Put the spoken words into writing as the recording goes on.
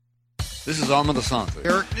This is Alma DeSantis.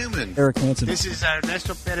 Eric Newman. Eric Hansen. This is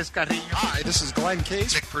Ernesto Perez Carrillo. Hi, this is Glenn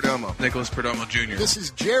Case. Nick Perdomo. Nicholas Perdomo Jr. This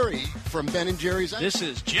is Jerry from Ben & Jerry's. This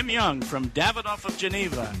is Jim Young from Davidoff of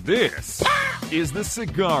Geneva. This is the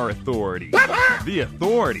Cigar Authority. The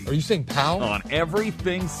authority. Are you saying pal? On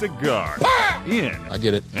everything cigar. In. I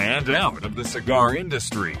get it. And out of the cigar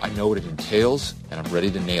industry. I know what it entails, and I'm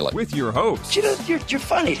ready to nail it. With your host. You're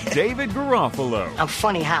funny. David Garofalo. I'm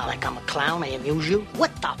funny how? Like I'm a clown? I amuse you?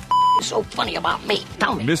 What the is so funny about me?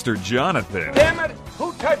 Tell me. Mr. Jonathan. Damn it!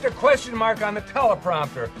 Who typed a question mark on the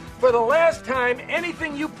teleprompter? For the last time,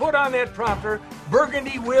 anything you put on that prompter,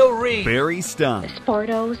 Burgundy will read. Barry Stein.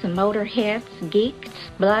 Sportos, motorheads, geeks,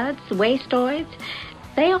 bloods, wastoids,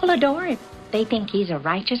 they all adore him. They think he's a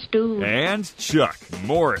righteous dude. And Chuck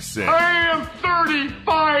Morrison. I am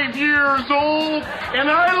 35 years old, and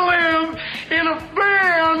I live in a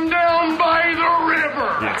van down by the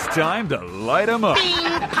river. It's time to light 'em up.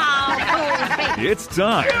 It's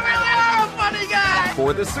time. You really are a funny guy.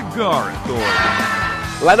 For the Cigar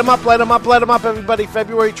Authority. Light 'em up, light 'em up, light 'em up, everybody.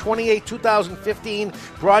 February 28, 2015,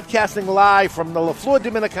 broadcasting live from the La Flor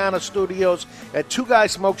Dominicana studios at Two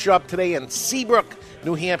Guys Smoke Shop today in Seabrook,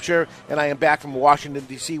 New Hampshire, and I am back from Washington,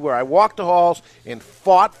 D.C., where I walked the halls and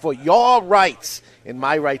fought for your rights and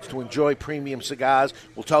my rights to enjoy premium cigars.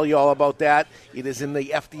 We'll tell you all about that. It is in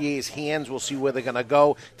the FDA's hands. We'll see where they're going to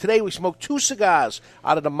go. Today we smoked 2 cigars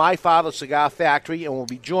out of the My Father Cigar Factory, and we'll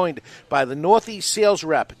be joined by the Northeast sales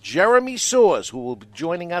rep, Jeremy Soares, who will be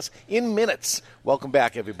joining us in minutes. Welcome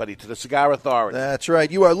back, everybody, to the Cigar Authority. That's right.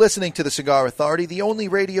 You are listening to the Cigar Authority, the only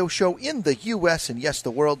radio show in the U.S. and, yes,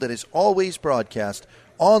 the world that is always broadcast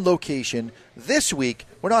on location. This week,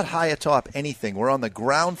 we're not high atop anything. We're on the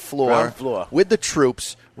ground floor with the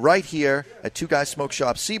troops right here at Two Guys Smoke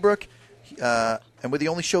Shop Seabrook. And we're the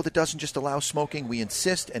only show that doesn't just allow smoking. We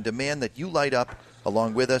insist and demand that you light up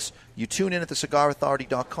along with us. You tune in at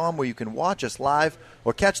thecigarauthority.com where you can watch us live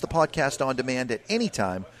or catch the podcast on demand at any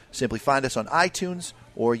time. Simply find us on iTunes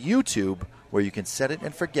or YouTube where you can set it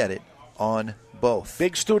and forget it on both.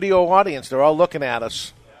 Big studio audience. They're all looking at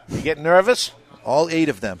us. You get nervous? All 8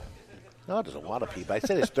 of them. No, there's a lot of people. I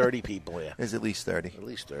said there's 30 people here. There's at least 30. At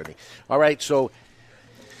least 30. All right, so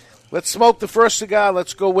let's smoke the first cigar.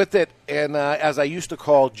 Let's go with it. And as I used to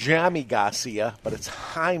call Jamie Garcia, but it's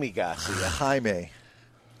Jaime Garcia. Jaime.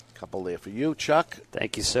 Couple there for you, Chuck.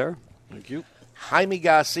 Thank you, sir. Thank you. Jaime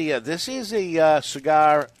Garcia. This is a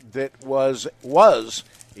cigar that was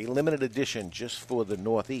a limited edition just for the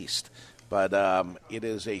Northeast. But it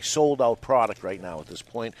is a sold-out product right now at this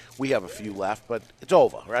point. We have a few left, but it's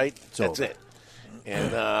over, right? That's it.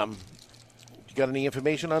 And you got any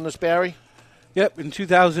information on this, Barry? Yep. In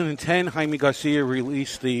 2010, Jaime Garcia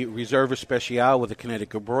released the Reserva Especial with a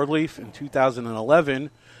Connecticut broadleaf. In 2011,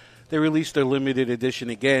 they released their limited edition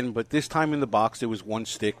again, but this time in the box there was 1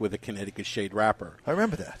 stick with a Connecticut shade wrapper. I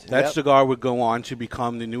remember that. That cigar would go on to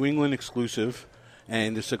become the New England exclusive,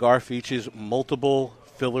 and the cigar features multiple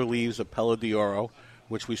filler leaves of Pelo de Oro,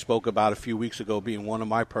 which we spoke about a few weeks ago being one of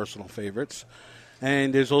my personal favorites.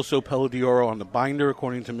 And there's also Pelo de Oro on the binder,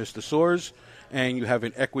 according to Mr. Soares, and you have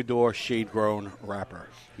an Ecuador shade-grown wrapper.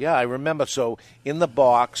 Yeah, I remember. So in the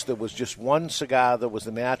box, there was just 1 cigar that was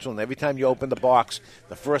the natural, and every time you opened the box,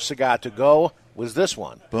 the first cigar to go was this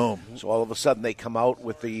one. Boom. So all of a sudden they come out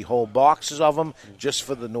with the whole boxes of them just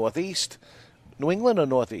for the Northeast. New England or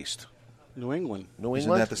Northeast? New England. New England?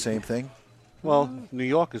 Isn't that the same thing? Well, New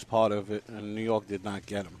York is part of it, and New York did not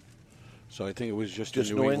get them. So I think it was just the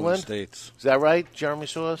New England states. Is that right, Jeremy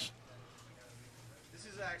Soares? This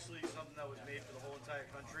is actually something that was made for the whole entire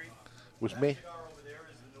country. Was me? Cigar over there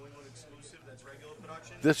is the New England exclusive. That's regular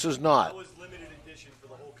production. This is not. That was limited edition for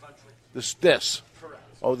the whole country. This. Correct.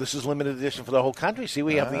 Oh, this is limited edition for the whole country. See,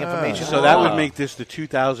 we have the information. So that would make this the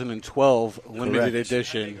 2012 limited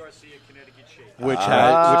edition, which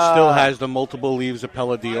still has the multiple leaves of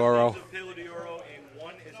Pelo de Oro.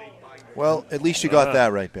 Well, at least you got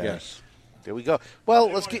that right, Barry. Yes. There we go. Well,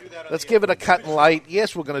 let's give it a cut and light.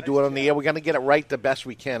 Yes, we're going to do it on the air. We're going to get it right the best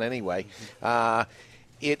we can anyway.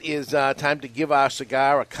 It is time to give our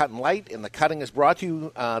cigar a cut and light, and the cutting is brought to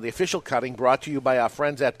you, the official cutting brought to you by our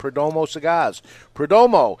friends at Perdomo Cigars.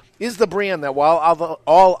 Perdomo is the brand that while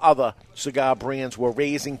all other cigar brands were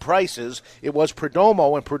raising prices, it was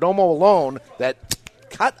Perdomo and Perdomo alone that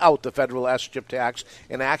cut out the federal S-chip tax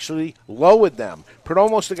and actually lowered them.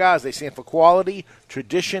 Perdomo Cigars, they stand for quality,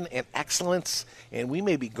 tradition, and excellence, and we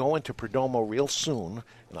may be going to Perdomo real soon,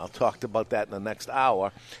 and I'll talk about that in the next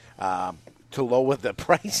hour, to lower the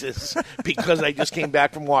prices because I just came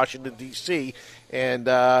back from Washington, D.C., and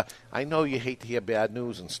I know you hate to hear bad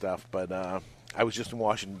news and stuff, but I was just in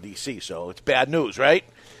Washington, D.C., so it's bad news, right?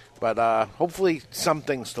 But hopefully some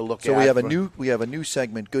things to look at. So we have a new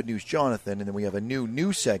segment, Good News Jonathan, and then we have a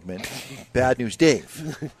new segment, Bad News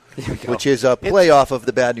Dave, which is a playoff of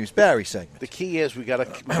the Bad News Barry segment. The key is we got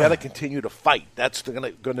to continue to fight. That's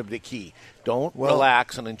going to be the key. Don't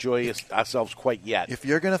relax and enjoy ourselves quite yet. If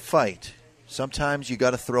you're going to fight, sometimes you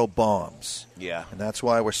got to throw bombs. Yeah, and that's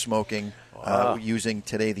why we're smoking. Using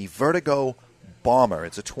today the Vertigo Bomber.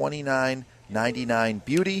 It's a $29.99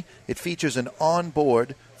 beauty. It features an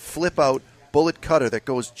onboard flip-out bullet cutter that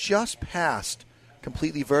goes just past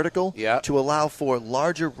completely vertical to allow for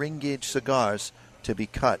larger ring gauge cigars to be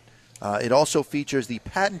cut. It also features the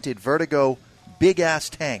patented Vertigo big-ass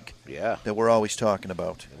tank that we're always talking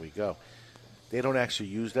about. There we go. They don't actually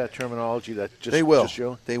use that terminology. That just they will. Just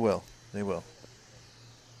you? They will. They will.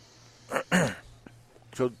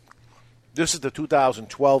 So this is the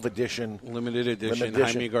 2012 edition. Limited edition,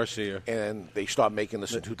 Jaime Garcia. And they stopped making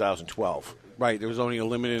this in 2012. Right. There was only a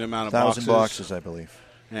limited amount of 1,000 boxes, I believe.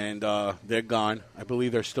 And they're gone. I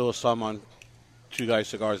believe there's still some on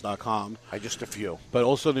twoguyscigars.com. Just a few. But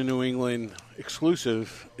also the New England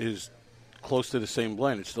exclusive is close to the same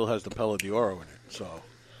blend. It still has the Pella d'Oro in it. So,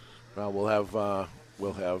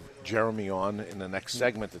 we'll have Jeremy on in the next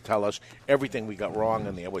segment to tell us everything we got wrong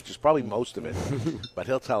in there, which is probably most of it. But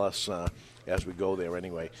he'll tell us as we go there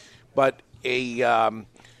anyway. But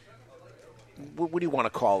what do you want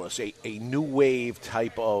to call this? A new wave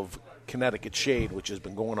type of Connecticut shade, which has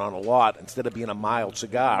been going on a lot. Instead of being a mild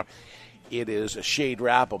cigar, it is a shade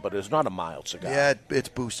wrapper, but it's not a mild cigar. Yeah, it's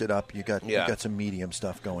boosted up. You got some medium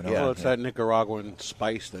stuff going on. Well, it's that Nicaraguan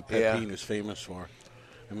spice that Pepin is famous for.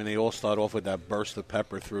 I mean, they all start off with that burst of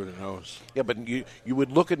pepper through the nose. Yeah, but you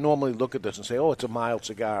would normally look at this and say, oh, it's a mild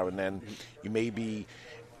cigar, and then you may be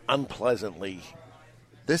unpleasantly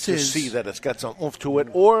see that it's got some oomph to it.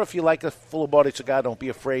 Or if you like a full-bodied cigar, don't be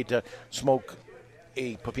afraid to smoke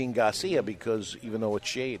a Pepin Garcia because even though it's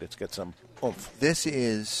shade, it's got some oomph. This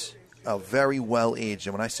is a very well-aged,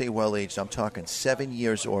 and when I say well-aged, I'm talking 7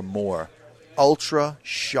 years or more,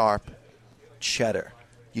 ultra-sharp cheddar.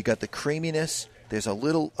 You got the creaminess. There's a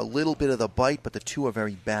little bit of the bite, but the two are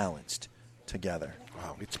very balanced together.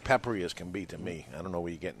 Wow, it's peppery as can be to me. I don't know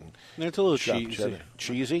where you're getting. It's a little cheesy. Cheddar.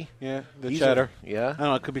 Cheesy? Yeah, the cheddar. Yeah. I don't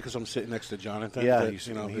know. It could be because I'm sitting next to Jonathan. Yeah, he's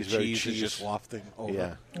the cheese is just wafting over.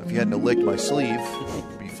 Yeah. If you hadn't licked my sleeve,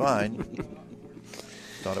 it'd be fine.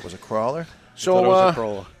 Thought it was a crawler.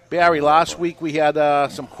 So, Barry, last week we had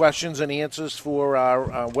some questions and answers for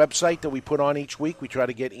our website that we put on each week. We try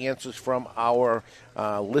to get answers from our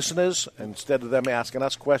listeners. Instead of them asking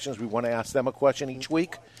us questions, we want to ask them a question each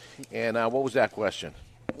week. And what was that question?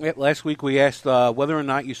 Last week we asked whether or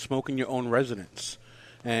not you smoke in your own residence.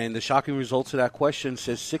 And the shocking results of that question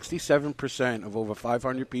says 67% of over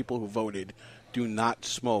 500 people who voted do not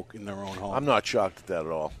smoke in their own home. I'm not shocked at that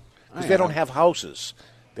at all. Because they don't have houses.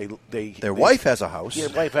 Their wife has a house. Yeah,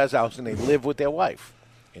 their wife has a house, and they live with their wife.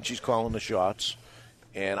 And she's calling the shots.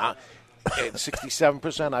 And at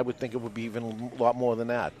 67%, I would think it would be even a lot more than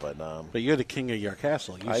that. But you're the king of your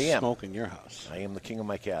castle. You smoke in your house. I am the king of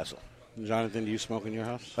my castle. Jonathan, do you smoke in your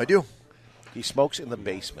house? I do. He smokes in the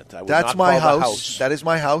basement. That's my house. That is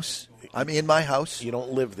my house. I'm in my house. You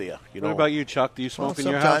don't live there. What about you, Chuck? Do you smoke in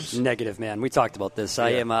your house? Negative, man. We talked about this. Yeah.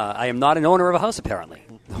 I am not an owner of a house, apparently.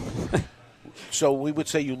 So we would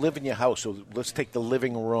say you live in your house. So let's take the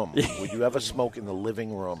living room. Would you ever smoke in the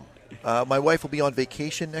living room? My wife will be on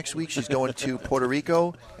vacation next week. She's going to Puerto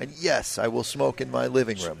Rico. And, yes, I will smoke in my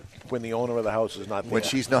living room. When the owner of the house is not there. When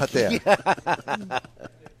she's not there.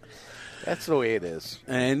 That's the way it is.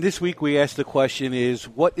 And this week we asked the question is,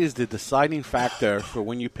 what is the deciding factor for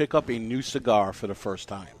when you pick up a new cigar for the first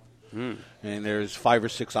time? And there's 5 or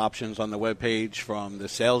 6 options on the webpage from the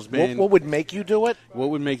salesman. What would make you do it?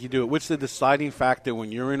 What would make you do it? What's the deciding factor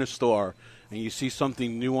when you're in a store and you see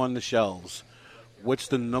something new on the shelves? What's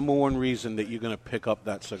the number one reason that you're going to pick up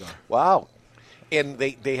that cigar? Wow. And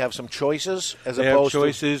they have some choices as opposed to... They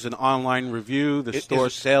have choices, an online review, the store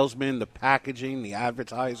salesman, the packaging, the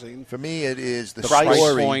advertising. For me, it is the price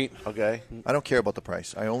story. Point. Okay. I don't care about the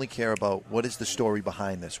price. I only care about what is the story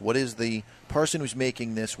behind this. What is the person who's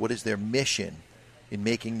making this? What is their mission in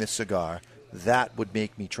making this cigar? That would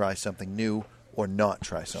make me try something new or not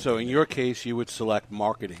try something So in your case, you would select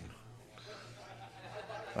marketing.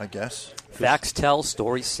 I guess. Facts tell,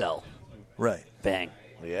 stories sell. Right. Bang.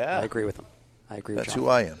 Yeah. I agree with him. That's who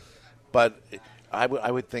I am. But I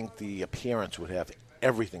would think the appearance would have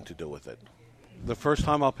everything to do with it. The first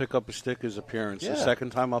time I'll pick up a stick is appearance. Yeah. The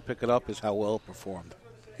second time I'll pick it up is how well it performed.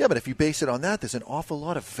 Yeah, but if you base it on that, there's an awful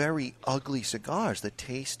lot of very ugly cigars that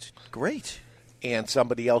taste great. and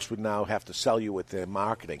somebody else would now have to sell you with their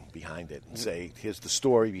marketing behind it and say, here's the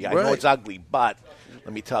story. I know it's ugly, but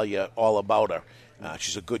let me tell you all about her.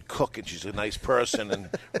 She's a good cook, and she's a nice person, and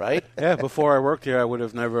right? Yeah, before I worked here, I would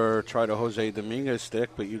have never tried a Jose Dominguez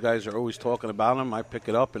stick, but you guys are always talking about him. I pick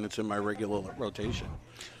it up, and it's in my regular rotation.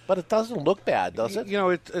 But it doesn't look bad, does it? You know,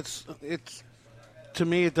 it's to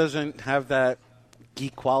me, it doesn't have that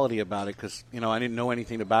geek quality about it because, you know, I didn't know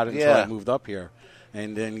anything about it until I moved up here.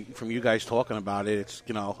 And then from you guys talking about it, it's,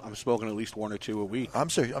 you know, I'm smoking at least 1 or 2 a week. I'm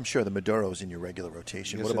sure the Maduro's in your regular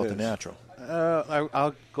rotation. Yes, what about the natural?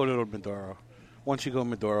 I'll go to the Maduro. Once you go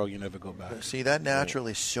Maduro, you never go back. See, that natural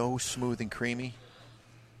is so smooth and creamy.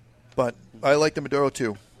 But I like the Maduro,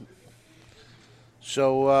 too.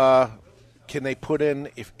 So can they put in,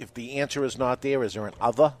 if the answer is not there, is there an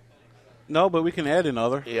other? No, but we can add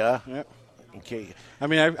another. Yeah. Okay. I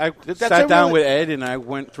mean, I sat down with Ed, and I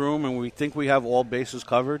went through them, and we think we have all bases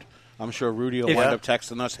covered. I'm sure Rudy will wind up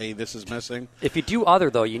texting us, hey, this is missing. If you do other,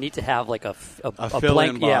 though, you need to have like a fill-in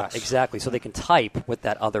blank. box. Yeah, exactly, so they can type what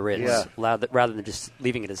that other is, rather than just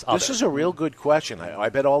leaving it as other. This is a real good question. I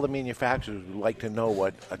bet all the manufacturers would like to know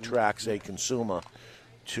what attracts a consumer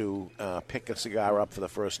to pick a cigar up for the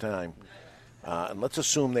first time. And let's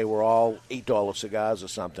assume they were all $8 cigars or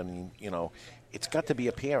something. You know, it's got to be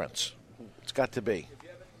appearance. It's got to be.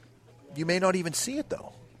 You may not even see it,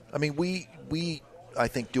 though. I mean, we I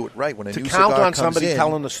think, do it right when a new cigar comes in. To count on somebody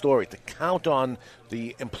telling the story, to count on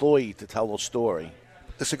the employee to tell the story.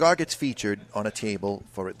 The cigar gets featured on a table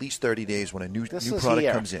for at least 30 days when a new product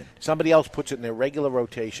comes in. Somebody else puts it in their regular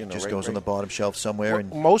rotation. Just goes on the bottom shelf somewhere.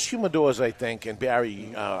 And most humidors, I think, and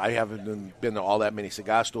Barry, I haven't been to all that many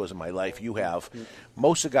cigar stores in my life. You have.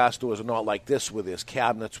 Most cigar stores are not like this, where there's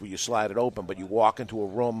cabinets where you slide it open, but you walk into a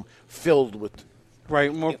room filled with...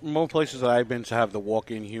 Right. More places that I've been to have the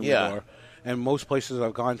walk-in humidor. Yeah. And most places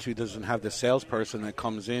I've gone to doesn't have the salesperson that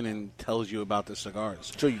comes in and tells you about the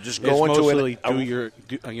cigars. So you just go into it, on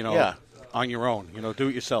your own. You know, do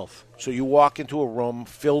it yourself. So you walk into a room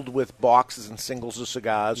filled with boxes and singles of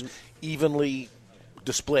cigars, evenly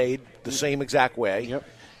displayed the same exact way. Yep.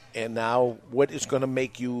 And now, what is going to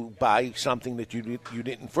make you buy something that you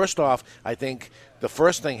didn't? First off, I think the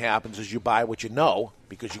first thing happens is you buy what you know,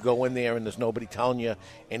 because you go in there and there's nobody telling you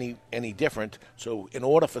any different. So in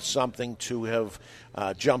order for something to have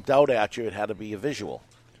jumped out at you, it had to be a visual.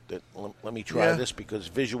 Let me try this, because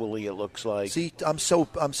visually it looks like... See, I'm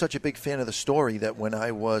such a big fan of the story that when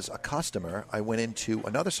I was a customer, I went into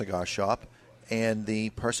another cigar shop, and the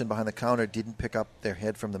person behind the counter didn't pick up their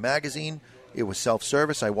head from the magazine. It was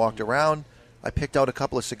self-service. I walked around. I picked out a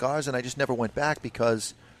couple of cigars, and I just never went back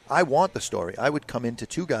because I want the story. I would come into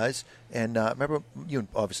two guys, and remember,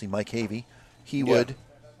 obviously Mike Havey. He would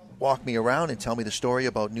walk me around and tell me the story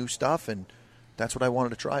about new stuff, and that's what I wanted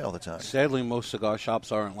to try all the time. Sadly, most cigar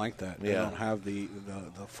shops aren't like that. They don't have the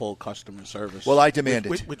full customer service. Well, I demand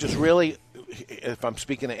it. Which is really, if I'm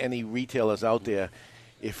speaking to any retailers out there,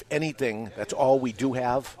 if anything, that's all we do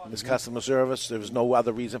have is customer service. There's no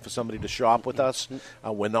other reason for somebody to shop with us.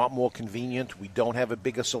 We're not more convenient. We don't have a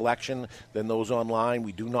bigger selection than those online.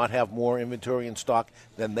 We do not have more inventory in stock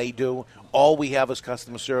than they do. All we have is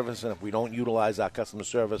customer service, and if we don't utilize our customer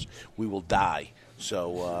service, we will die.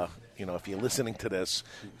 So, if you're listening to this,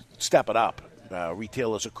 step it up.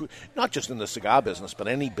 Retailers are not just in the cigar business, but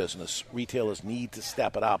any business. Retailers need to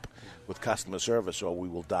step it up with customer service, or we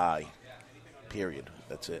will die. Period.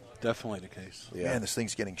 That's it. Definitely the case. Yeah. Man, this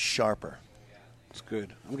thing's getting sharper. It's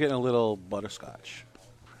good. I'm getting a little butterscotch.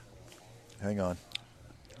 Hang on.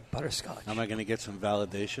 Butterscotch. Am I going to get some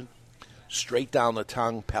validation? Straight down the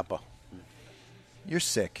tongue, pepper. You're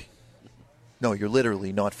sick. No, you're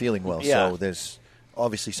literally not feeling well, so there's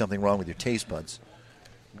obviously something wrong with your taste buds.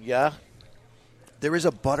 Yeah? There is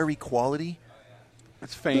a buttery quality.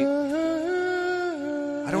 It's faint.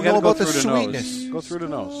 I don't know about the sweetness. Go through the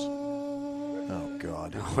nose. Oh,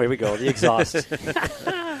 God. Oh, here we go. The exhaust.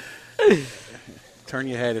 Turn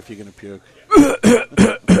your head if you're going to puke.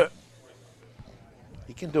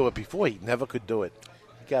 He can do it before. He never could do it.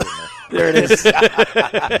 You got it, man. There it is.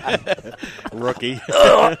 Rookie.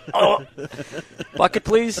 Bucket,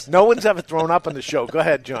 please. No one's ever thrown up on the show. Go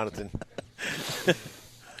ahead, Jonathan.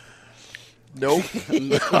 Nope.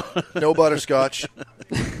 No butterscotch.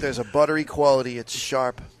 There's a buttery quality. It's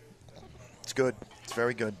sharp. It's good. It's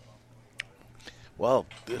very good. Well,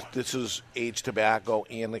 this is aged tobacco,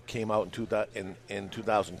 and it came out in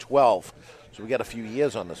 2012. So we got a few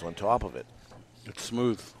years on this on top of it. It's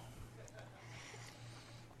smooth.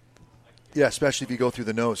 Yeah, especially if you go through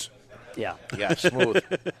the nose. Yeah. Yeah, smooth.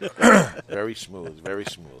 Very smooth. Very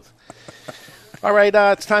smooth. All right,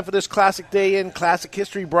 it's time for this Classic Day in Classic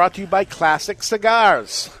History, brought to you by Classic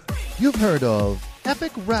Cigars. You've heard of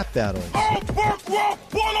epic rap battles.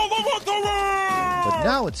 But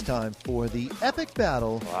now it's time for the epic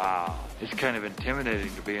battle. Wow. It's kind of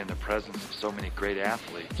intimidating to be in the presence of so many great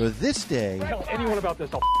athletes. For this day. Tell anyone about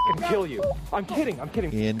this, I'll f***ing kill you. I'm kidding.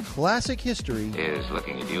 In classic history. Here's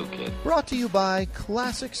looking at you, kid. Brought to you by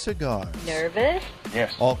Classic Cigars. Nervous?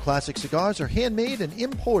 Yes. All Classic Cigars are handmade and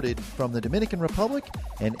imported from the Dominican Republic,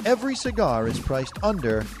 and every cigar is priced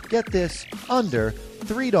under, get this, under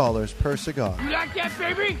 $3 per cigar. You like that,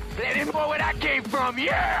 baby? Let him know where that came from,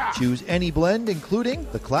 yeah! Choose any blend, including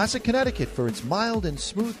the Classic Connecticut for its mild and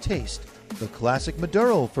smooth taste, the Classic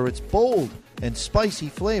Maduro for its bold and spicy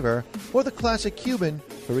flavor, or the Classic Cuban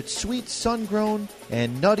for its sweet, sun-grown,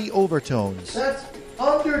 and nutty overtones. That's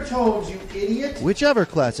undertones, you idiot! Whichever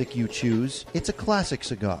Classic you choose, it's a Classic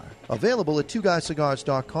cigar. Available at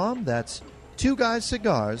twoguyscigars.com. That's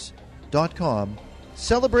twoguyscigars.com.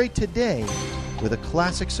 Celebrate today with a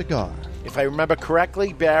Classic cigar. If I remember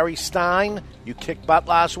correctly, Barry Stein, you kicked butt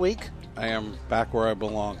last week. I am back where I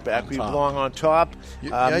belong. Back where you belong on top.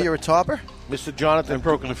 You're a topper? Mr. Jonathan. I've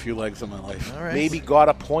broken a few legs in my life. All right. Maybe got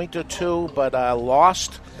a point or two, but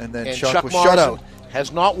lost. And then Chuck was Morrison shut out.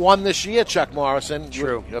 has not won this year, Chuck Morrison.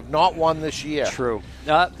 True. You have not won this year. True.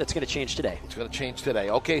 That's going to change today. It's going to change today.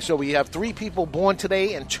 Okay, so we have 3 people born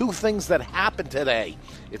today and 2 things that happened today.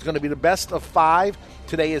 It's going to be the best of 5.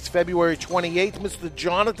 Today is February 28th, Mr.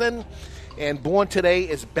 Jonathan. And born today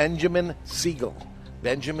is Benjamin Siegel.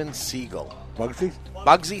 Benjamin Siegel.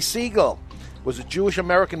 Bugsy Siegel was a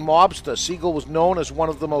Jewish-American mobster. Siegel was known as one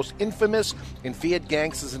of the most infamous and feared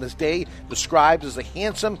gangsters in his day, described as a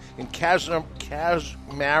handsome and charismatic.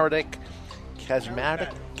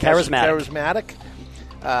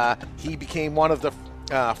 He became one of the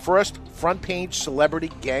first front-page celebrity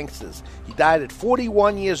gangsters. He died at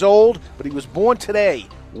 41 years old, but he was born today.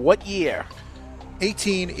 What year?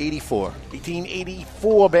 1884.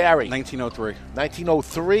 1884, Barry. 1903.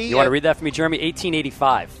 1903. You want to read that for me, Jeremy?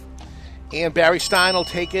 1885. And Barry Stein will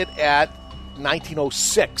take it at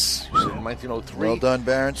 1906. 1903. Well done,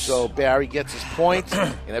 Barron. So Barry gets his point,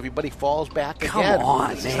 and everybody falls back again. Come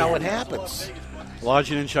on, This is how it happens.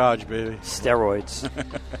 Lodging in charge, baby. Steroids.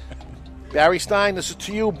 Barry Stein, this is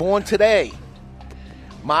to you. Born today.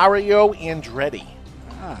 Mario Andretti.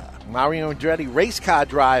 Mario Andretti, race car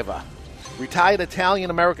driver. Retired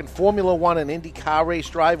Italian-American Formula One and Indy car race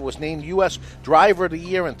driver, was named U.S. Driver of the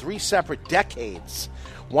Year in 3 separate decades.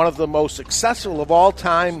 One of the most successful of all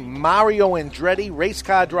time, Mario Andretti, race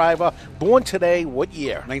car driver, born today, what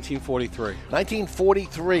year? 1943.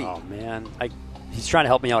 1943. Oh, man. He's trying to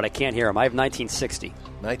help me out. I can't hear him. I have 1960.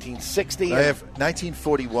 1960. I have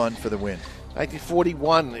 1941 for the win.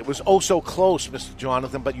 1941. It was oh so close, Mr.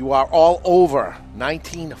 Jonathan, but you are all over.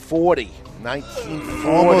 1940. 1940.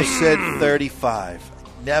 Almost said 35.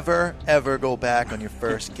 Never, ever go back on your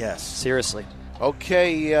first guess. Seriously.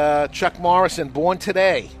 Okay, Chuck Morrison, born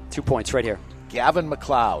today. 2 points right here. Gavin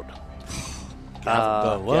MacLeod.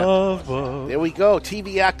 Love. There we go.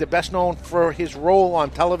 TV actor, best known for his role on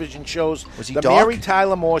television shows The Doc? Mary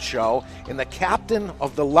Tyler Moore Show and The Captain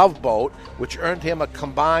of the Love Boat, which earned him a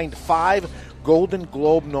combined 5 Golden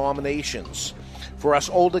Globe nominations. For us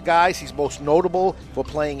older guys, he's most notable for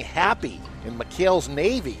playing Happy in McHale's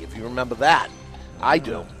Navy, if you remember that. I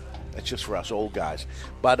do. That's just for us old guys.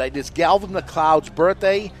 But it is Galvin MacLeod's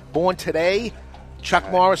birthday, born today. Chuck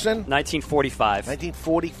Morrison. 1945.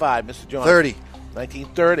 1945, Mr. Johnson. 30.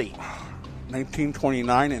 1930.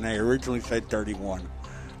 1929, and I originally said 31.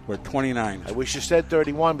 We're 29. I wish you said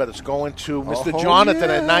 31, but it's going to Mr. Oh, Jonathan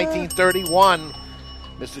yeah. at 1931.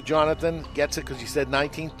 Mr. Jonathan gets it because he said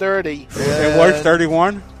 1930. It was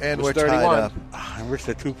 31? And It was we're 31. tied up. I wish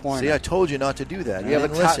the 2 points. See, I told you not to do that. We You have a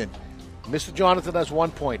didn't tie. listen. Mr. Jonathan has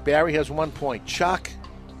 1 point. Barry has 1 point. Chuck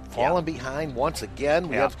falling behind once again.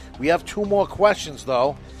 We have 2 more questions,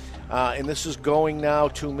 though. And this is going now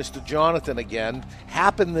to Mr. Jonathan again.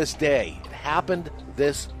 Happened this day. It happened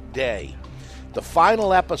this day. The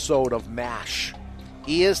final episode of MASH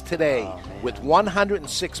is today with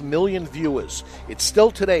 106 million viewers. It still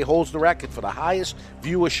today holds the record for the highest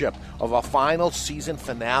viewership of a final season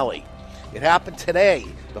finale. It happened today.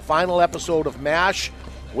 The final episode of MASH.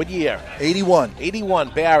 What year? 81.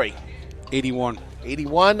 81, Barry. 81.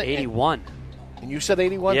 81. 81. And you said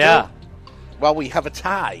 81, Yeah. too? Well, we have a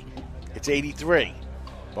tie. It's 83.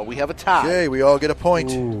 But we have a tie. Okay, we all get a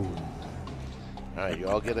point. All right, you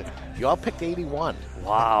all get it. You all picked 81.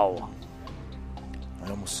 Wow. I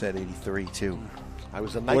almost said 83, too. I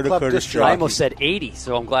was a Woulda, nightclub coulda, disc shoulda. I jockey. almost said 80,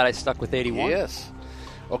 so I'm glad I stuck with 81. Yes.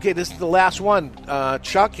 Okay, this is the last one.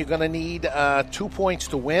 Chuck, you're going to need 2 points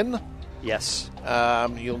to win. Yes.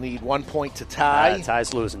 You'll need 1 point to tie.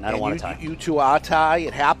 Tie's losing. I don't want to tie. You two are tie.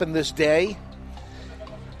 It happened this day.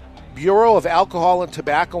 Bureau of Alcohol and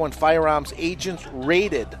Tobacco and Firearms agents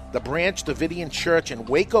raided the Branch Davidian Church in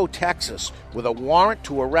Waco, Texas, with a warrant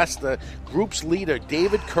to arrest the group's leader,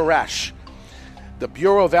 David Koresh. The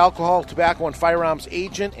Bureau of Alcohol, Tobacco, and Firearms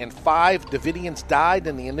agent and 5 Davidians died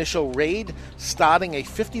in the initial raid, starting a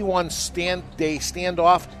 51-day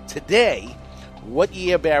standoff today. What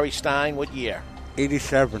year, Barry Stein? What year?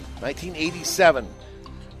 87. 1987.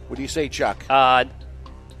 What do you say, Chuck?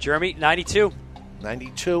 Jeremy, 92.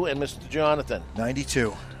 92, and Mr. Jonathan?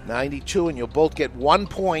 92. 92, and you'll both get 1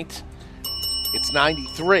 point. It's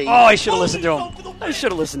 93. Oh, I should have listened to him. I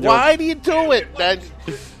should have listened to him. Why do you do it?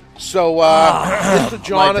 So, Mr.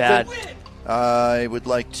 Jonathan, I would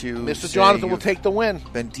like to. Mr. Jonathan will take the win.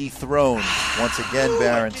 Been dethroned once again,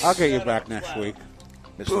 Barons. I'll get you back next week.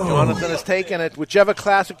 Mr. Jonathan has taken it. Whichever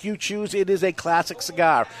classic you choose, it is a classic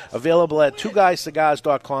cigar. Available at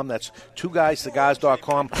twoguyscigars.com. That's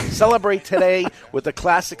twoguyscigars.com. Celebrate today with a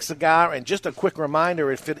classic cigar. And just a quick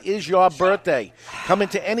reminder, if it is your birthday, come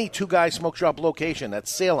into any Two Guys Smoke Shop location at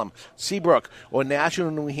Salem, Seabrook, or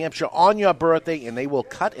Nashua, New Hampshire on your birthday, and they will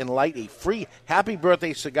cut and light a free happy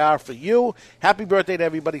birthday cigar for you. Happy birthday to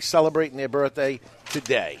everybody celebrating their birthday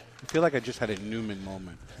today. I feel like I just had a Newman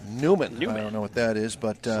moment. Newman. I don't know what that is,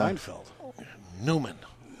 but Seinfeld. Newman.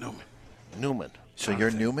 So you're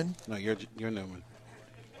Newman? No, you're Newman.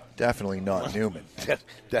 Definitely not Newman.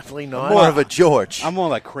 Definitely not. More of a George. I'm more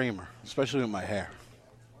like Kramer, especially with my hair.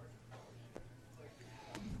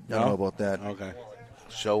 I don't know about that. Okay.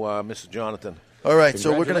 So, Mr. Jonathan. All right,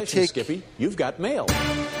 so we're going to take Skippy. You've got mail.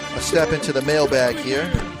 a step into the mailbag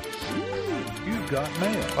here. You've got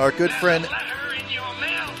mail. Our good friend.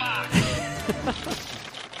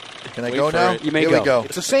 Can I go now? You may Here go. we go.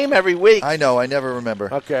 It's the same every week. I know. I never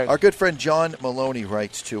remember. Okay. Our good friend John Maloney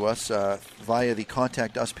writes to us via the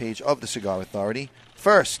Contact Us page of the Cigar Authority.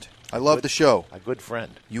 First, I love the show. A good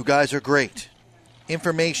friend. You guys are great.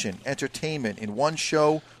 Information, entertainment in one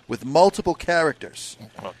show with multiple characters.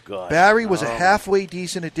 Oh, God. Barry was a halfway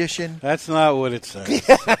decent addition. That's not what it says.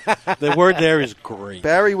 The word there is great.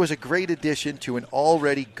 Barry was a great addition to an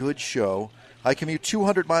already good show. I commute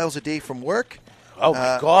 200 miles a day from work. Oh,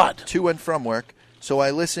 my God. To and from work. So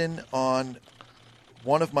I listen on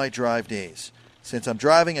one of my drive days. Since I'm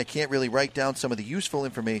driving, I can't really write down some of the useful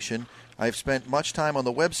information. I've spent much time on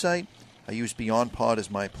the website. I use BeyondPod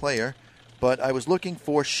as my player. But I was looking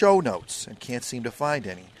for show notes and can't seem to find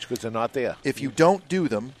any. It's because they're not there. If you don't do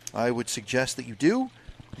them, I would suggest that you do.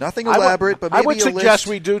 Nothing elaborate, but maybe I would suggest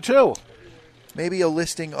we do, too. Maybe a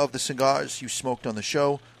listing of the cigars you smoked on the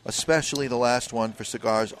show, especially the last one for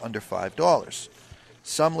cigars under $5.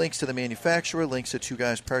 Some links to the manufacturer, links to Two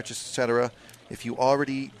Guys purchase, etc. If you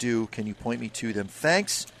already do, can you point me to them?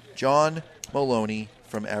 Thanks, John Maloney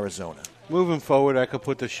from Arizona. Moving forward, I could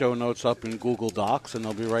put the show notes up in Google Docs, and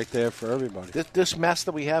they'll be right there for everybody. This mess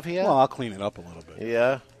that we have here? Well, I'll clean it up a little bit.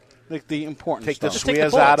 Yeah. Like the important Take stuff. the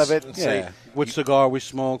swears out of it and say. What cigar we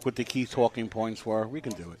smoked, what the key talking points were. We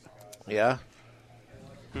can do it. Yeah.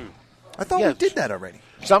 I thought we did that already.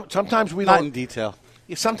 Sometimes we Not don't. in detail.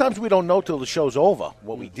 Sometimes we don't know till the show's over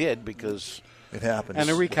what we did because it happens. And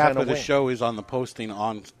a recap of the show is on the posting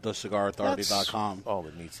on the cigarauthority.com. That's all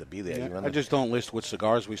that needs to be there. Yeah, You're I just don't list what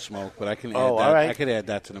cigars we smoke, but I can add that. all right. I could add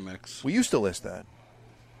that to the mix. We used to list that.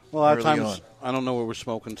 Well, a lot of Early times on. I don't know what we're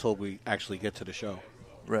smoking until we actually get to the show.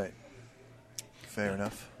 Right. Fair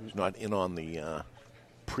enough. He's not in on the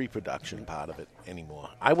pre-production part of it anymore.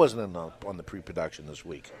 I wasn't in on the pre-production this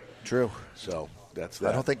week. True. So that's that.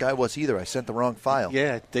 I don't think I was either. I sent the wrong file.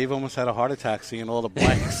 Yeah, Dave almost had a heart attack seeing all the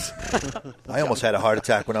blanks. I almost had a heart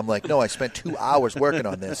attack when I'm like, no, I spent 2 hours working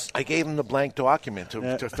on this. I gave him the blank document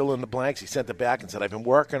to fill in the blanks. He sent it back and said, I've been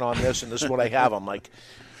working on this, and this is what I have. I'm like,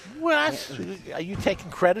 what? Are you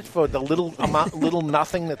taking credit for the little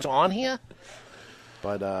nothing that's on here?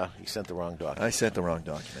 But he sent the wrong document. I sent the wrong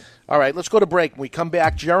document. All right, let's go to break. When we come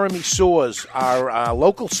back, Jeremy Soares, our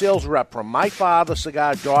local sales rep from My Father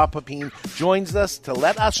Cigar, Dar Pepin, joins us to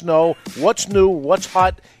let us know what's new, what's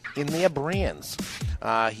hot in their brands.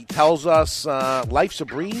 He tells us life's a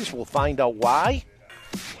breeze. We'll find out why.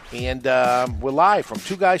 And we're live from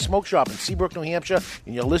Two Guys Smoke Shop in Seabrook, New Hampshire,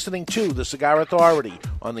 and you're listening to the Cigar Authority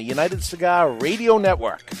on the United Cigar Radio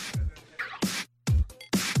Network.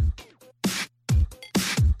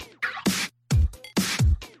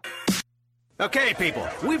 Okay, people,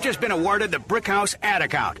 we've just been awarded the Brickhouse ad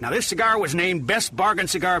account. Now, this cigar was named Best Bargain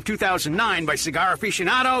Cigar of 2009 by Cigar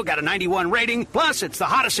Aficionado, got a 91 rating, plus it's the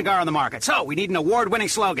hottest cigar on the market. So, we need an award-winning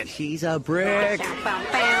slogan. She's a brick.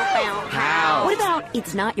 How? What about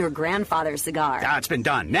it's not your grandfather's cigar? It's been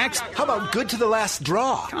done. Next. How about good to the last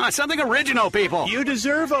draw? Something original, people. You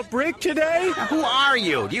deserve a brick today? Now, who are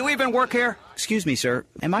you? Do you even work here? Excuse me, sir.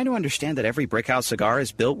 Am I to understand that every Brickhouse cigar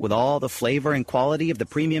is built with all the flavor and quality of the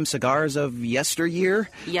premium cigars of yesteryear?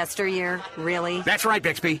 Yesteryear? Really? That's right,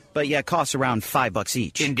 Bixby. But yeah, it costs around $5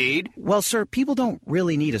 each. Indeed? Well, sir, people don't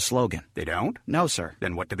really need a slogan. They don't? No, sir.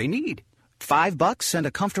 Then what do they need? $5 and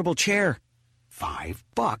a comfortable chair.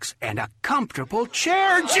 $5 and a comfortable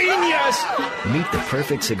chair. Genius! Meet the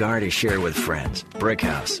perfect cigar to share with friends.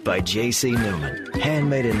 Brickhouse by J.C. Newman.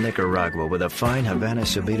 Handmade in Nicaragua with a fine Havana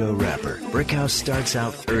Subito wrapper. Brickhouse starts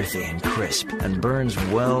out earthy and crisp and burns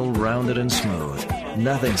well, rounded and smooth.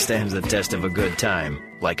 Nothing stands the test of a good time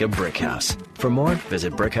like a Brickhouse. For more,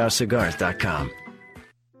 visit BrickhouseCigars.com.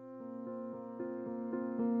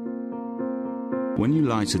 When you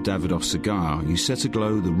light a Davidoff cigar, you set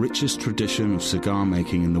aglow the richest tradition of cigar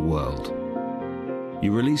making in the world.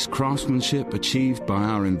 You release craftsmanship achieved by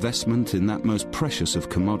our investment in that most precious of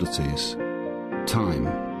commodities, time.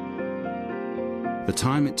 The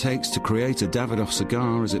time it takes to create a Davidoff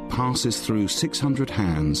cigar as it passes through 600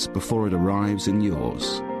 hands before it arrives in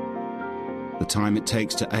yours. The time it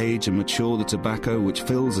takes to age and mature the tobacco which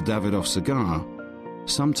fills a Davidoff cigar,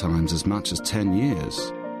 sometimes as much as 10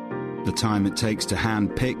 years. The time it takes to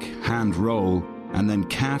hand-pick, hand-roll, and then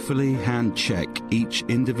carefully hand-check each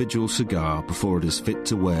individual cigar before it is fit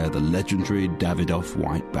to wear the legendary Davidoff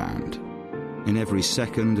white band. In every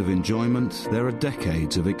second of enjoyment, there are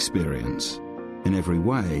decades of experience. In every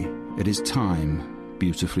way, it is time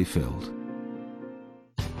beautifully filled.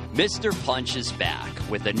 Mr. Punch is back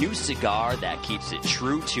with a new cigar that keeps it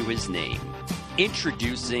true to his name.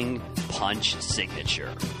 Introducing Punch Signature,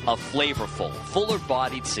 a flavorful,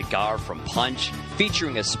 fuller-bodied cigar from Punch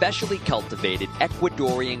featuring a specially cultivated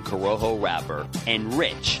Ecuadorian Corojo wrapper and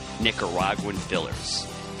rich Nicaraguan fillers.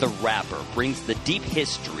 The wrapper brings the deep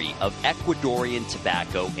history of Ecuadorian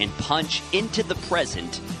tobacco and Punch into the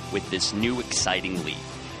present with this new exciting leaf.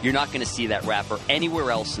 You're not going to see that wrapper anywhere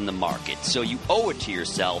else in the market, so you owe it to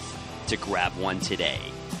yourself to grab one today.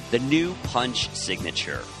 The new Punch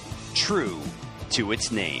Signature, true to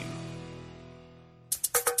its name.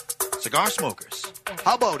 Cigar smokers,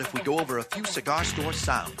 how about if we go over a few cigar store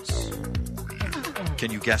sounds?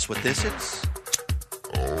 Can you guess what this is?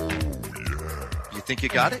 Oh, yeah. You think you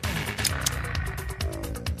got it?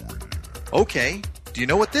 Okay, do you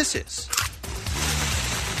know what this is?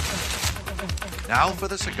 Now for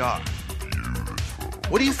the cigar.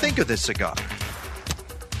 What do you think of this cigar?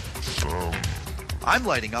 I'm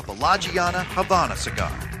lighting up a La Giana Havana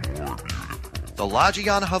cigar. The La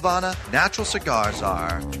Giana Havana natural cigars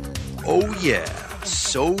are, oh yeah,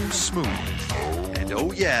 so smooth. And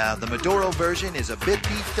oh yeah, the Maduro version is a bit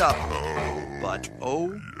beefed up. But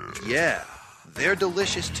oh yeah, they're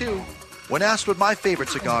delicious too. When asked what my favorite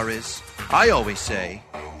cigar is, I always say,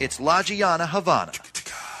 it's La Giana Havana.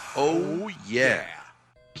 Oh yeah.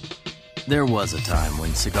 There was a time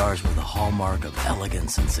when cigars were the hallmark of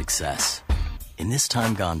elegance and success. In this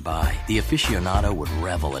time gone by, the aficionado would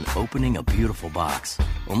revel in opening a beautiful box,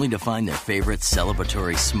 only to find their favorite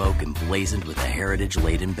celebratory smoke emblazoned with a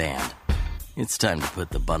heritage-laden band. It's time to put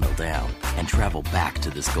the bundle down and travel back to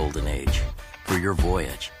this golden age. For your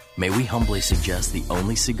voyage, may we humbly suggest the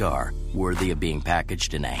only cigar worthy of being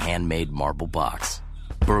packaged in a handmade marble box.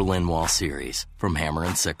 Berlin Wall Series from Hammer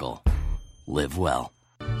and Sickle. Live well.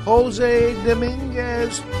 Jose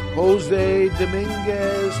Dominguez, Jose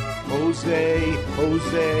Dominguez, Jose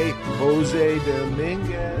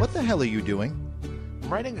Dominguez. What the hell are you doing? I'm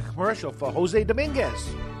writing a commercial for Jose Dominguez.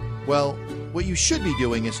 Well, what you should be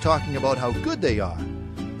doing is talking about how good they are.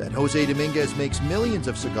 That Jose Dominguez makes millions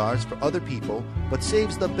of cigars for other people, but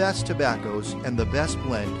saves the best tobaccos and the best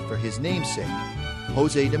blend for his namesake,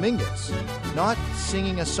 Jose Dominguez. Not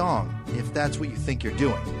singing a song, if that's what you think you're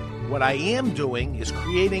doing. What I am doing is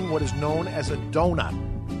creating what is known as a donut.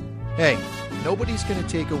 Hey, nobody's going to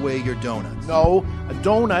take away your donuts. No, a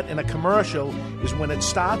donut in a commercial is when it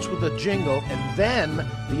starts with a jingle and then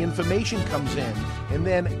the information comes in and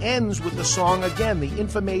then ends with the song again. The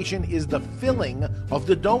information is the filling of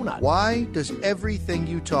the donut. Why does everything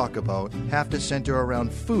you talk about have to center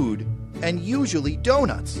around food and usually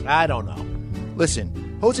donuts? I don't know.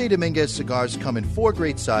 Listen, Jose Dominguez cigars come in 4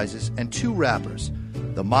 great sizes and 2 wrappers.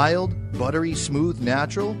 The mild, buttery, smooth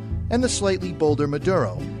natural, and the slightly bolder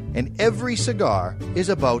Maduro. And every cigar is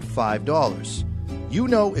about $5. You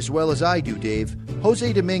know as well as I do, Dave,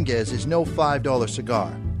 Jose Dominguez is no $5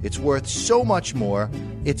 cigar. It's worth so much more.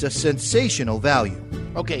 It's a sensational value.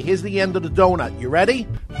 Okay, here's the end of the donut. You ready?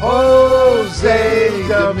 Jose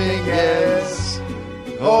Dominguez.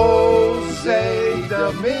 Jose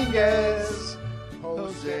Dominguez.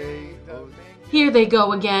 Jose Dominguez. Here they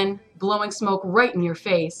go again, blowing smoke right in your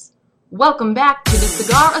face. Welcome back to the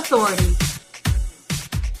Cigar Authority.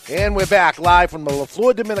 And we're back live from the La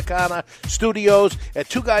Flor Dominicana studios at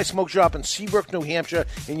Two Guys Smoke Shop in Seabrook, New Hampshire.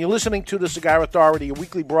 And you're listening to the Cigar Authority, a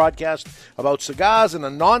weekly broadcast about cigars and the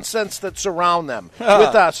nonsense that surround them.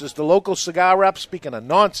 With us is the local cigar rep, speaking of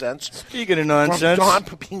nonsense. Speaking of nonsense. From Don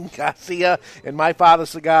Pepin Garcia and My Father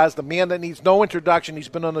Cigars, the man that needs no introduction. He's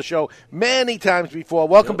been on the show many times before.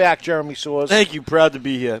 Welcome back, Jeremy Soares. Thank you. Proud to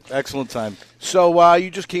be here. Excellent time. So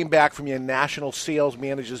you just came back from your national sales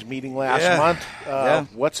managers meeting last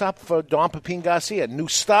month. What's up for Don Pepin Garcia? New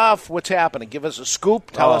stuff? What's happening? Give us a scoop.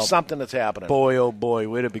 Tell us something that's happening. Boy, oh boy,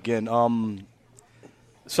 where to begin?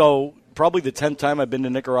 So probably the 10th time I've been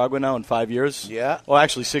to Nicaragua now in 5 years. Yeah. Well,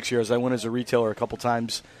 actually 6 years. I went as a retailer a couple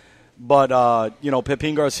times. But,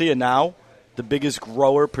 Pepin Garcia now, the biggest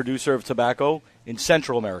grower, producer of tobacco in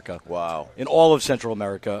Central America. Wow. In all of Central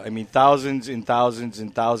America. I mean, thousands and thousands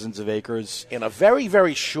and thousands of acres. In a very,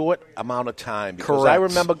 very short amount of time. Because Correct. I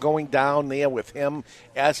remember going down there with him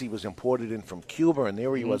as he was imported in from Cuba, and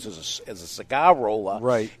there he was as a cigar roller.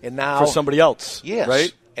 Right. And now for somebody else. Yes.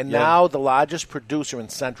 Right? And now the largest producer in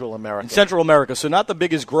Central America. In Central America. So not the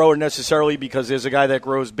biggest grower necessarily because there's a guy that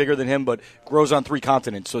grows bigger than him, but grows on 3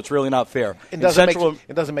 continents. So it's really not fair. It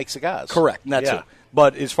doesn't make cigars. Correct. And that's it.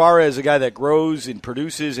 But as far as a guy that grows and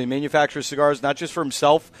produces and manufactures cigars, not just for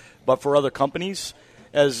himself, but for other companies,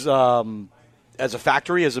 as a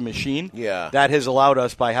factory, as a machine, that has allowed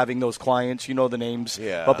us by having those clients, you know the names,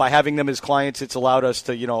 but by having them as clients, it's allowed us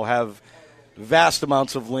to, have vast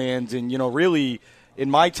amounts of land. And, really, in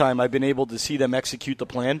my time, I've been able to see them execute the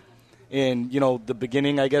plan. And, the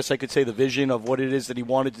beginning, I guess I could say the vision of what it is that he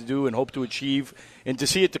wanted to do and hope to achieve, and to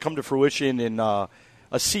see it to come to fruition in a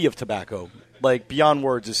sea of tobacco. Like, beyond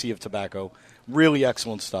words, a sea of tobacco. Really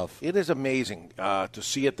excellent stuff. It is amazing to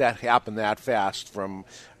see it happen that fast from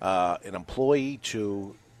an employee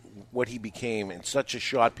to what he became in such a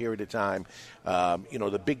short period of time.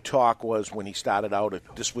 The big talk was when he started out,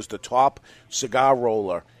 this was the top cigar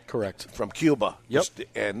roller. Correct. From Cuba. Yep.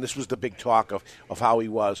 And this was the big talk of how he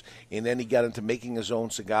was. And then he got into making his own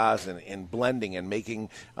cigars and blending and making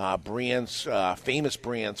brands, famous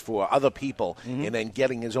brands for other people, and then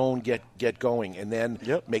getting his own get going. And then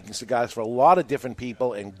making cigars for a lot of different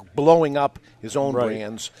people and blowing up his own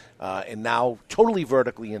brands. And now totally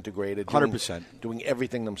vertically integrated. 100%. Doing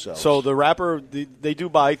everything themselves. So the wrapper, they do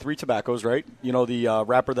buy 3 tobaccos, right? The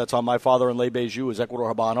wrapper that's on My Father and Le Bijou is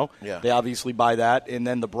Ecuador Habano. Yeah. They obviously buy that. And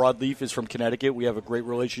then the broadleaf is from Connecticut. We have a great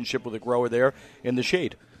relationship with a grower there in the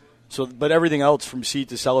shade. So, but everything else from seed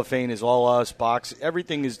to cellophane is all us, box.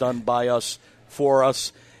 Everything is done by us, for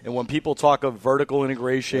us. And when people talk of vertical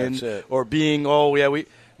integration or being,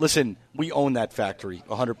 listen, we own that factory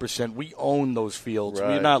 100%. We own those fields. Right.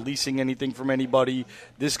 We're not leasing anything from anybody.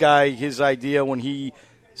 This guy, his idea when he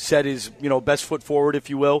set his best foot forward, if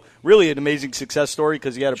you will, really an amazing success story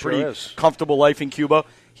because he had a pretty comfortable life in Cuba.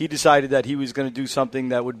 He decided that he was going to do something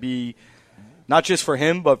that would be not just for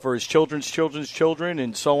him, but for his children's children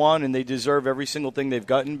and so on, and they deserve every single thing they've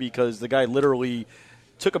gotten because the guy literally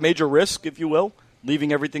took a major risk, if you will,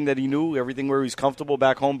 leaving everything that he knew, everything where he's comfortable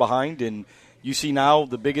back home behind. And you see now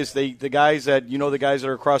the biggest, the guys that, the guys that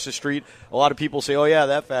are across the street, a lot of people say, oh, yeah,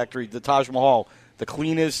 that factory, the Taj Mahal, the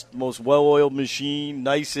cleanest, most well-oiled machine,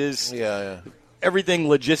 nicest. Yeah.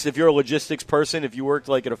 Everything if you're a logistics person, if you worked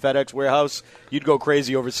like at a FedEx warehouse, you'd go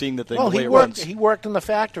crazy overseeing the thing. Well, the way he it worked. runs. He worked in the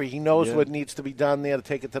factory. He knows what needs to be done there to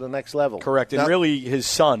take it to the next level. Correct. And really, his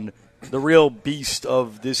son, the real beast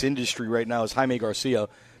of this industry right now, is Jaime Garcia,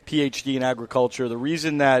 PhD in agriculture. The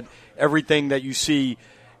reason that everything that you see,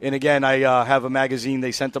 and again, I have a magazine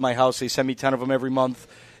they sent to my house. They send me 10 of them every month.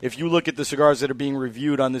 If you look at the cigars that are being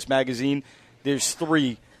reviewed on this magazine, there's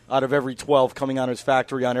 3 out of every 12 coming out of his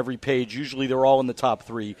factory on every page. Usually they're all in the top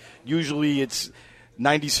 3. Usually it's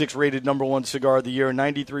 96 rated #1 cigar of the year,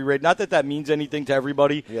 93 rated. Not that means anything to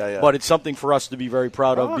everybody, but it's something for us to be very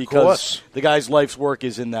proud of because the guy's life's work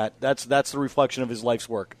is in that. That's the reflection of his life's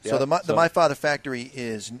work. So the My Father factory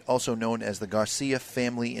is also known as the Garcia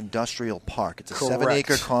Family Industrial Park. It's a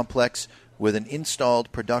 7-acre complex with an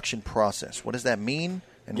installed production process. What does that mean?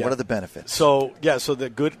 And what are the benefits? So the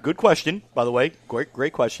good question, by the way.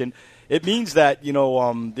 Great question. It means that,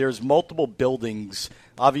 there's multiple buildings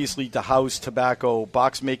obviously to house tobacco,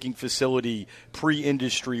 box-making facility,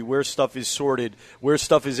 pre-industry, where stuff is sorted, where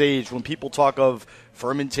stuff is aged. When people talk of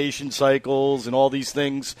fermentation cycles and all these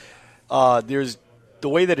things, there's the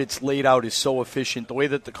way that it's laid out is so efficient. The way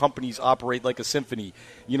that the companies operate like a symphony.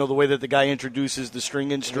 You know, the way that the guy introduces the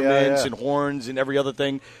string instruments and horns and every other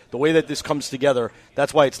thing. The way that this comes together,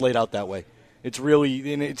 that's why it's laid out that way. It's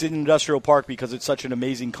really, and it's an industrial park because it's such an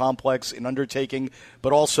amazing complex and undertaking,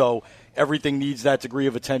 but also everything needs that degree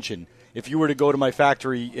of attention. If you were to go to my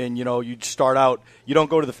factory and, you know, you'd start out, you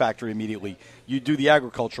don't go to the factory immediately. You do the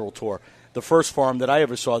agricultural tour. The first farm that I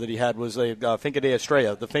ever saw that he had was a Finca de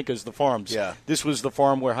Estrella. The Fincas, the farms. Yeah. This was the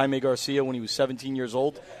farm where Jaime Garcia, when he was 17 years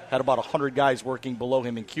old, had about 100 guys working below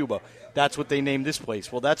him in Cuba. That's what they named this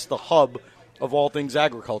place. Well, that's the hub of all things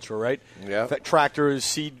agriculture, right? Yeah. Tractors,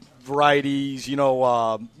 seed varieties,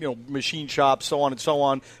 machine shops, so on and so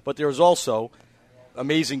on. But there's also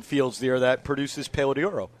amazing fields there that produce this Palo de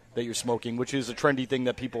Oro that you're smoking, which is a trendy thing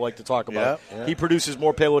that people like to talk about. Yeah. He produces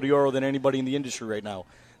more Palo de Oro than anybody in the industry right now.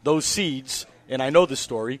 Those seeds, and I know this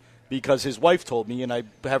story because his wife told me, and I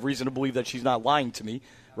have reason to believe that she's not lying to me,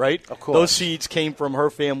 right? Of course. Those seeds came from her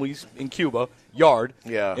family's in Cuba yard.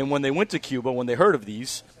 Yeah. And when they went to Cuba, when they heard of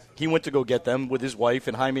these, he went to go get them with his wife,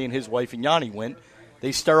 and Jaime and his wife and Yanni went.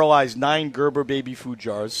 They sterilized 9 Gerber baby food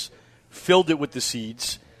jars, filled it with the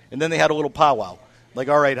seeds, and then they had a little powwow. Like,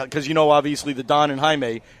 all right, because, obviously the Don and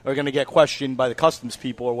Jaime are going to get questioned by the customs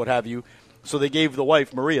people or what have you. So they gave the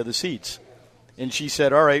wife, Maria, the seeds. And she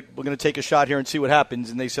said, all right, we're going to take a shot here and see what happens.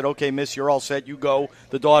 And they said, okay, miss, you're all set. You go.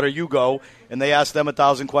 The daughter, you go. And they asked them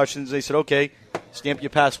 1,000 questions. They said, okay, stamp your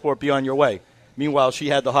passport, be on your way. Meanwhile, she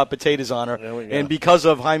had the hot potatoes on her. And because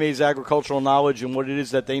of Jaime's agricultural knowledge and what it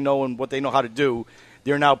is that they know and what they know how to do,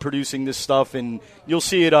 they're now producing this stuff. And you'll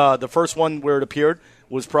see it, the first one where it appeared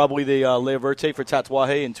was probably the Le Verte for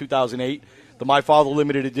Tatuaje in 2008. The My Father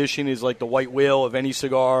limited edition is like the white whale of any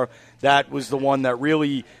cigar. That was the one that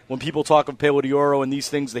really, when people talk of Palo de Oro and these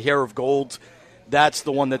things, the hair of gold, that's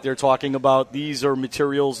the one that they're talking about. These are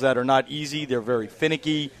materials that are not easy. They're very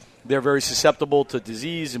finicky. They're very susceptible to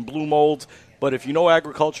disease and blue mold. But if you know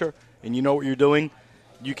agriculture and you know what you're doing,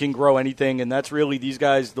 you can grow anything. And that's really these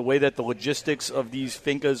guys, the way that the logistics of these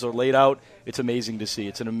fincas are laid out, it's amazing to see.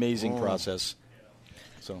 It's an amazing process.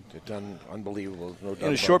 So they've done unbelievable. No doubt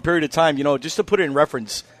in a short period of time, just to put it in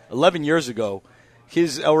reference, 11 years ago,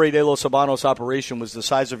 his El Rey de los Habanos operation was the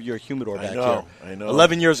size of your humidor back here. I know.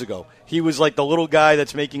 11 years ago. He was like the little guy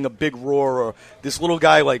that's making a big roar, or this little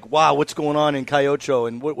guy like, wow, what's going on in Cayocho,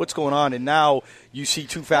 and what's going on? And now you see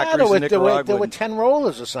 2 factories in Nicaragua. There were 10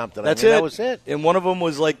 rollers or something. That's That was it. And one of them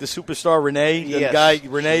was like the superstar Rene. The guy,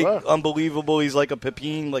 Rene, unbelievable. He's like a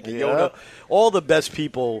Pepin, like a Yoda. All the best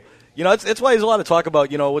people. That's why there's a lot of talk about,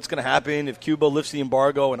 what's going to happen if Cuba lifts the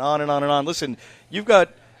embargo and on and on and on. Listen, you've got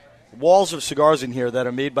walls of cigars in here that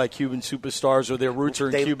are made by Cuban superstars or their roots are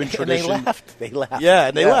in Cuban tradition. They left. Yeah,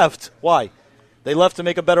 and they left. Why? They left to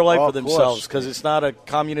make a better life for themselves because it's not a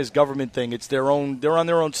communist government thing. It's their own. They're on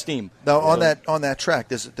their own steam. Now, on that track,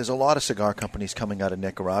 there's a lot of cigar companies coming out of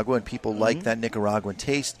Nicaragua, and people like that Nicaraguan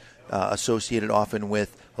taste, associated often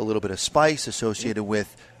with a little bit of spice, associated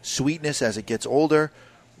with sweetness as it gets older.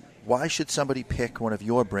 Why should somebody pick one of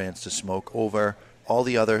your brands to smoke over all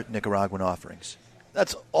the other Nicaraguan offerings?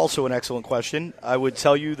 That's also an excellent question. I would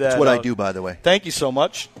tell you that... That's what I do, by the way. Thank you so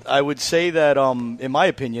much. I would say that, in my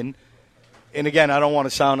opinion, and again, I don't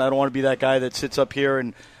want to be that guy that sits up here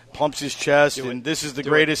and pumps his chest and this is the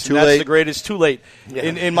greatest and that's the greatest. Too late. Yeah.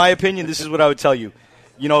 In my opinion, this is what I would tell you.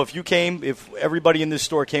 If everybody in this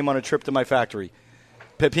store came on a trip to my factory,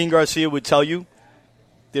 Pepin Garcia would tell you,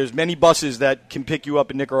 there's many buses that can pick you up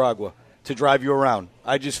in Nicaragua to drive you around.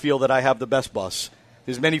 I just feel that I have the best bus.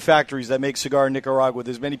 There's many factories that make cigar in Nicaragua.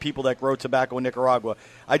 There's many people that grow tobacco in Nicaragua.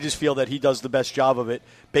 I just feel that he does the best job of it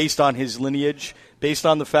based on his lineage, based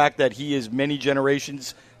on the fact that he is many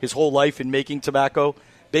generations, his whole life in making tobacco,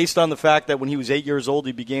 based on the fact that when he was 8 years old,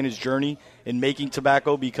 he began his journey in making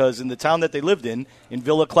tobacco because in the town that they lived in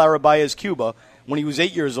Villa Clara Baez, Cuba, when he was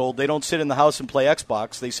 8 years old, they don't sit in the house and play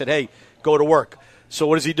Xbox. They said, hey, go to work. So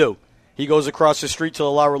what does he do? He goes across the street to the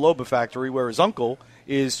La Reloba factory where his uncle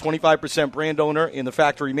is 25% brand owner and the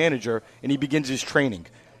factory manager, and he begins his training.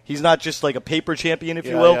 He's not just like a paper champion, if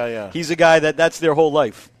you will. Yeah. He's a guy that's their whole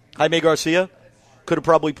life. Jaime Garcia could have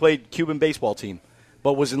probably played Cuban baseball team,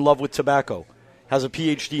 but was in love with tobacco, has a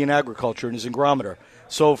Ph.D. in agriculture and is an agronomer.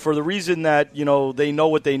 So for the reason that, they know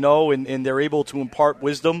what they know and they're able to impart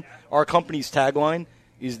wisdom, our company's tagline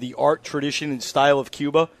is the art, tradition, and style of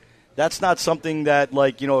Cuba. That's not something that,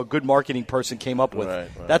 like, a good marketing person came up with.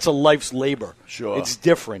 Right. That's a life's labor. Sure. It's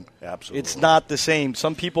different. Absolutely. It's not the same.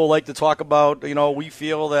 Some people like to talk about, we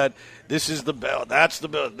feel that this is the best, that's the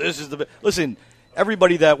best, this is the best. Listen,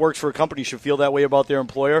 everybody that works for a company should feel that way about their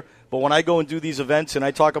employer. But when I go and do these events and I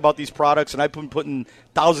talk about these products, and I've been putting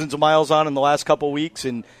thousands of miles on in the last couple of weeks,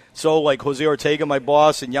 and so like Jose Ortega, my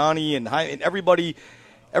boss, and Yanni, and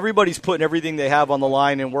everybody's putting everything they have on the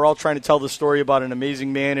line, and we're all trying to tell the story about an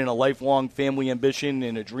amazing man and a lifelong family ambition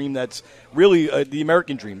and a dream that's really the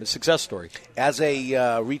American dream, a success story. As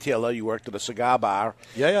a retailer, you worked at a cigar bar.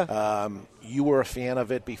 Yeah. You were a fan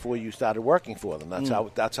of it before you started working for them.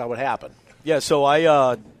 That's how it happened. Yeah, so I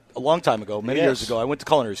a long time ago, many years ago, I went to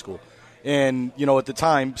culinary school. And, at the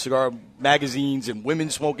time, cigar magazines and women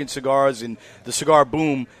smoking cigars and the cigar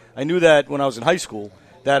boom, I knew that when I was in high school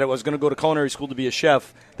that I was going to go to culinary school to be a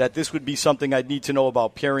chef, that this would be something I'd need to know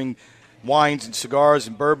about pairing wines and cigars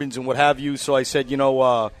and bourbons and what have you. So I said,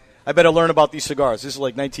 I better learn about these cigars. This is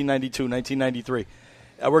like 1992, 1993.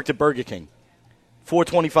 I worked at Burger King,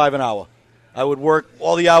 $4.25 an hour. I would work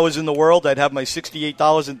all the hours in the world. I'd have my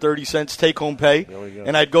 $68.30 take-home pay,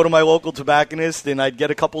 and I'd go to my local tobacconist, and I'd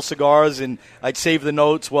get a couple cigars, and I'd save the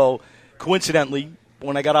notes. Well, coincidentally,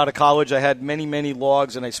 when I got out of college, I had many, many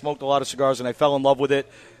logs, and I smoked a lot of cigars, and I fell in love with it.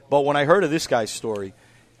 But when I heard of this guy's story,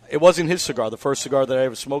 it wasn't his cigar, the first cigar that I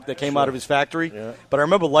ever smoked that came out of his factory. Yeah. But I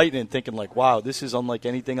remember lighting it and thinking, like, wow, this is unlike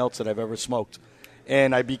anything else that I've ever smoked.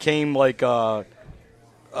 And I became like a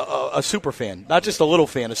super fan, not just a little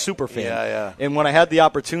fan, a super fan. Yeah. And when I had the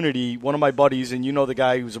opportunity, one of my buddies, and the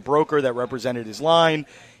guy who was a broker that represented his line,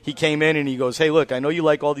 he came in and he goes, hey, look, I know you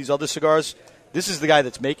like all these other cigars. This is the guy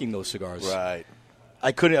that's making those cigars. Right.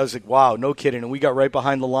 I was like, wow, no kidding. And we got right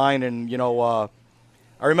behind the line, and,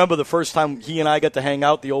 I remember the first time he and I got to hang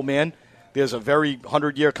out, the old man. There's a very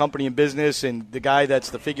 100-year company in business, and the guy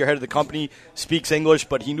that's the figurehead of the company speaks English,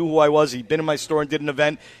 but he knew who I was. He'd been in my store and did an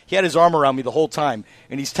event. He had his arm around me the whole time,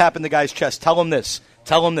 and he's tapping the guy's chest. Tell him this.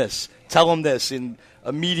 Tell him this. Tell him this. And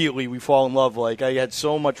immediately we fall in love. Like, I had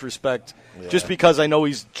so much respect just because I know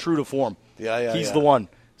he's true to form. He's the one.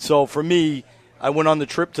 So for me, I went on the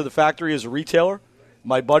trip to the factory as a retailer.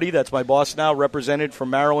 My buddy, that's my boss now, represented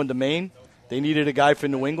from Maryland to Maine. They needed a guy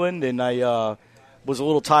from New England, and I was a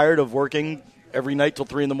little tired of working every night till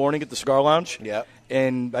 3 in the morning at the Cigar Lounge. Yeah.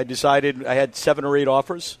 And I decided I had 7 or 8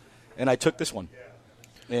 offers, and I took this one.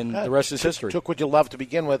 And the rest is history. Took what you love to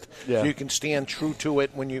begin with, so you can stand true to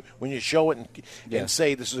it when you show it and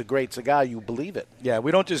say this is a great cigar. You believe it. Yeah,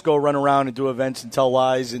 we don't just go run around and do events and tell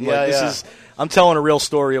lies. And I'm telling a real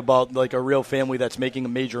story about like a real family that's making a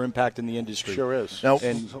major impact in the industry. Sure is. Now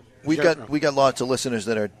we got lots of listeners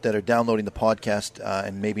that are downloading the podcast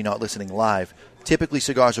and maybe not listening live. Typically,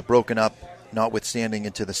 cigars are broken up, notwithstanding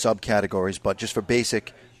into the subcategories, but just for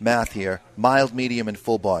basic math here, mild, medium, and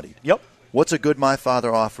full-bodied. Yep. What's a good My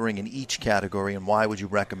Father offering in each category, and why would you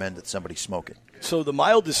recommend that somebody smoke it? So the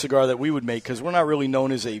mildest cigar that we would make, because we're not really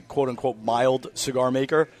known as a quote-unquote mild cigar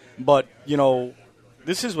maker, but,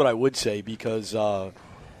 this is what I would say, because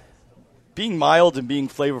being mild and being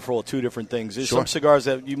flavorful are two different things. There's some cigars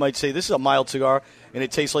that you might say, this is a mild cigar, and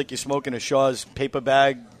it tastes like you're smoking a Shaw's paper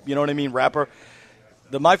bag, wrapper.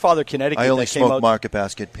 The My Father Connecticut. I only that came smoke out, Market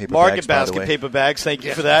Basket paper bags. Market by the Basket way. paper bags. Thank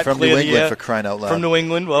you for that. From New England, for crying out loud. From New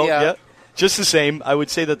England. Well, yeah. Just the same, I would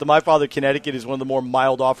say that the My Father Connecticut is one of the more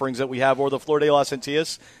mild offerings that we have, or the Flor de las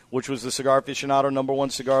Antillas, which was the Cigar Aficionado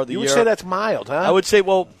 #1 cigar of the year. You would say that's mild, huh? I would say,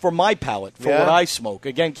 well, for my palate, for what I smoke.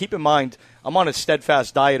 Again, keep in mind, I'm on a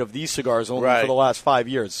steadfast diet of these cigars only for the last 5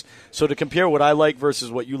 years. So to compare what I like versus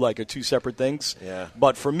what you like are two separate things. Yeah.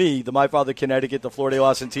 But for me, the My Father Connecticut, the Flor de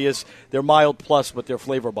las Antillas, they're mild plus, but they're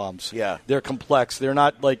flavor bombs. Yeah. They're complex. They're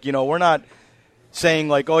not like, we're not saying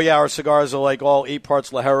like, oh yeah, our cigars are like all 8 parts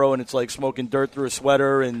Lajero and it's like smoking dirt through a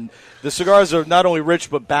sweater. And the cigars are not only rich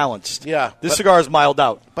but balanced. Yeah, this cigar is mild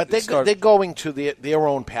out. But they're going to their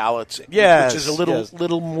own palates, which is a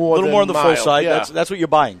little more on the mild. full side. Yeah. That's what you're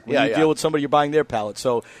buying. When you deal with somebody, you're buying their palate.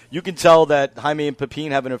 So you can tell that Jaime and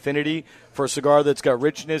Pepin have an affinity for a cigar that's got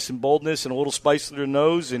richness and boldness and a little spice to their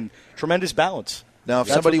nose and tremendous balance. Now, if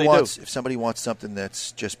somebody wants something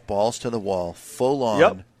that's just balls to the wall, full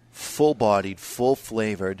on, full-bodied,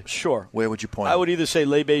 full-flavored, where would you point? I would either say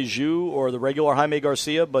Le Bijou or the regular Jaime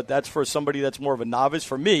Garcia, but that's for somebody that's more of a novice.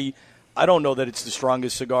 For me, I don't know that it's the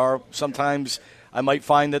strongest cigar. Sometimes I might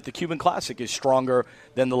find that the Cuban Classic is stronger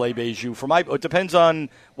than the Le Bijou. It depends on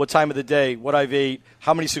what time of the day, what I've ate,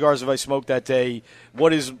 how many cigars have I smoked that day,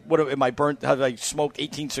 what am I burnt? Have I smoked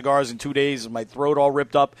 18 cigars in 2 days? Is my throat all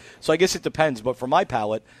ripped up? So I guess it depends. But for my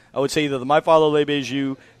palate, I would say either the My Father Le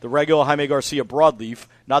Bijou, the regular Jaime Garcia broadleaf,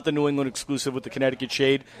 not the New England exclusive with the Connecticut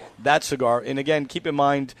shade, that cigar. And again, keep in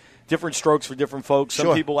mind, different strokes for different folks.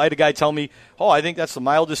 Some people, I had a guy tell me, I think that's the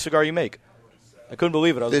mildest cigar you make. I couldn't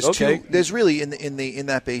believe it. I was like, okay. There's really in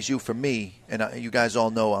that Bijou for me, and you guys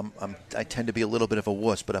all know I tend to be a little bit of a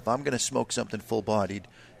wuss, but if I'm going to smoke something full-bodied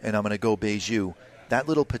and I'm going to go Bijou, that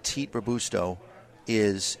little Petite Robusto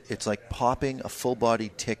it's like popping a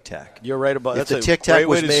full-bodied Tic Tac. You're right about that. If the Tic Tac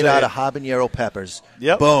was made out of habanero peppers,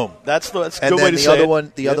 boom. That's a good and way then to say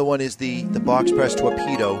it. The other one is the box press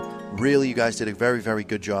Torpedo. Really, you guys did a very, very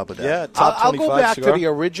good job with that. Yeah, top 25 I'll go back cigar. to the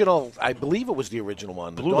original. I believe it was the original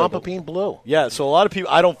one, the Dom Pepin Blue. Yeah, so a lot of people,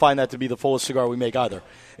 I don't find that to be the fullest cigar we make either.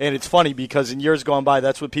 And it's funny because in years gone by,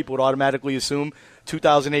 that's what people would automatically assume.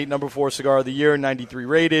 2008 number 4 cigar of the year, 93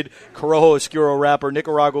 rated, Corojo Oscuro wrapper,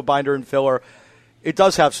 Nicaragua binder and filler. It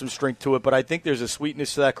does have some strength to it, but I think there's a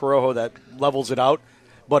sweetness to that Corojo that levels it out.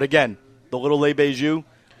 But again, the little Le Bijou,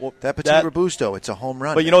 that Petit Robusto, it's a home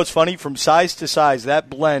run. But you know what's funny? From size to size, that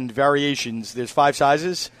blend variations, there's 5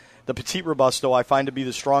 sizes. The Petit Robusto I find to be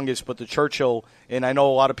the strongest, but the Churchill, and I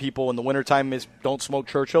know a lot of people in the wintertime don't smoke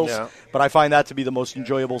Churchills, but I find that to be the most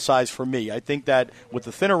enjoyable size for me. I think that with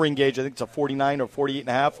the thinner ring gauge, I think it's a 49 or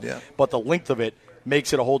 48.5, but the length of it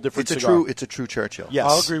makes it a whole different cigar. It's a true Churchill. Yes.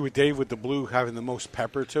 I'll agree with Dave with the blue having the most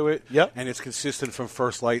pepper to it. Yep. And it's consistent from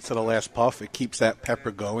first light to the last puff. It keeps that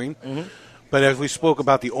pepper going. Mm-hmm. But as we spoke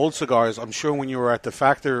about the old cigars, I'm sure when you were at the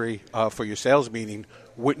factory for your sales meeting,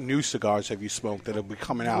 what new cigars have you smoked that will be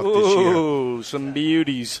coming out this year? Ooh, some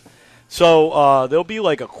beauties. So there'll be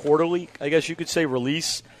like a quarterly, I guess you could say,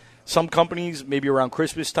 release. Some companies, maybe around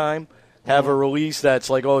Christmas time, have a release that's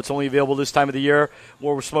like, it's only available this time of the year.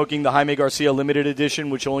 Or we're smoking the Jaime Garcia limited edition,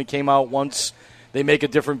 which only came out once. They make a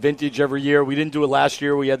different vintage every year. We didn't do it last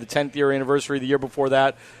year. We had the 10th year anniversary the year before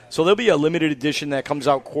that. So there'll be a limited edition that comes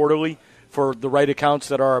out quarterly for the right accounts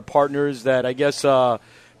that are our partners that I guess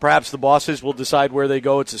perhaps the bosses will decide where they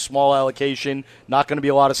go. It's a small allocation, not going to be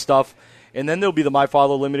a lot of stuff. And then there'll be the My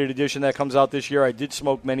Father limited edition that comes out this year. I did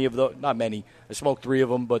smoke many of those. Not many. I smoked 3 of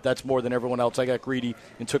them, but that's more than everyone else. I got greedy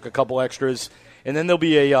and took a couple extras. And then there'll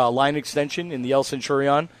be a line extension in the El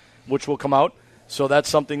Centurion, which will come out. So that's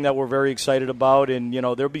something that we're very excited about. And,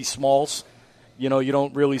 there'll be smalls. You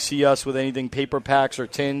don't really see us with anything paper packs or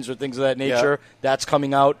tins or things of that nature. Yeah. That's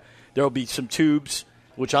coming out. There will be some tubes,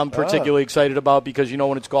 which I'm particularly excited about because,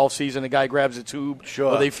 when it's golf season, a guy grabs a tube.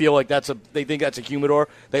 Sure. Or they feel like they think that's a humidor.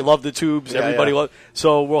 They love the tubes. Everybody loves.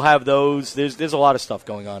 So we'll have those. There's a lot of stuff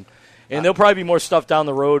going on. And there'll probably be more stuff down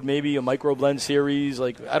the road, maybe a microblend series.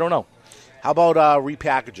 I don't know. How about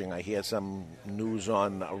repackaging? I hear some news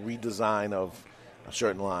on a redesign of a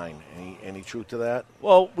certain line. Any truth to that?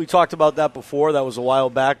 Well, we talked about that before. That was a while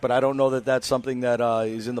back, but I don't know that that's something that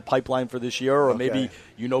is in the pipeline for this year, or maybe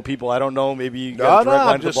people. I don't know. Maybe you got a direct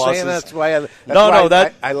line to the bosses. Saying that's why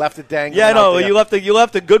I left it dangling. Yeah, no, you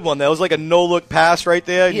left a good one. That was like a no-look pass right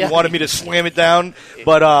there. Yeah. You wanted me to slam it down,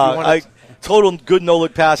 but total good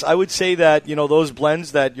no-look pass. I would say that those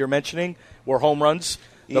blends that you're mentioning were home runs.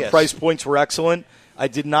 The price points were excellent. I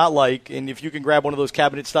did not like, and if you can grab one of those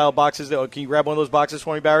cabinet-style boxes, can you grab one of those boxes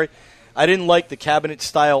for me, Barry? I didn't like the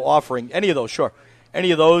cabinet-style offering. Any of those, sure. Any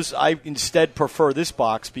of those, I instead prefer this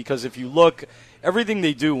box because if you look, everything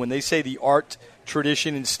they do, when they say the art,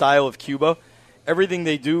 tradition, and style of Cuba, everything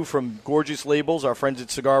they do from gorgeous labels, our friends at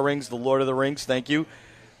Cigar Rings, the Lord of the Rings, thank you,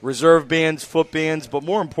 reserve bands, foot bands, but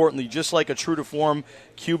more importantly, just like a true-to-form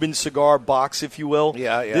Cuban cigar box, if you will,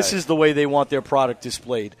 this is the way they want their product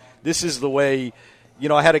displayed. This is the way...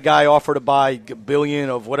 I had a guy offer to buy $1 billion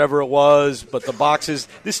of whatever it was, but the boxes,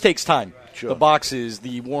 this takes time. Sure. The boxes,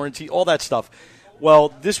 the warranty, all that stuff.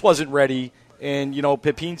 Well, this wasn't ready, and,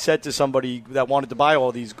 Pepin said to somebody that wanted to buy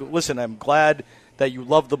all these, listen, I'm glad that you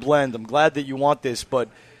love the blend. I'm glad that you want this, but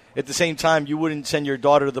at the same time, you wouldn't send your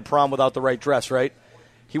daughter to the prom without the right dress, right?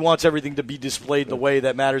 He wants everything to be displayed the way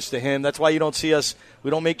that matters to him. That's why you don't see us. We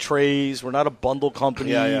don't make trays. We're not a bundle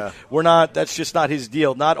company. We're not. That's just not his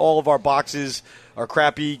deal. Not all of our boxes are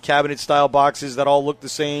crappy cabinet-style boxes that all look the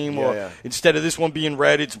same. Instead of this one being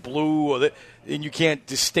red, it's blue. And you can't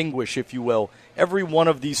distinguish, if you will. Every one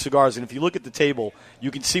of these cigars, and if you look at the table,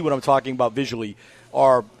 you can see what I'm talking about visually,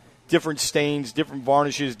 are different stains, different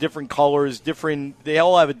varnishes, different colors, they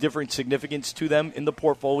all have a different significance to them in the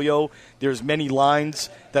portfolio. There's many lines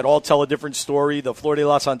that all tell a different story. The Flor de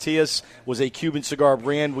las Antillas was a Cuban cigar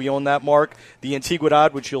brand. We own that mark. The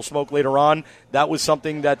Antigüedad, which you'll smoke later on, that was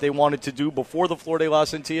something that they wanted to do before the Flor de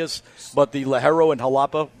las Antillas. But the Ligero and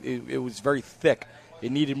Jalapa, it was very thick.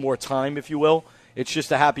 It needed more time, if you will. It's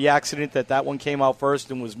just a happy accident that one came out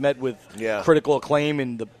first and was met with critical acclaim,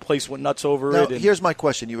 and the place went nuts over now, it. Here's my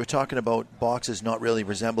question. You were talking about boxes not really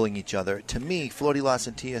resembling each other. To me, Flor de las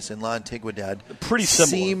Antillas and La Antigüedad pretty similar.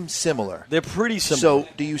 Seem similar. They're pretty similar. So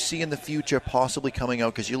do you see in the future possibly coming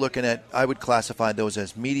out, because you're looking at, I would classify those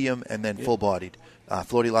as medium and then full-bodied.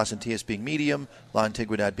 Flor de las Antillas being medium, La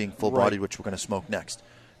Antigüedad being full-bodied, which we're going to smoke next.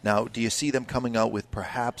 Now, do you see them coming out with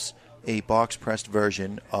perhaps a box-pressed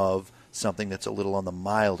version of something that's a little on the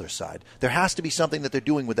milder side? There has to be something that they're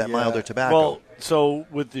doing with that milder tobacco. Well, so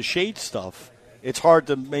with the shade stuff, it's hard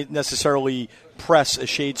to necessarily press a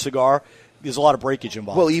shade cigar. There's a lot of breakage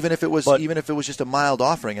involved. Well, even if it was just a mild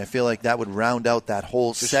offering, I feel like that would round out that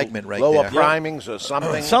whole segment right lower there. Primings or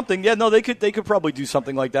something. Something, yeah. No, they could probably do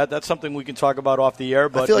something like that. That's something we can talk about off the air.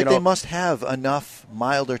 But I feel like they must have enough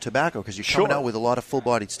milder tobacco, because you're coming out with a lot of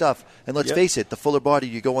full-bodied stuff. And let's face it, the fuller body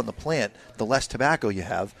you go on the plant, the less tobacco you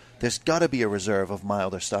have. There's got to be a reserve of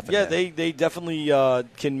milder stuff in there. They definitely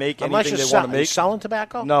can make anything they want to make. Are you selling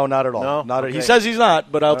tobacco? No, not at all. No? Not Okay. He says he's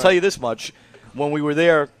not, but I'll tell you this much. When we were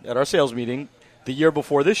there at our sales meeting the year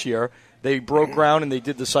before this year, they broke ground and they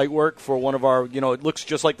did the site work for one of our, it looks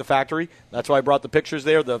just like the factory. That's why I brought the pictures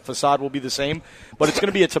there. The facade will be the same. But it's going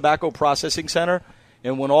to be a tobacco processing center.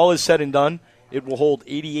 And when all is said and done, it will hold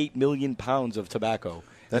 88 million pounds of tobacco.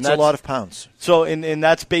 That's a lot of pounds. So, and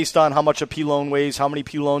that's based on how much a P-Lone weighs, how many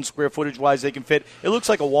P-Lones square footage-wise they can fit. It looks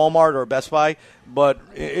like a Walmart or a Best Buy, but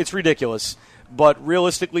it's ridiculous. But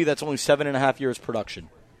realistically, that's only 7.5 years production.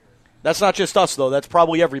 That's not just us, though. That's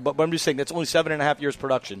probably but I'm just saying that's only 7.5 years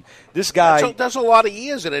production. This guy... That's a lot of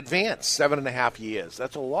years in advance, 7.5 years.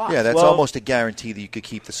 That's a lot. Yeah, that's almost a guarantee that you could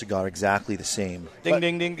keep the cigar exactly the same. Ding,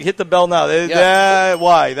 ding, ding. Hit the bell now.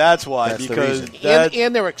 Why? That's why. That's because the reason.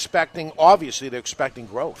 And they're expecting, obviously, they're expecting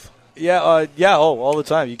growth. All the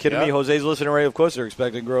time. You kidding me? Jose's listening right. Of course they're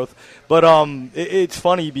expecting growth. But it's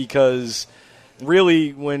funny because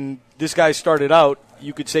really when this guy started out,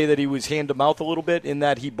 you could say that he was hand-to-mouth a little bit in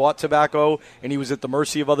that he bought tobacco and he was at the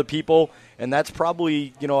mercy of other people. And that's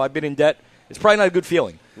probably, I've been in debt. It's probably not a good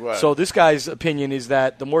feeling. Right. So this guy's opinion is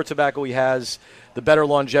that the more tobacco he has, the better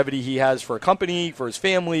longevity he has for a company, for his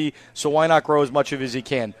family. So why not grow as much of it as he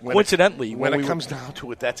can? Coincidentally, when it comes down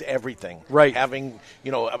to it, that's everything. Right. Having,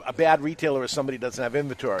 a bad retailer is somebody who doesn't have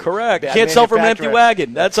inventory. Correct. You can't sell from an empty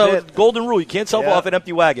wagon. That's a golden rule. You can't sell off an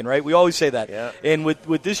empty wagon, right? We always say that. Yeah. And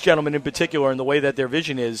with this gentleman in particular and the way that their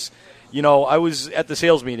vision is, I was at the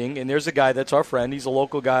sales meeting, and there's a guy that's our friend. He's a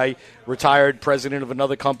local guy, retired president of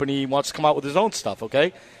another company. He wants to come out with his own stuff,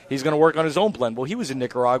 okay? He's going to work on his own blend. Well, he was in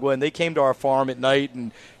Nicaragua, and they came to our farm at night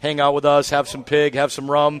and hang out with us, have some pig, have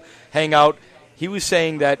some rum, hang out. He was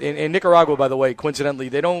saying that in Nicaragua, by the way, coincidentally,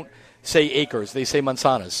 they don't say acres. They say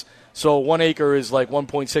manzanas. So 1 acre is like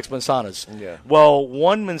 1.6 manzanas. Yeah. Well,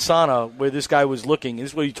 one manzana where this guy was looking, this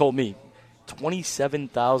is what he told me,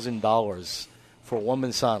 $27,000 for one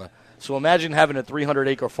manzana. So imagine having a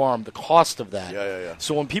 300-acre farm, the cost of that. Yeah.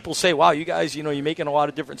 So when people say, wow, you guys, you're making a lot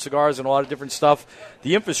of different cigars and a lot of different stuff,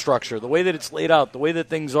 the infrastructure, the way that it's laid out, the way that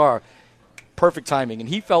things are, perfect timing. And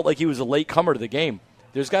he felt like he was a late comer to the game.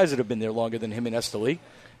 There's guys that have been there longer than him in Esteli.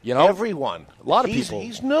 Everyone. A lot of people.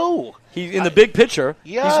 He's new. He's in the big picture,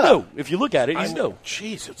 he's new. If you look at it, he's new.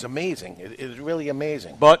 Jeez, it's amazing. It is really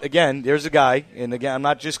amazing. But, again, there's a guy, and again, I'm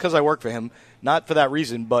not just because I work for him, not for that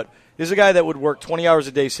reason, but there's a guy that would work 20 hours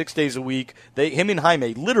a day, 6 days a week. Him and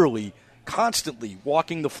Jaime literally constantly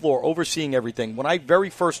walking the floor, overseeing everything. When I very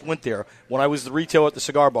first went there, when I was the retailer at the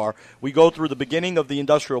cigar bar, we go through the beginning of the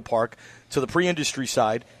industrial park to the pre-industry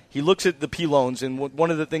side. He looks at the P-Lones, and one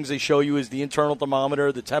of the things they show you is the internal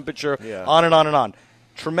thermometer, the temperature, on and on and on.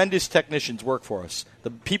 Tremendous technicians work for us.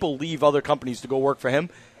 The people leave other companies to go work for him.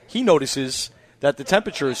 He notices that the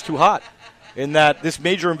temperature is too hot and that this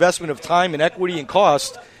major investment of time and equity and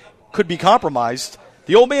cost could be compromised.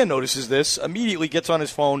 The old man notices this, immediately gets on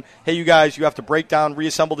his phone. Hey, you guys, you have to break down,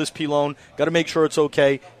 reassemble this P-Lone. Got to make sure it's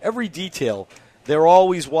okay. Every detail, they're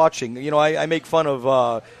always watching. I make fun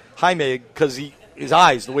of Jaime because his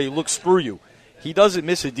eyes, the way he looks through you. He doesn't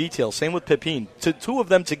miss a detail. Same with Pepin. Two of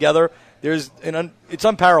them together, it's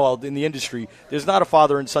unparalleled in the industry. There's not a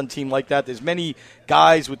father and son team like that. There's many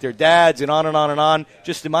guys with their dads and on and on and on.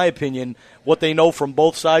 Just in my opinion, what they know from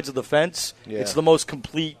both sides of the fence, it's the most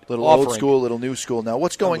complete little offering. old school, little new school. Now,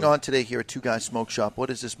 what's going on today here at Two Guys Smoke Shop? What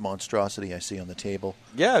is this monstrosity I see on the table?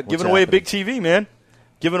 Yeah, giving away a big TV, man.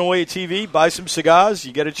 Giving away a TV, buy some cigars.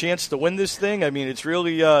 You get a chance to win this thing. I mean, it's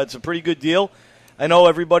really it's a pretty good deal. I know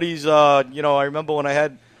everybody's, I remember when I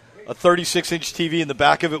had a 36-inch TV and the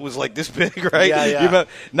back of it was like this big, right? Yeah.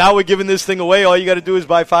 Now we're giving this thing away. All you got to do is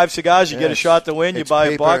buy 5 cigars. You get a shot to win. You buy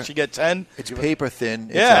a box, you get 10. It's paper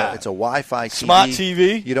thin. Yeah. It's a Wi-Fi TV. Smart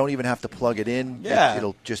TV. You don't even have to plug it in. Yeah.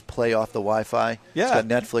 It'll just play off the Wi-Fi. Yeah. It's got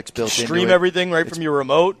Netflix built into it. Stream everything right from your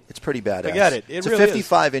remote. It's pretty badass. Forget it. It's really a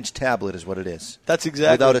 55-inch tablet is what it is. That's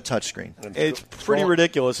exactly. Without a touchscreen. It's pretty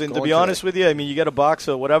ridiculous. And to be honest with you, I mean, you get a box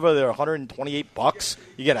of whatever, they're $128.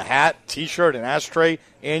 You get a hat, T-shirt, an ashtray,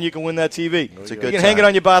 and you can win that TV. It's a good you can time. hang it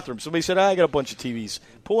on your bathroom. Somebody said, I got a bunch of TVs.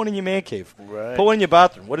 Put one in your man cave. Right. Put one in your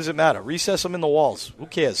bathroom. What does it matter? Recess them in the walls. Who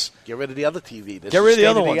cares? Get rid of the other TV. Get rid of the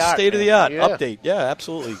other one. State of the art. Yeah. Update. Yeah,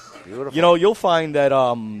 absolutely. Beautiful. You'll find that,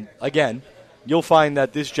 you'll find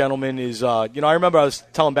that this gentleman is, I remember I was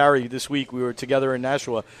telling Barry this week, we were together in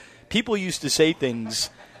Nashua. People used to say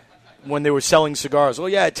things when they were selling cigars. Oh,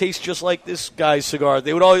 yeah, it tastes just like this guy's cigar.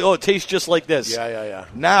 They would all, it tastes just like this. Yeah.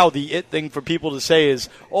 Now the it thing for people to say is,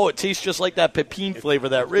 it tastes just like that pepin flavor,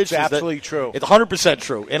 that rich. It's absolutely true. It's 100%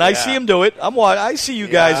 true. And I see him do it. I see you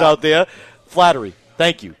guys out there. Flattery.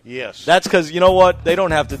 Thank you. Yes. That's because, you know what? They don't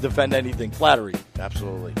have to defend anything. Flattery.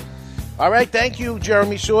 Absolutely. All right, thank you,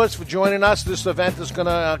 Jeremy Soares, for joining us. This event is going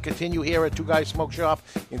to continue here at Two Guys Smoke Shop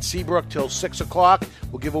in Seabrook till 6 o'clock.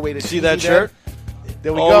 We'll give away the See TV that there. shirt?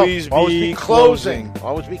 There we Always go. Always be closing.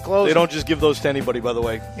 Always be closing. They don't just give those to anybody, by the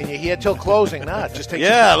way. And you're here till closing. Just take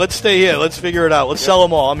let's stay here. Let's figure it out. Let's sell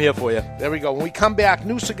them all. I'm here for you. There we go. When we come back,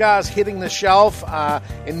 new cigars hitting the shelf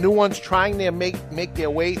and new ones trying to make their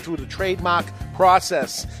way through the trademark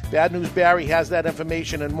process. Bad News Barry has that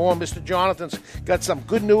information and more. Mr. Jonathan's got some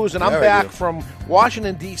good news, and I'm back from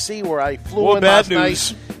Washington, D.C., where I flew in last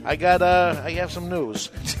night. I have some news.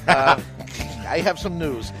 I have some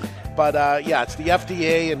news. But, it's the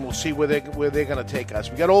FDA, and we'll see where they're going to take us.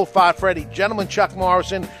 We got Old Fart Freddy. Gentleman Chuck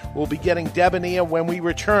Morrison will be getting Debonair when we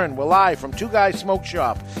return. We're live from Two Guys Smoke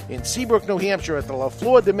Shop in Seabrook, New Hampshire at the La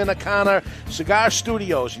Flor Dominicana Cigar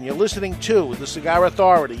Studios, and you're listening to the Cigar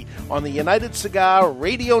Authority on the United Cigar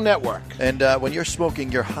Radio Network. And when you're smoking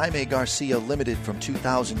your Jaime Garcia Limited from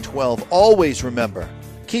 2012, always remember,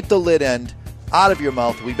 keep the lid end out of your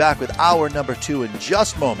mouth. We'll be back with hour number 2 in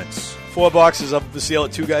just moments. 4 boxes up for sale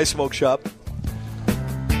at Two Guys Smoke Shop.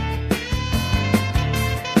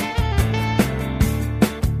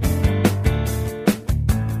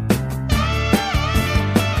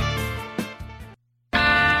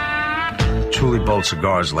 Truly bold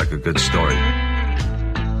cigars like a good story.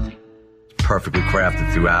 Perfectly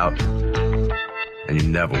crafted throughout, and you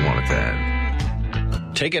never want it to end.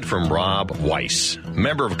 Take it from Rob Weiss,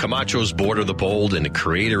 member of Camacho's Board of the Bold and the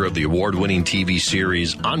creator of the award-winning TV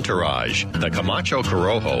series Entourage. The Camacho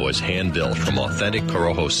Corojo is hand-built from authentic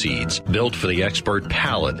Corojo seeds, built for the expert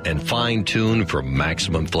palate and fine-tuned for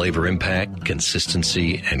maximum flavor impact,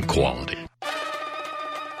 consistency, and quality.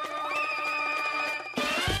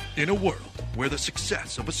 In a world where the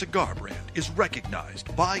success of a cigar brand is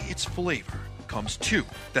recognized by its flavor, comes 2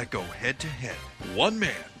 that go head-to-head. One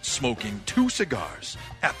man smoking 2 cigars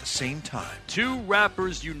at the same time. 2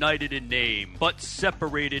 rappers united in name, but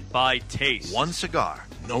separated by taste. One cigar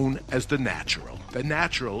known as the Natural. The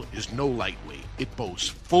Natural is no lightweight. It boasts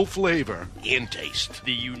full flavor and taste.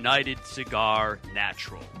 The United Cigar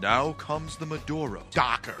Natural. Now comes the Maduro.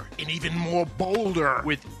 Darker and even more bolder.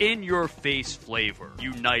 With in-your-face flavor.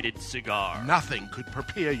 United Cigar. Nothing could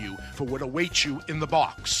prepare you for what awaits you in the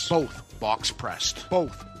box. Both box-pressed.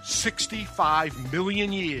 Both 65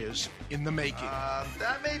 million years in the making.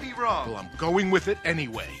 That may be wrong. Well, I'm going with it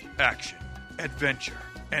anyway. Action, adventure,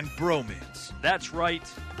 and bromance. That's right.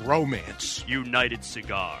 Bromance. United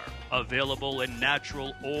Cigar. Available in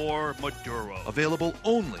natural or Maduro. Available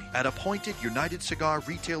only at appointed United Cigar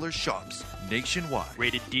retailer shops nationwide.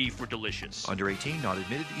 Rated D for delicious. Under 18, not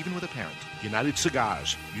admitted even with a parent. United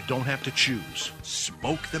Cigars. You don't have to choose.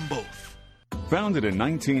 Smoke them both. Founded in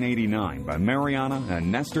 1989 by Mariana and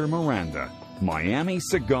Nestor Miranda, Miami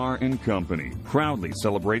Cigar and Company proudly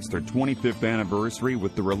celebrates their 25th anniversary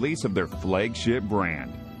with the release of their flagship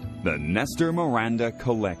brand, the Nestor Miranda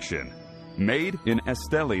Collection. Made in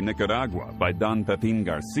Esteli, Nicaragua by Don Pepin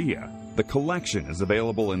Garcia, the collection is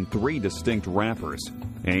available in 3 distinct wrappers,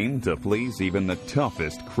 aimed to please even the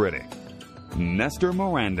toughest critic. Nestor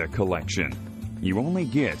Miranda Collection. You only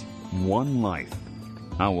get one life.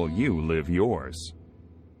 How will you live yours?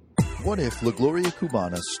 What if La Gloria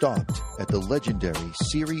Cubana stopped at the legendary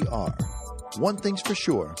Serie R? One thing's for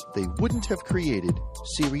sure, they wouldn't have created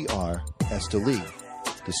Serie R Esteli.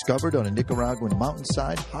 Discovered on a Nicaraguan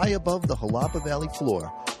mountainside high above the Jalapa Valley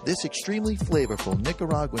floor, this extremely flavorful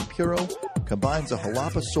Nicaraguan puro combines a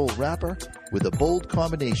Jalapa soul wrapper with a bold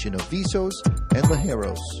combination of visos and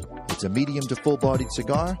ligeros. It's a medium to full-bodied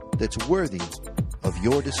cigar that's worthy of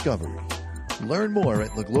your discovery. Learn more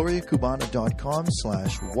at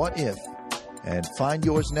lagloriacubana.com/whatif and find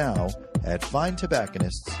yours now at fine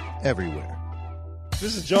tobacconists everywhere.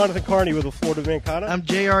 This is Jonathan Carney with the Florida Mancana. I'm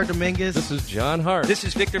J.R. Dominguez. This is John Hart. This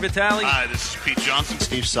is Victor Vitale. Hi, this is Pete Johnson.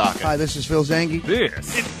 Steve Saka. Hi, this is Phil Zangi.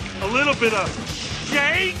 This It's a little bit of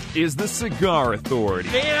shake. is the Cigar Authority.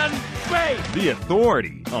 And wait. The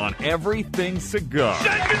authority on everything cigar.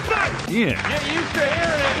 Shake it back. In Get used to hearing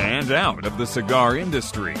it. and out of the cigar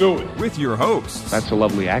industry. Do it. With your hosts, That's a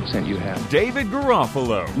lovely accent you have. David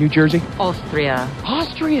Garofalo, New Jersey? Austria.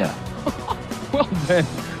 Austria. Well then,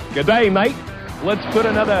 good day, mate. Let's put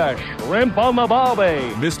another shrimp on the barbie.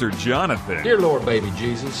 Mr. Jonathan, Dear Lord, baby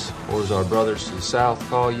Jesus, or as our brothers to the south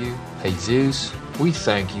call you, Jesus, we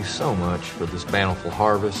thank you so much for this bountiful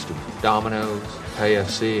harvest of Domino's,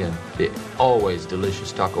 KFC, and the always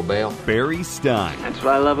delicious Taco Bell. Barry Stein, That's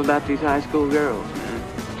what I love about these high school girls, man.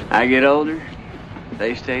 I get older,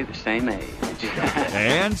 they stay the same age.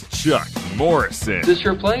 and Chuck Morrison. Is this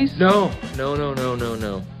your place? No, I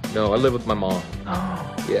live with my mom.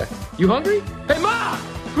 Oh. Yeah. You hungry? Hey, Ma!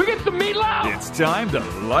 We get some meatloaf! It's time to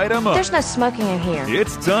light 'em up. There's no smoking in here.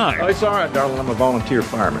 It's time Oh, it's all right, darling. I'm a volunteer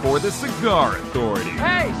fireman. for the Cigar Authority.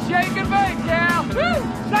 Hey, shake and bake, Cal!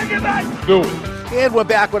 Woo! Shake and bake! Do it. And we're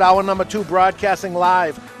back with hour number 2, broadcasting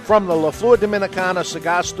live from the La Flor Dominicana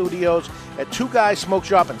Cigar Studios at Two Guys Smoke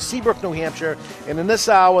Shop in Seabrook, New Hampshire. And in this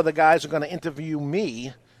hour, the guys are going to interview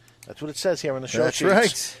me. That's what it says here on the show That's sheets.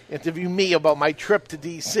 right. Interview me about my trip to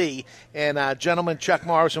D.C. And gentleman Chuck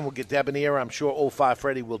Morrison will get debonair. I'm sure 05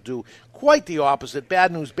 Freddy will do quite the opposite.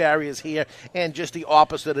 Bad News Barry is here. And just the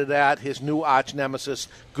opposite of that, his new arch nemesis,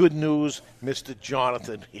 Good News, Mr.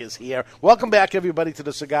 Jonathan is here. Welcome back, everybody, to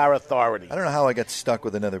the Cigar Authority. I don't know how I got stuck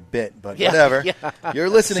with another bit, but Yeah, whatever. yeah. You're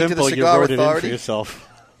listening Simple, to the you Cigar wrote it in for Authority. yourself.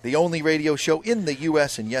 The only radio show in the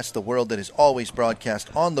U.S. and, yes, the world that is always broadcast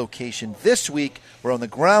on location. This week, we're on the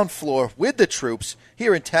ground floor with the troops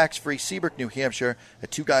here in tax-free Seabrook, New Hampshire at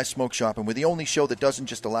Two Guys Smoke Shop. And we're the only show that doesn't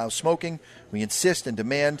just allow smoking. We insist and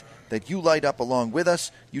demand that you light up along with us.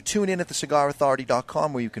 You tune in at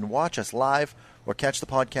thecigarauthority.com where you can watch us live or catch the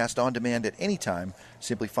podcast on demand at any time.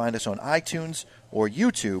 Simply find us on iTunes or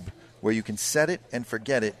YouTube where you can set it and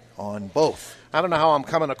forget it on both. I don't know how I'm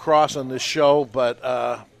coming across on this show, but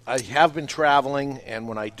I have been traveling, and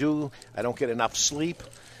when I do, I don't get enough sleep.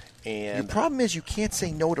 And Your problem is you can't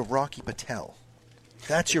say no to Rocky Patel.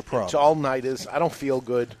 That's your problem. It's all-nighters. I don't feel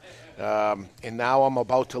good. And now I'm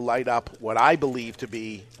about to light up what I believe to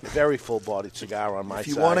be a very full-bodied cigar on my If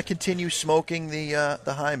you side. want to continue smoking the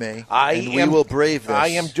Jaime, we we will brave this. I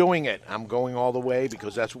am doing it. I'm going all the way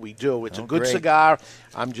because that's what we do. It's a good great. cigar.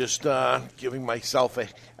 I'm just giving myself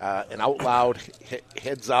an out loud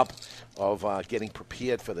heads up of getting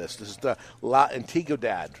prepared for this. This is the La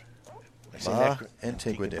Antigüedad. I say La that-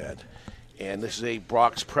 Antigüedad. And this is a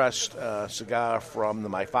Brox-pressed cigar from the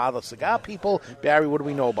My Father Cigar people. Barry, what do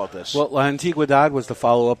we know about this? Well, La Antigüedad was the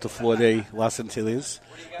follow-up to Flor de las Antillas.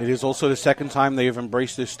 It is also the second time they have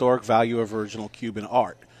embraced the historic value of original Cuban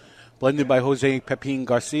art. Blended by Jose Pepin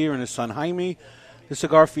Garcia and his son Jaime, the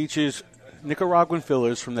cigar features Nicaraguan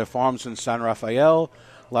fillers from their farms in San Rafael,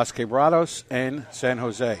 Las Quebradas, and San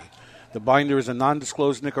Jose. The binder is a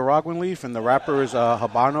non-disclosed Nicaraguan leaf, and the wrapper is a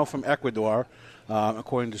Habano from Ecuador.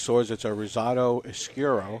 According to Soares, it's a Rosado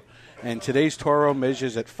Escuro. And today's Toro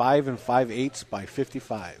measures at 5 5/8 by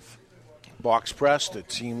 55. Box pressed.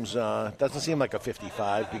 It seems doesn't seem like a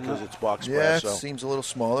 55 because it's box Yeah, pressed. it So. seems a little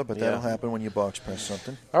smaller, but Yeah. that'll happen when you box press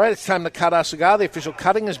something. All right, it's time to cut our cigar. The official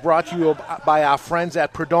cutting is brought to you by our friends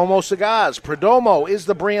at Perdomo Cigars. Perdomo is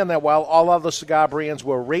the brand that, while all other cigar brands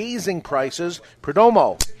were raising prices,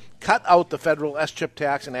 Perdomo cut out the federal S-chip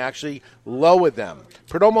tax and actually lowered them.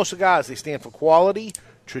 Perdomo Cigars, they stand for quality,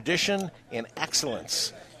 tradition, and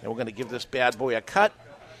excellence. And we're going to give this bad boy a cut.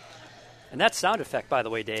 And that sound effect, by the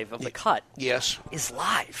way, Dave, of the cut Yes. is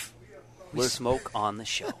live. We smoke on the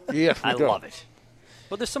show. Yeah, we I do. love it.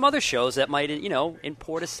 Well, there's some other shows that might,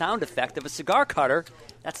 import a sound effect of a cigar cutter.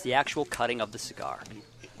 That's the actual cutting of the cigar.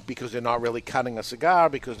 Because they're not really cutting a cigar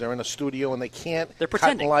because they're in a studio and they can't They're cut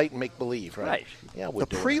pretending. and light and make believe, right? Right. Yeah, we're The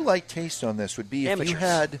doing it. pre-light taste on this would be if you Amateurs.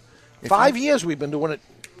 had... if 5 you- years we've been doing it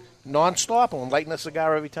nonstop and lighting a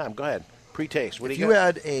cigar every time. Go ahead. Pre-taste. What do If you you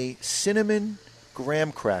got? had a cinnamon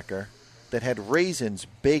graham cracker that had raisins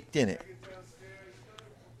baked in it,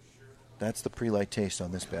 that's the pre-light taste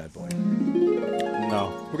on this bad boy.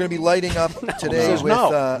 No. We're going to be lighting up today Says with...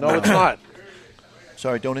 no. No, it's not.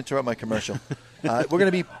 Sorry, don't interrupt my commercial. We're going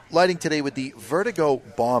to be lighting today with the Vertigo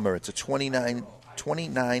Bomber. It's a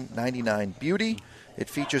 $29.99 beauty. It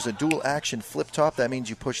features a dual-action flip top. That means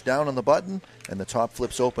you push down on the button, and the top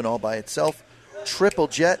flips open all by itself. Triple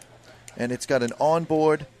jet, and it's got an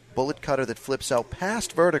onboard bullet cutter that flips out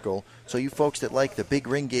past vertical, so you folks that like the big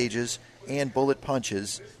ring gauges and bullet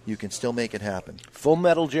punches, you can still make it happen. Full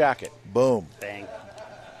metal jacket. Boom. Bang.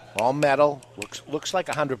 All metal. Looks like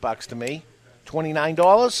 $100 to me. $29?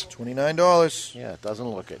 $29. Yeah, it doesn't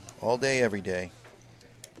look it. All day, every day.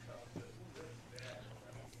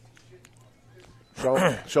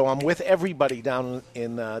 So I'm with everybody down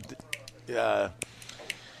in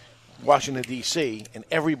Washington, D.C., and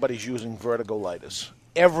everybody's using Vertigo lighters.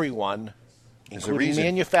 Everyone, including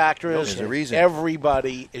manufacturers, There's a reason.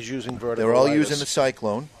 Everybody is using Vertigo They're all lighters. using the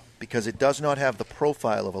Cyclone because it does not have the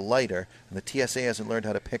profile of a lighter, and the TSA hasn't learned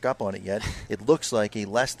how to pick up on it yet. It looks like a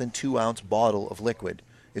less than 2-ounce bottle of liquid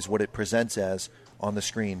is what it presents as on the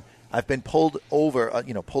screen. I've been pulled over,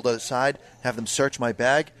 pulled aside, have them search my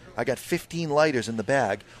bag. I got 15 lighters in the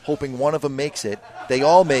bag, hoping one of them makes it. They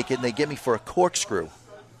all make it, and they get me for a corkscrew.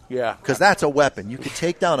 Yeah. Because that's a weapon. You could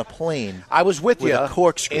take down a plane. I was with you. A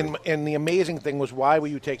corkscrew. And the amazing thing was, why were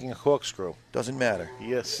you taking a corkscrew? Doesn't matter.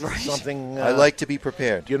 Yes. Right. Something. I like to be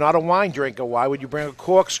prepared. You're not a wine drinker. Why would you bring a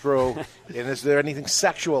corkscrew? And is there anything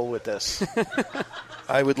sexual with this?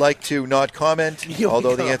 I would like to not comment,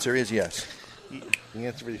 although the answer is yes. The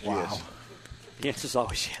answer is yes. The answer is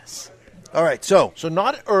always yes. All right, so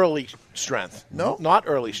not early strength. No, not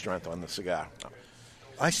early strength on the cigar. No.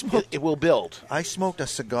 I smoked. It will build. I smoked a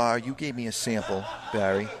cigar. You gave me a sample,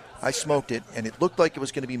 Barry. I smoked it, and it looked like it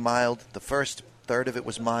was going to be mild. The first third of it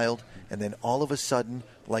was mild, and then all of a sudden,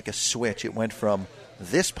 like a switch, it went from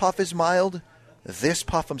this puff is mild, this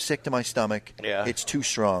puff I'm sick to my stomach. Yeah, it's too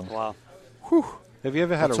strong. Wow. Whew. Have you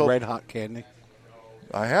ever had a red hot candy?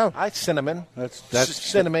 I have. Cinnamon. That's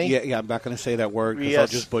cinnamon. Yeah, I'm not going to say that word because Yes. I'll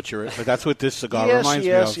just butcher it. But that's what this cigar Yes, reminds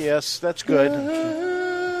me yes, of. yes. That's good.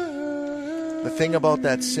 The thing about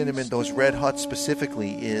that cinnamon, those red hot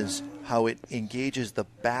specifically, is how it engages the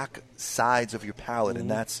back sides of your palate,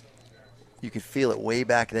 and that's, you can feel it way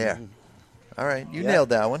back there. All right, you nailed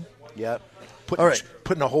that one. Yep. All right.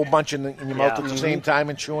 Putting a whole bunch in your mouth at the same time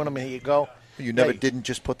and chewing them, and here you go. You never didn't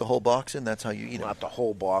just put the whole box in? That's how you eat it. Not the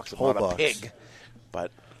whole box. Whole not box. a pig,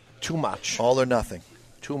 but too much. All or nothing.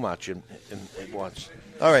 Too much at once.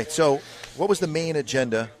 All right, so what was the main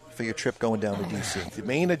agenda for your trip going down to D.C.? The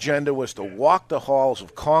main agenda was to walk the halls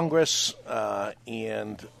of Congress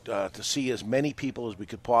and to see as many people as we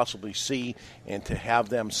could possibly see and to have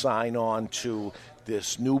them sign on to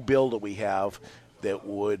this new bill that we have that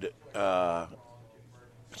would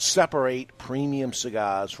separate premium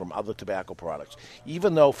cigars from other tobacco products.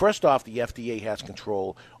 Even though, first off, the FDA has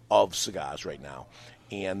control of cigars right now,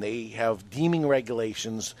 and they have deeming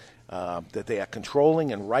regulations that they are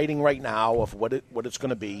controlling and writing right now of what it's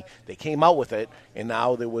going to be. They came out with it, and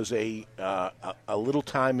now there was a little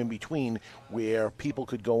time in between where people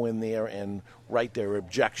could go in there and write their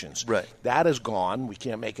objections. Right. That is gone. We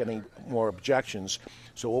can't make any more objections.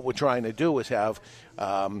 So what we're trying to do is have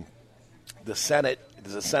the Senate.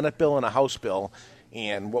 There's a Senate bill and a House bill,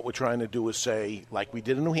 and what we're trying to do is say, like we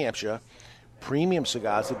did in New Hampshire, premium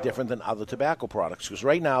cigars are different than other tobacco products. Because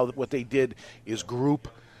right now what they did is group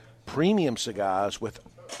premium cigars with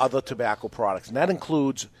other tobacco products, and that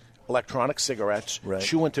includes electronic cigarettes,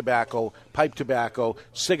 chewing tobacco, pipe tobacco,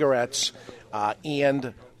 cigarettes,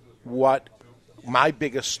 and what my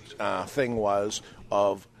biggest thing was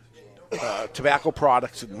of tobacco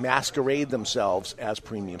products that masquerade themselves as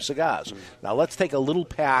premium cigars. Now let's take a little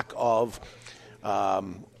pack of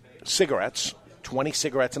cigarettes, 20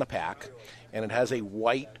 cigarettes in a pack, and it has a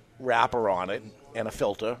white wrapper on it and a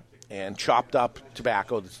filter and chopped up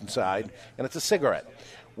tobacco that's inside, and it's a cigarette.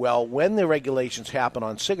 Well, when the regulations happen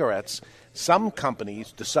on cigarettes, some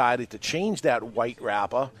companies decided to change that white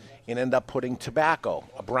wrapper and end up putting tobacco,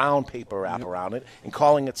 a brown paper wrap around it, and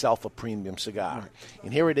calling itself a premium cigar.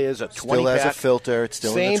 And here it is, a 20-pack. Still has a filter. It's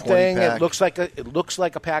still in Same the 20 thing. pack. It looks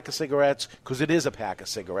like a pack of cigarettes because it is a pack of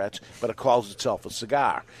cigarettes, but it calls itself a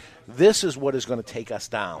cigar. This is what is going to take us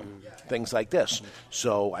down, things like this.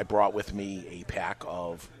 So I brought with me a pack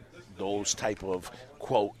of those type of,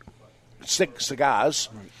 quote, cigars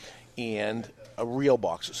and a real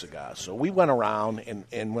box of cigars. So we went around,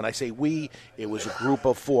 and when I say we, it was a group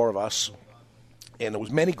of four of us, and there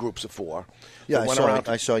was many groups of 4. Yeah, that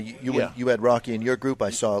I saw you had Rocky in your group.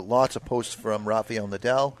 I saw lots of posts from Rafael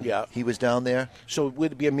Nodal. Yeah. He was down there. So it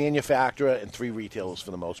would be a manufacturer and 3 retailers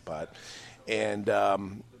for the most part. And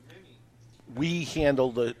we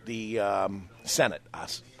handled the Senate,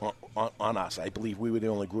 us, on us. I believe we were the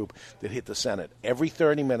only group that hit the Senate. Every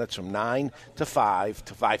 30 minutes from 9 to 5,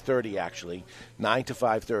 to 5:30 actually, 9 to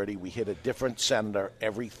 5:30, we hit a different senator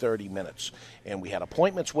every 30 minutes. And we had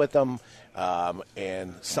appointments with them,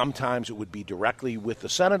 and sometimes it would be directly with the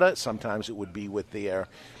senator, sometimes it would be with their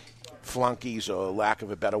flunkies, or lack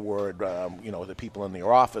of a better word, the people in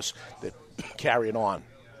their office that carry it on.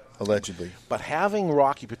 Allegedly. But having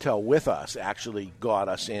Rocky Patel with us actually got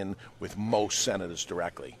us in with most senators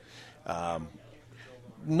directly.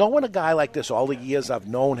 Knowing a guy like this, all the years I've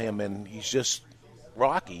known him, and he's just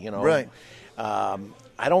Rocky, Right.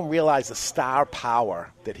 I don't realize the star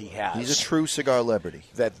power that he has. He's a true cigar celebrity.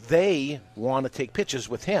 That they want to take pictures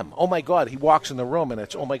with him. Oh, my God, he walks in the room, and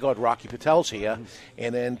it's, oh, my God, Rocky Patel's here.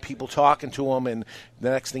 And then people talking to him, and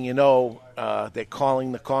the next thing you know, they're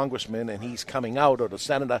calling the congressman, and he's coming out, or the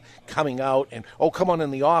senator coming out, and, oh, come on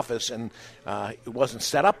in the office. And it wasn't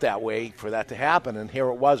set up that way for that to happen, and here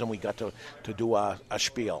it was, and we got to do a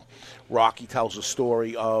spiel. Rocky tells a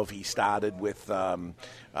story of he started with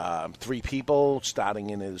 3 people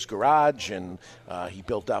starting in his garage, and he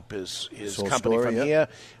built up his company story, from yeah. here.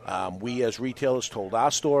 We as retailers told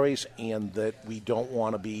our stories, and that we don't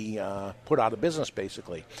want to be put out of business,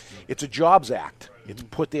 basically. It's a Jobs Act. It's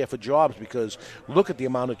put there for jobs, because look at the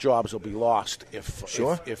amount of jobs that will be lost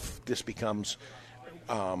if this becomes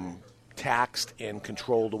taxed and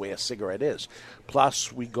controlled the way a cigarette is.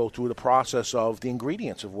 Plus, we go through the process of the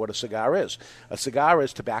ingredients of what a cigar is. A cigar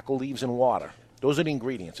is tobacco leaves and water. Those are the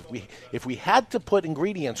ingredients. If we had to put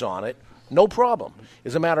ingredients on it, no problem.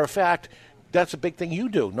 As a matter of fact, that's a big thing you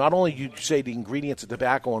do. Not only do you say the ingredients of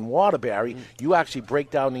tobacco and water, Barry, you actually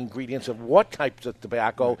break down the ingredients of what types of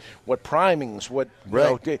tobacco, what primings, what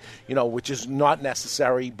which is not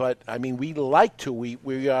necessary. But I mean, we like to.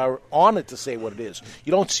 We are honored to say what it is.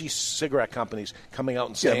 You don't see cigarette companies coming out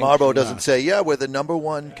and saying, Marlboro doesn't say, we're the number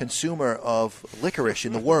 1 consumer of licorice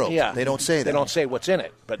in the world. Yeah, they don't say that. They don't say what's in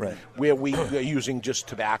it. But where we are using just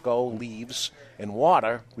tobacco, leaves, and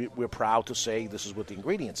water, we're proud to say this is what the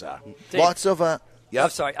ingredients are. Lots of I'm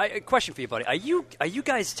sorry. A question for you, buddy. Are you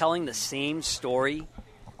guys telling the same story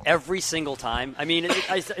every single time? I mean,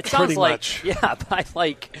 it sounds like much. Yeah, by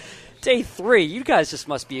like day 3, you guys just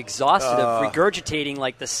must be exhausted of regurgitating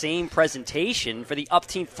like the same presentation for the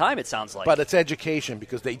upteenth time. It sounds like. But it's education,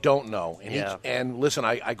 because they don't know. And, and listen,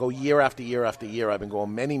 I go year after year after year. I've been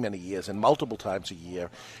going many, many years, and multiple times a year.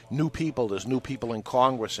 There's new people in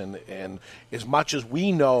Congress, and as much as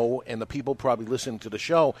we know, and the people probably listening to the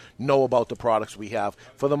show know about the products we have,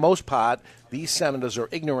 for the most part, these senators are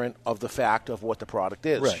ignorant of the fact of what the product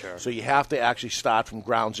is. Right. Sure. So you have to actually start from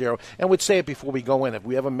ground zero. And we'd say it before we go in. Have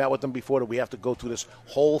we ever met with them before? Do we have to go through this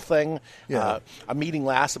whole thing? Yeah. A meeting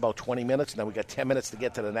lasts about 20 minutes, and then we got 10 minutes to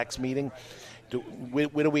get to the next meeting. Where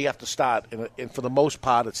do we have to start? And for the most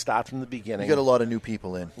part, it starts from the beginning. You got a lot of new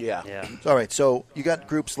people in. Yeah. All right, so you got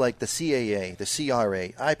groups like the CAA, the CRA,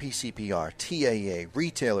 IPCPR, TAA,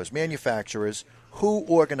 retailers, manufacturers. Who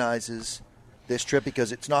organizes this trip?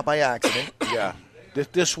 Because it's not by accident. Yeah.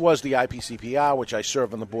 This was the IPCPR, which I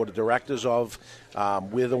serve on the board of directors of.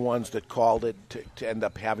 We're the ones that called it to end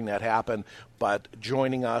up having that happen. But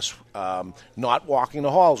joining us, not walking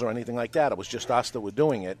the halls or anything like that, it was just us that were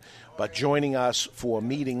doing it. But joining us for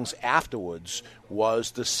meetings afterwards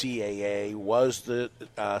was the CAA, was the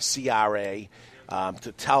CRA,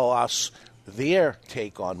 to tell us their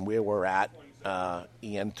take on where we're at.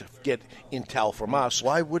 And to get intel from us.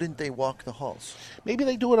 Why wouldn't they walk the halls? Maybe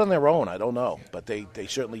they do it on their own. I don't know. But they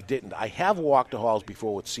certainly didn't. I have walked the halls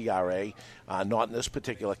before with CRA, not in this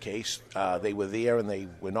particular case. They were there and they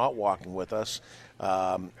were not walking with us.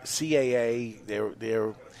 CAA,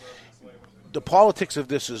 they're the politics of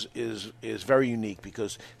this is very unique,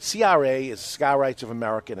 because CRA is Cigar Rights of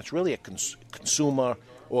America, and it's really a consumer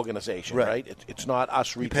organization, right? It's not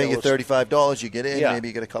us retailers. You pay your $35, you get in, maybe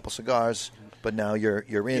you get a couple cigars. But now you're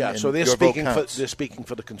in. Yeah, and so they're your speaking vote for counts. they're speaking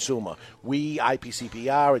for the consumer. We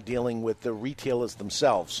IPCPR are dealing with the retailers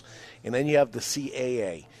themselves, and then you have the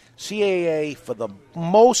CAA. CAA, for the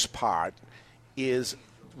most part, is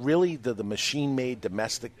really the machine-made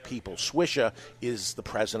domestic people. Swisher is the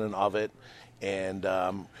president of it, and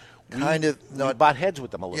we butt heads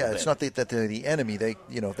with them a little bit. Yeah, it's not that they're the enemy. They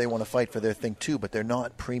want to fight for their thing too, but they're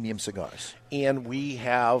not premium cigars. And we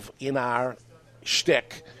have in our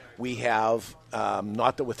shtick. We have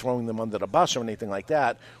Not that we're throwing them under the bus or anything like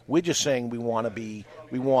that. We're just saying we want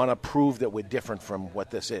to prove that we're different from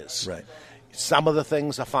what this is. Right. Some of the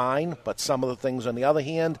things are fine, but some of the things, on the other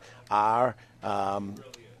hand, are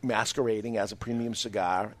masquerading as a premium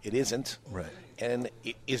cigar. It isn't. Right. And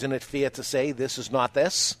isn't it fair to say this is not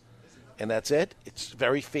this? And that's it. It's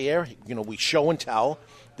very fair. We show and tell.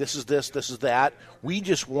 This is this is that. We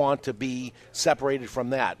just want to be separated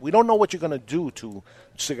from that. We don't know what you're going to do to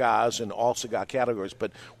cigars in all cigar categories,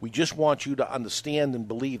 but we just want you to understand and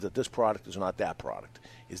believe that this product is not that product.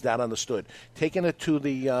 Is that understood? Taking it to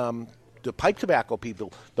the pipe tobacco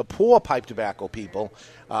people, the poor pipe tobacco people,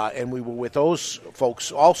 and we were with those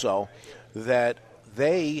folks also, that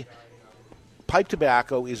pipe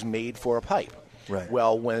tobacco is made for a pipe. Right.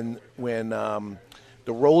 Well, when the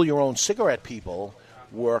roll-your-own cigarette people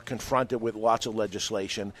were confronted with lots of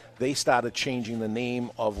legislation, they started changing the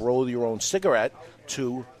name of roll-your-own cigarette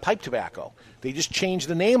to pipe tobacco. They just changed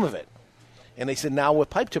the name of it. And they said, now we're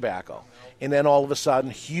pipe tobacco. And then all of a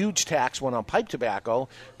sudden, huge tax went on pipe tobacco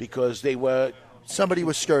because they were... Somebody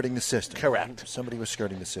was skirting the system. Correct. Somebody was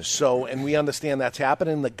skirting the system. So, and we understand that's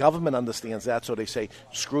happening. The government understands that, so they say,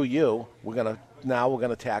 screw you, we're going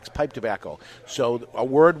to tax pipe tobacco. So a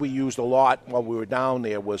word we used a lot while we were down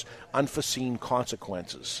there was unforeseen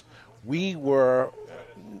consequences. We were,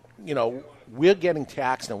 we're getting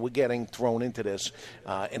taxed and we're getting thrown into this,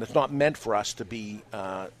 and it's not meant for us to be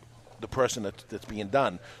the person that's being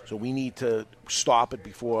done. So we need to stop it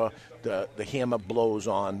before the hammer blows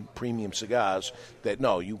on premium cigars. That,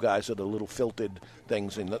 no, you guys are the little filtered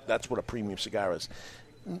things, and that's what a premium cigar is.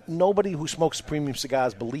 Nobody who smokes premium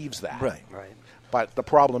cigars believes that. Right. But the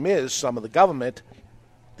problem is some of the government,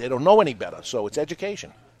 they don't know any better, so it's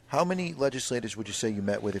education. How many legislators would you say you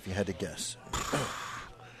met with if you had to guess?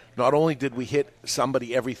 Not only did we hit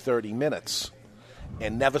somebody every 30 minutes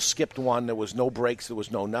and never skipped one, there was no breaks, there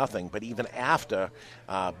was no nothing, but even after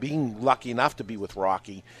being lucky enough to be with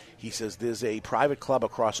Rocky, he says there's a private club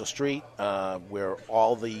across the street where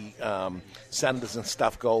all the senators and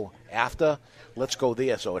stuff go after. Let's go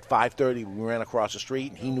there. So at 5:30, we ran across the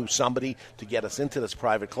street, and he knew somebody to get us into this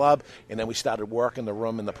private club, and then we started working the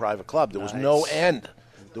room in the private club. There was no end.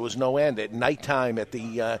 There was no end. At nighttime at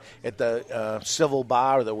the civil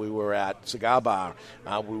bar that we were at, cigar bar,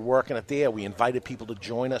 we were working it there. We invited people to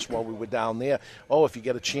join us while we were down there. Oh, if you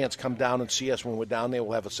get a chance, come down and see us when we're down there.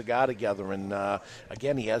 We'll have a cigar together. And,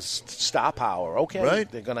 again, he has star power. Okay, right.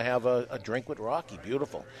 They're going to have a drink with Rocky.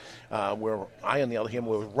 Beautiful. Where I, on the other hand,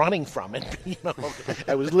 was running from it.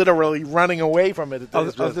 I was literally running away from it.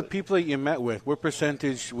 Of the people that you met with, what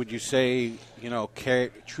percentage would you say,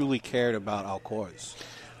 truly cared about our cause?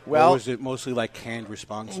 Well, or was it mostly like canned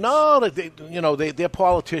responses? No, they're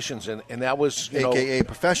politicians, and that was AKA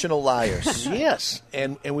professional liars. Yes,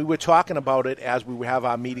 and we were talking about it as we would have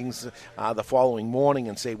our meetings the following morning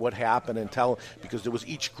and say what happened and tell, because there was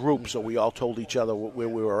each group, so we all told each other where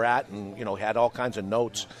we were at and had all kinds of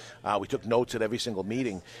notes. We took notes at every single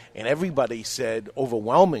meeting, and everybody said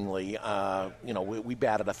overwhelmingly, we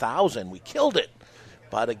batted 1,000, we killed it.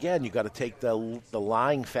 But again, you got to take the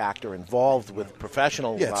lying factor involved with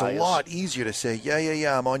professional Yeah, it's bias. a lot easier to say,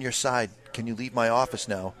 yeah, I'm on your side. Can you leave my office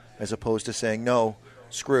now? As opposed to saying, no,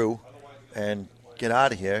 screw, and get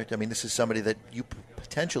out of here. I mean, this is somebody that you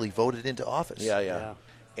potentially voted into office. Yeah.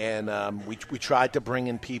 And we tried to bring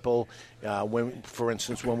in people. For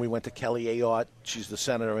instance, when we went to Kelly Ayotte, she's the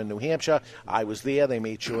senator in New Hampshire, I was there. They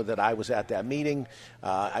made sure that I was at that meeting.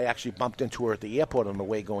 I actually bumped into her at the airport on the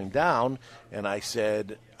way going down, and I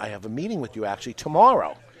said, I have a meeting with you actually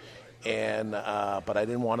tomorrow. And but I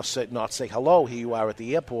didn't want to not say hello. Here you are at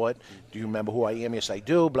the airport. Do you remember who I am? Yes, I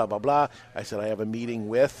do. Blah blah blah. I said I have a meeting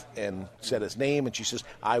with, and said his name, and she says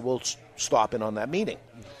I will stop in on that meeting.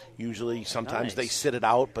 Usually, sometimes they sit it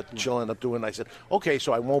out, but she'll end up doing it. I said, okay,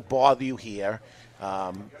 so I won't bother you here,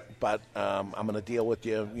 but I'm going to deal with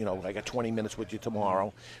you. I got 20 minutes with you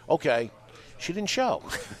tomorrow. Okay. She didn't show.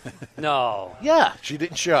 No. Yeah, she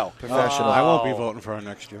didn't show. Professional. I won't be voting for her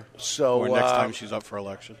next year. So or next time she's up for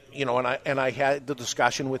election. And I had the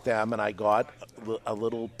discussion with them, and I got a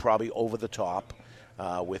little probably over the top.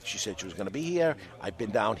 She said she was going to be here. I've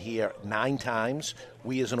been down here 9 times.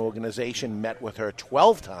 We as an organization met with her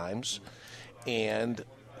 12 times. And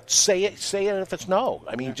say it if it's no.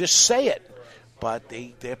 I mean, just say it. But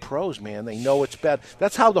they're pros, man. They know it's bad.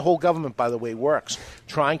 That's how the whole government, by the way, works.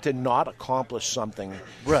 Trying to not accomplish something.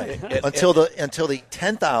 Right. Until the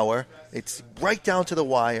 10th hour, it's right down to the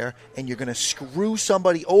wire, and you're going to screw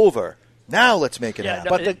somebody over Now let's make it happen.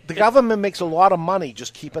 But the government makes a lot of money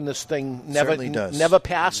just keeping this thing Certainly does. never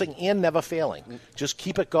passing and never failing. Just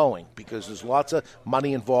keep it going because there's lots of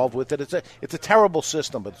money involved with it. It's a terrible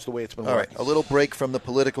system, but it's the way it's been All working. right, a little break from the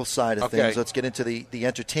political side of Okay. things. Let's get into the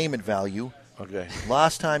entertainment value. Okay.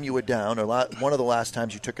 Last time you were down, or one of the last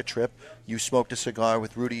times you took a trip, you smoked a cigar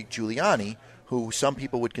with Rudy Giuliani, who some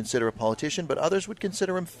people would consider a politician, but others would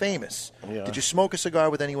consider him famous. Yeah. Did you smoke a cigar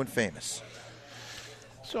with anyone famous?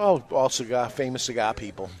 So all famous cigar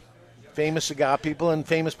people. Famous cigar people and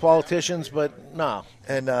famous politicians, but no.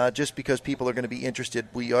 And just because people are going to be interested,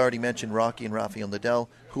 we already mentioned Rocky and Rafael Nodal.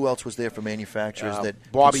 Who else was there for manufacturers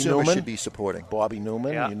that Bobby consumers Newman should be supporting? Bobby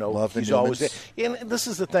Newman, Love the he's always there. Newmans. And this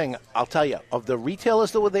is the thing, I'll tell you, of the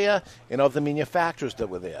retailers that were there and of the manufacturers that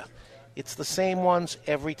were there, it's the same ones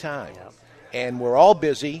every time. And we're all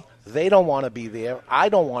busy. They don't want to be there. I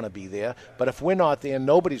don't want to be there. But if we're not there,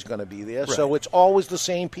 nobody's going to be there. Right. So it's always the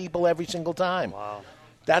same people every single time. Wow.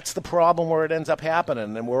 That's the problem where it ends up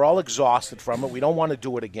happening. And we're all exhausted from it. We don't want to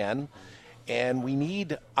do it again. And we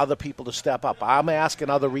need other people to step up. I'm asking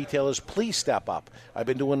other retailers, please step up. I've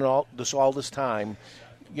been doing all this time.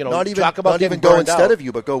 You know, not even, talk about not even getting go burned instead out. of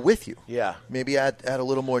you, but go with you. Yeah. Maybe add a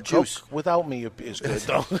little more juice. Coke without me is good,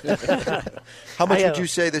 though. How much would you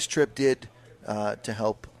say this trip did to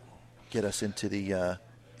help get us into the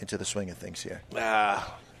swing of things here? When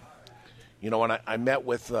I met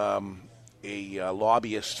with a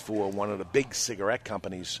lobbyist for one of the big cigarette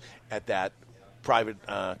companies at that private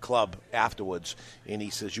club afterwards, and he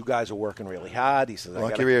says, "You guys are working really hard." He says,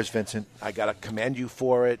 "Rock your ears, Vincent. I got to commend you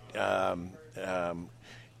for it.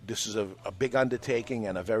 This is a big undertaking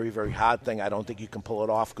and a very, very hard thing. I don't think you can pull it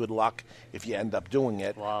off. Good luck if you end up doing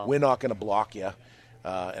it. Wow. We're not going to block you."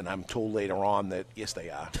 And I'm told later on that, yes, they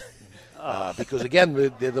are. Because, again,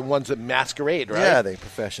 they're the ones that masquerade, right? Yeah, they're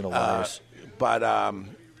professional liars. But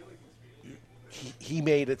he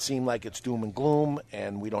made it seem like it's doom and gloom,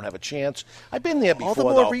 and we don't have a chance. I've been there before, All the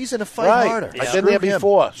more though. reason to fight Right. harder. I've been there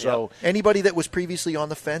before. So anybody that was previously on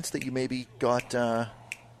the fence that you maybe got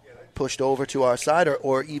pushed over to our side,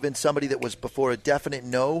 or even somebody that was before a definite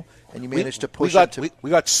no, and you managed to push it to... We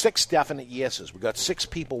got 6 definite yeses. We got 6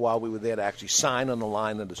 people while we were there to actually sign on the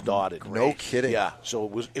line that is dotted. No kidding. Yeah, so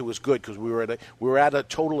it was good because we were at a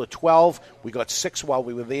total of 12. We got 6 while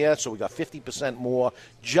we were there, so we got 50% more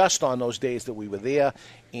just on those days that we were there,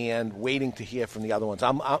 and waiting to hear from the other ones.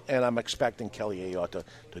 I'm expecting Kelly Ayotte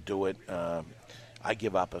to do it. I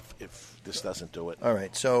give up if this doesn't do it. All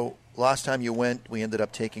right, so last time you went, we ended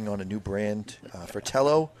up taking on a new brand for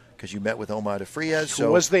Tello because you met with Omar de Frias.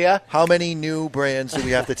 So was there? How many new brands do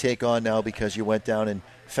we have to take on now because you went down and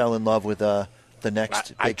fell in love with the next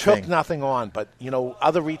big I took thing? nothing on, but,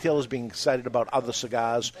 other retailers being excited about other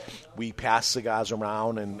cigars. We pass cigars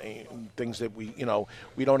around and things that we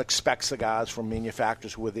don't expect cigars from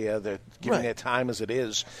manufacturers who are there. They're giving their time as it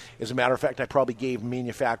is. As a matter of fact, I probably gave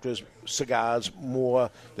manufacturers cigars more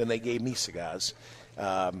than they gave me cigars.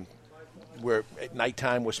 We're at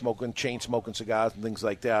nighttime, we're chain smoking cigars and things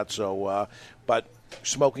like that. So, but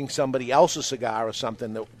smoking somebody else's cigar or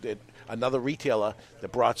something that another retailer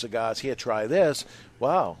that brought cigars, here, try this.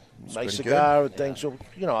 Wow, nice cigar and things. So,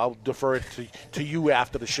 I'll defer it to you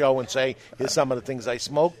after the show and say, here's some of the things I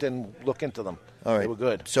smoked and look into them. All right. They were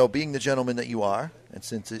good. So being the gentleman that you are, and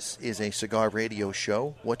since this is a cigar radio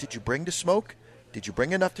show, what did you bring to smoke? Did you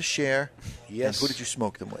bring enough to share? Yes. And who did you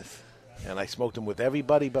smoke them with? And I smoked them with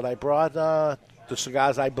everybody, but I brought the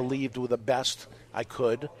cigars I believed were the best I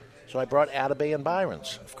could. So I brought Atabey and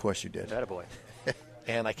Byron's. Of course you did. Attaboy.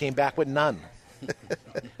 And I came back with none.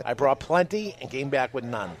 I brought plenty and came back with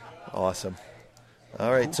none. Awesome.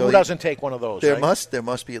 All right. So who doesn't take one of those? There right?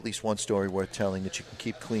 must be at least one story worth telling that you can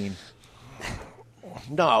keep clean.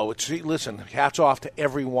 No, listen, hats off to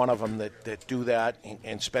every one of them that do that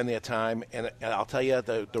and spend their time. And I'll tell you,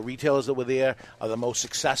 the retailers that were there are the most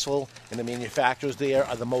successful, and the manufacturers there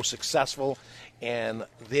are the most successful, and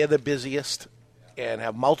they're the busiest and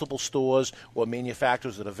have multiple stores or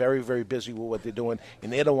manufacturers that are very, very busy with what they're doing,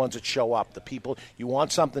 and they're the ones that show up. The people, you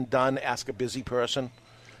want something done, ask a busy person,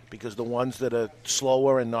 because the ones that are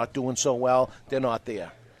slower and not doing so well, they're not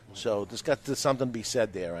there. So there's something to be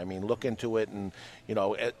said there. I mean, look into it, and,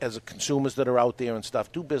 as consumers that are out there and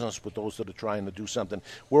stuff, do business with those that are trying to do something.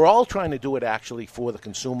 We're all trying to do it actually for the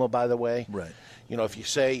consumer, by the way. Right. If you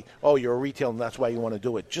say, oh, you're a retailer and that's why you want to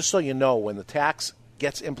do it, just so you know, when the tax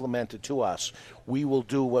gets implemented to us, we will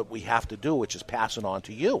do what we have to do, which is pass it on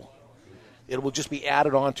to you. It will just be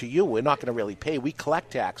added on to you. We're not going to really pay. We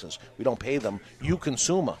collect taxes. We don't pay them. You,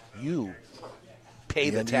 consumer, you pay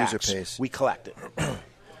the tax. User pays. We collect it.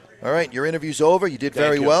 All right, your interview's over. You did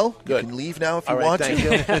very well. Good. You can leave now if you All right, want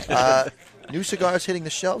thank to. New cigars hitting the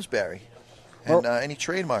shelves, Barry. And any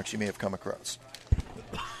trademarks you may have come across.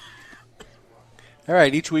 All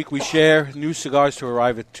right, each week we share new cigars to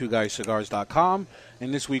arrive at twoguyscigars.com.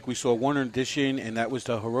 And this week we saw one edition, and that was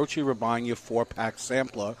the Hirochi Rabanya 4-pack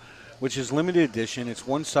sampler, which is limited edition. It's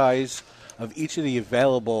one size of each of the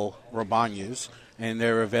available Rabanyas, and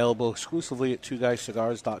they're available exclusively at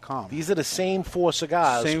twoguyscigars.com. These are the same 4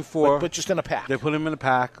 cigars. Same 4. But just in a pack. They put them in a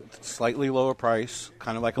pack, slightly lower price,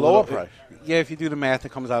 kind of like a Lower little price? Yeah, if you do the math, it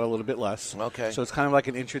comes out a little bit less. Okay. So it's kind of like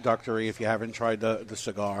an introductory if you haven't tried the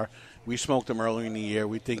cigar. We smoked them earlier in the year.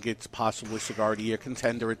 We think it's possibly Cigar of the Year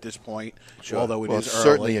contender at this point, although it is early.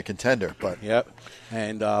 Certainly a contender. But Yep.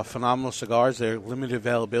 And phenomenal cigars. They're limited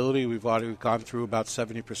availability. We've already gone through about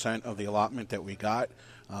 70% of the allotment that we got.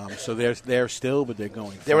 So they're there still, but they're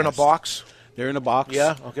going fast. They're in a box? They're in a box.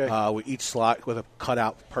 Yeah, okay. With each slot with a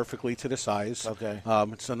cutout perfectly to the size. Okay.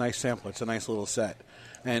 It's a nice sampler. It's a nice little set.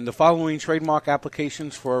 And the following trademark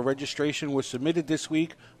applications for registration were submitted this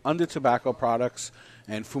week under tobacco products.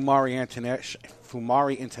 And Fumari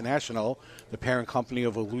International, the parent company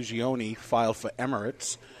of Illusione, filed for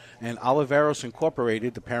Emirates. And Oliveros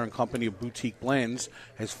Incorporated, the parent company of Boutique Blends,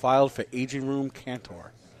 has filed for Aging Room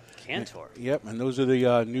Cantor. Cantor? Yep, and those are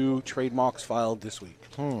the new trademarks filed this week.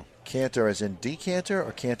 Cantor as in decanter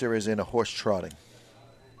or cantor as in a horse trotting?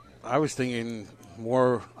 I was thinking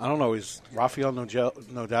more, I don't know, is Rafael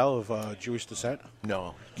Nodal of Jewish descent?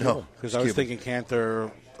 No. Because I was thinking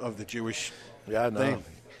cantor of the Jewish thing.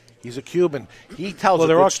 He's a Cuban. He tells well, a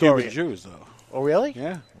there good are story. Cuban Jews, though. Oh, really?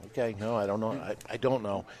 Yeah. Okay, no, I don't know. I don't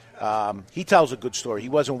know. He tells a good story. He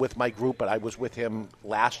wasn't with my group, but I was with him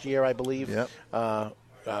last year, I believe. Yep.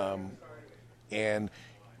 And,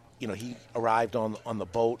 you know, he arrived on the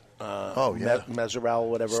boat. Meserel,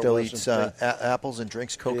 whatever Still it was. eats apples and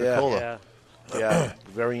drinks Coca-Cola. Yeah,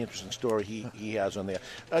 very interesting story he has on there.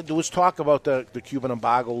 There was talk about the Cuban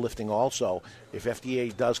embargo lifting also. If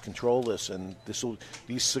FDA does control this, and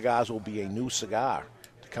these cigars will be a new cigar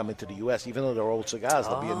to come into the U.S., even though they're old cigars,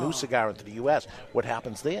 there'll be a new cigar into the U.S. What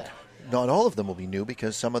happens there? Not all of them will be new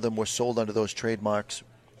because some of them were sold under those trademarks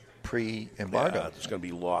pre-embargo. Yeah, there's going to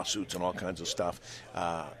be lawsuits and all kinds of stuff.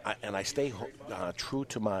 And I stay true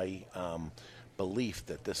to my belief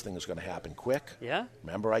that this thing is going to happen quick. Yeah.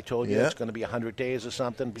 Remember I told you it's going to be 100 days or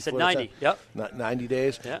something? Said 90. Yep. 90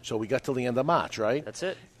 days. Yeah. So we got till the end of March, right? That's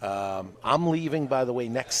it. I'm leaving, by the way,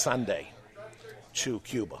 next Sunday to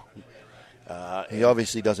Cuba. He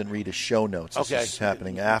obviously doesn't read his show notes. This Okay. is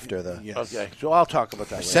happening after the... Yes. Okay, so I'll talk about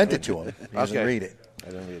that later. Sent it to him. He doesn't read it. I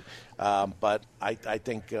didn't read it. But I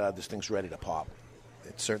think this thing's ready to pop.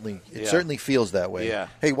 It certainly feels that way. Yeah.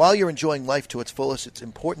 Hey, while you're enjoying life to its fullest, it's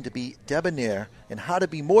important to be debonair. And how to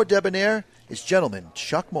be more debonair is gentleman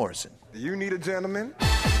Chuck Morrison. Do you need a gentleman?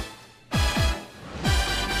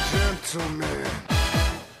 Gentleman.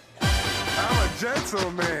 I'm a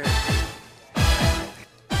gentleman.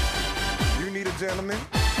 You need a gentleman?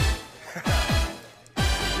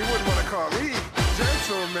 You wouldn't want to call me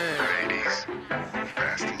gentleman. Ladies,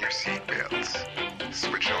 fasten your seatbelts,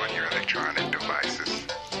 switch on your electronic devices,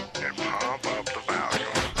 and pump up the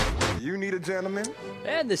volume. You need a gentleman?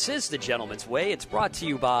 And this is The Gentleman's Way. It's brought to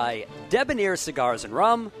you by Debonair Cigars and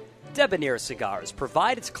Rum. Debonair Cigars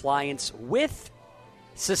provide its clients with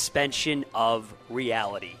suspension of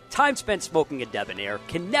reality. Time spent smoking a Debonair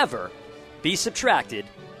can never be subtracted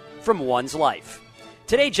from one's life.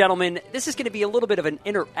 Today, gentlemen, this is going to be a little bit of an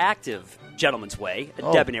interactive Gentleman's Way, a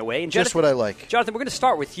Debonair Way. And just what I like. Jonathan, we're going to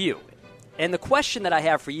start with you. And the question that I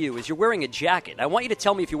have for you is you're wearing a jacket. I want you to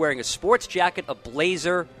tell me if you're wearing a sports jacket, a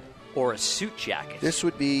blazer, or a suit jacket. This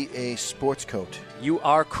would be a sports coat. You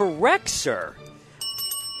are correct, sir.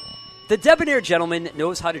 The debonair gentleman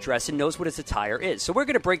knows how to dress and knows what his attire is. So we're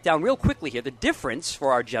going to break down real quickly here the difference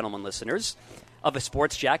for our gentleman listeners of a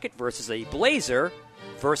sports jacket versus a blazer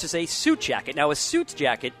versus a suit jacket. Now, a suit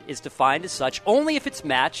jacket is defined as such only if it's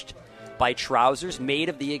matched by trousers made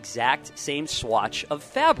of the exact same swatch of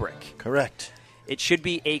fabric. Correct. It should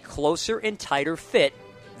be a closer and tighter fit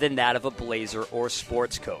than that of a blazer or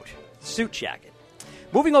sports coat. Suit jacket.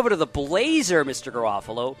 Moving over to the blazer, Mr.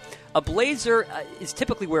 Garofalo, a blazer is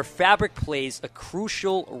typically where fabric plays a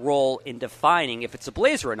crucial role in defining if it's a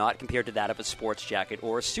blazer or not compared to that of a sports jacket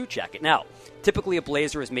or a suit jacket. Now, typically a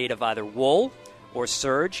blazer is made of either wool or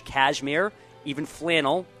serge, cashmere, even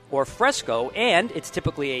flannel or fresco, and it's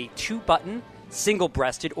typically a 2-button,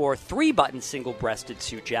 single-breasted or 3-button, single-breasted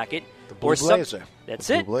suit jacket. The blue blazer. That's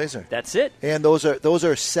the it. Blue blazer. That's it. And those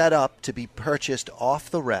are set up to be purchased off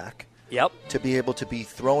the rack. Yep. To be able to be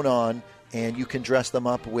thrown on, and you can dress them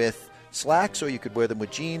up with slacks, or you could wear them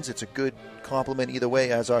with jeans. It's a good complement either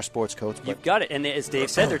way, as are sports coats. But You've got it. And as Dave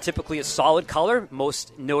said, they're typically a solid color,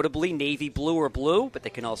 most notably navy blue or blue, but they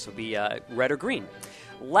can also be red or green.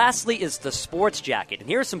 Lastly is the sports jacket. And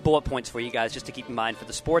here are some bullet points for you guys just to keep in mind for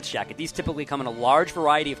the sports jacket. These typically come in a large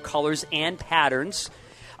variety of colors and patterns.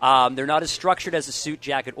 They're not as structured as a suit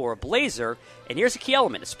jacket or a blazer. And here's a key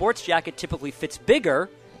element. A sports jacket typically fits bigger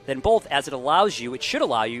than both, as it should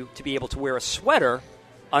allow you to be able to wear a sweater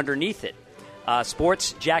underneath it.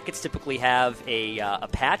 Sports jackets typically have a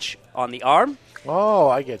patch on the arm. Oh,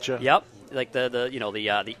 I get you. Yep. Like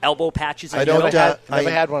the elbow patches. I don't. Never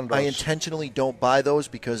had one of those. I intentionally don't buy those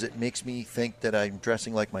because it makes me think that I'm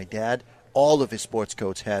dressing like my dad. All of his sports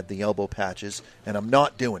coats had the elbow patches, and I'm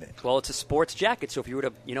not doing it. Well, it's a sports jacket, so if you were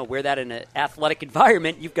to wear that in an athletic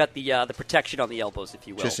environment, you've got the protection on the elbows, if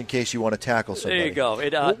you will. Just in case you want to tackle somebody. There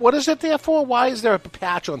you go. What is it there for? Why is there a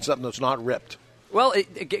patch on something that's not ripped? Well,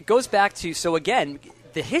 it goes back to, so again,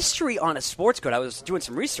 the history on a sports coat. I was doing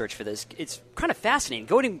some research for this. It's kind of fascinating.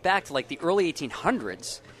 Going back to like the early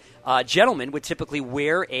 1800s, gentlemen would typically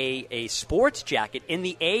wear a sports jacket in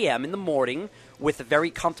the AM in the morning with a very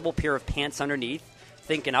comfortable pair of pants underneath.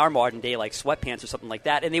 Think in our modern day like sweatpants or something like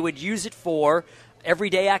that. And they would use it for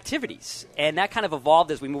everyday activities. And that kind of evolved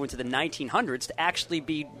as we move into the 1900s to actually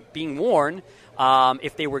be being worn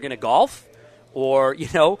if they were going to golf or,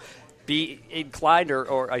 be inclined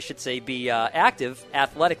or I should say be active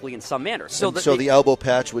athletically in some manner. So the elbow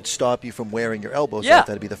patch would stop you from wearing your elbows Yeah. out.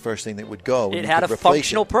 That would be the first thing that would go. It had a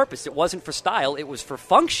functional purpose. It wasn't for style. It was for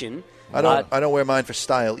function. I don't wear mine for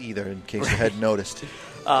style either, in case you hadn't noticed.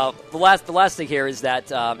 The last thing here is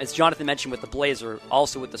that, as Jonathan mentioned with the blazer,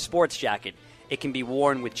 also with the sports jacket, it can be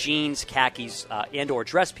worn with jeans, khakis, and or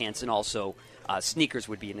dress pants, and also sneakers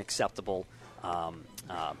would be an acceptable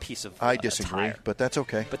piece of I disagree, attire. but that's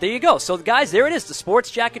okay. But there you go. So, guys, there it is. The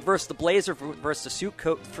sports jacket versus the blazer versus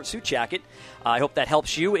the suit jacket. I hope that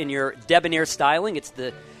helps you in your debonair styling. It's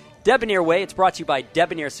the debonair way. It's brought to you by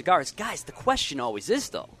Debonair Cigars. Guys, the question always is,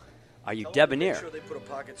 though, are you debonair? Make sure they put a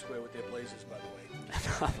pocket square with their blazers, by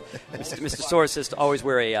the way. Mr. Soares says to always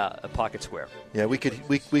wear a pocket square. Yeah, we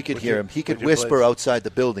could hear him. He could whisper outside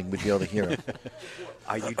the building. We'd be able to hear him.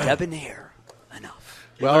 Are you debonair enough?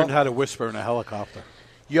 You learned how to whisper in a helicopter.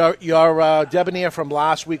 Your debonair from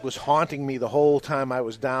last week was haunting me the whole time I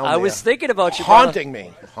was down there. I was thinking about you. Haunting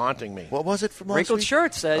me. What was it from last Wrinkled week?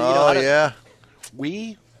 shirts. Yeah.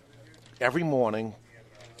 We, every morning,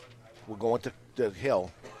 we're going to the hill.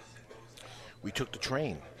 We took the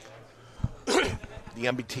train. The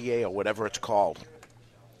MBTA or whatever it's called.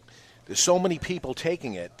 There's so many people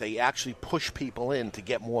taking it, they actually push people in to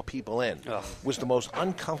get more people in. Ugh. It was the most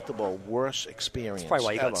uncomfortable, worst experience That's probably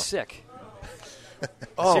why you ever. got sick.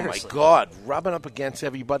 Oh, Seriously. my God. Rubbing up against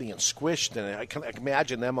everybody and squished. And I can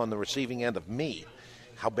imagine them on the receiving end of me,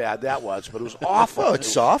 how bad that was. But it was awful. Oh,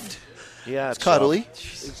 it's soft. Yeah, It's cuddly.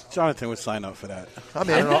 Jonathan would sign up for that. I'm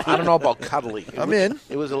in. I don't know about cuddly. I'm in.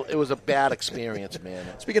 It was a bad experience, man.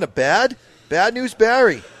 Speaking of bad news,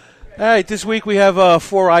 Barry. All right, this week we have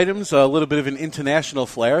 4 items, a little bit of an international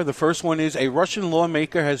flair. The first one is a Russian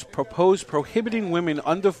lawmaker has proposed prohibiting women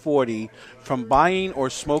under 40 from buying or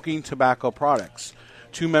smoking tobacco products.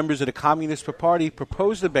 2 members of the Communist Party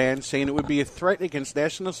proposed the ban, saying it would be a threat against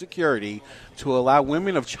national security to allow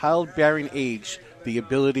women of childbearing age the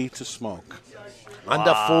ability to smoke.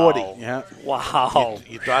 Under 40. Yeah. Wow.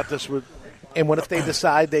 You thought this would... And what if they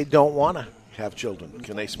decide they don't want to have children?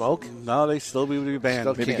 Can they smoke? No, they still would be banned.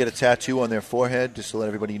 Still Maybe can't. get a tattoo on their forehead just to let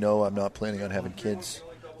everybody know I'm not planning on having kids.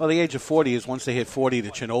 Well, the age of 40 is once they hit 40, the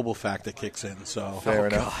Chernobyl factor kicks in. So Fair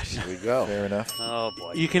enough. Here we go. Fair enough. Oh,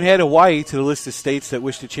 boy. You can add Hawaii to the list of states that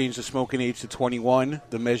wish to change the smoking age to 21.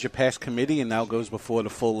 The measure passed committee and now goes before the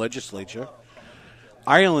full legislature.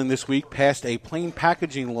 Ireland this week passed a plain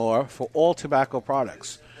packaging law for all tobacco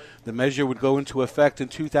products. The measure would go into effect in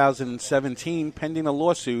 2017, pending a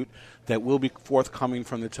lawsuit that will be forthcoming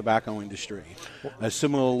from the tobacco industry. A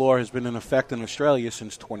similar law has been in effect in Australia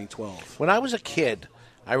since 2012. When I was a kid,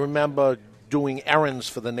 I remember doing errands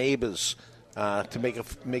for the neighbors to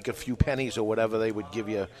make a few pennies or whatever they would give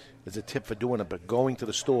you as a tip for doing it, but going to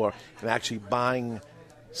the store and actually buying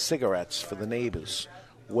cigarettes for the neighbors.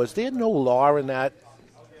 Was there no law in that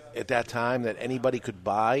at that time that anybody could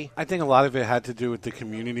buy? I think a lot of it had to do with the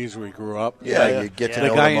communities where we grew up. Yeah, you get to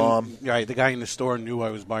know the mom. Right, the guy in the store knew I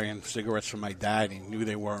was buying cigarettes for my dad. He knew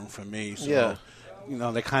they weren't for me. So,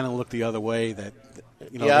 Yeah. they kind of looked the other way that,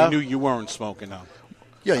 Yeah. they knew you weren't smoking them.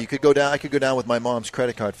 Yeah, you could go down. I could go down with my mom's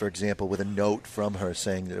credit card, for example, with a note from her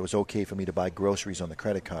saying that it was okay for me to buy groceries on the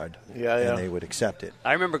credit card. And they would accept it.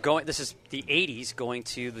 I remember this is the 80s, going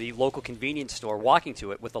to the local convenience store, walking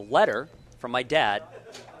to it with a letter from my dad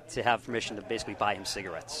to have permission to basically buy him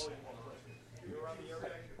cigarettes.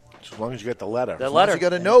 As long as you get the letter. As long as you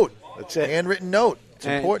got a note. That's it. Handwritten note. It's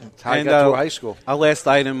important. How you got through high school. Our last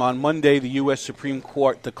item, on Monday, the U.S. Supreme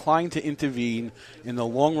Court declined to intervene in the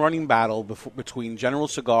long-running battle between General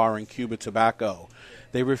Cigar and Cuba Tobacco.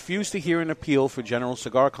 They refused to hear an appeal for General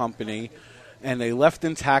Cigar Company, and they left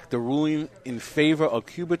intact the ruling in favor of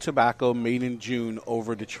Cuba Tobacco made in June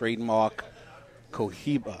over the trademark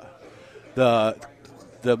Cohiba.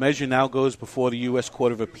 The measure now goes before the U.S.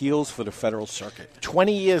 Court of Appeals for the Federal Circuit.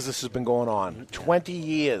 20 years this has been going on. 20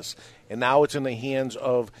 years. And now it's in the hands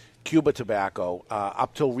of Cuba Tobacco.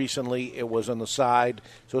 Up till recently, it was on the side.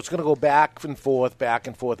 So it's going to go back and forth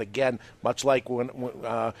again, much like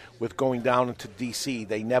with going down into D.C.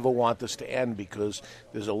 They never want this to end because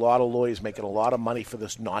there's a lot of lawyers making a lot of money for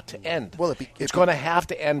this not to end. Well, it's going to have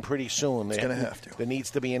to end pretty soon. It's going to have to. There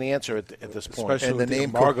needs to be an answer at this point. Especially and with the name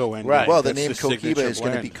embargo ending. Right. Well, the That's name the Cohiba signature is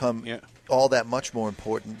going to brand. become all that much more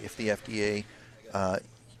important if the FDA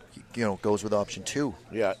goes with option 2.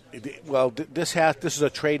 Yeah. Well, this is a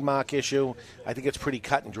trademark issue. I think it's pretty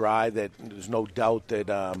cut and dry. That there's no doubt that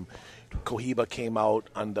Cohiba came out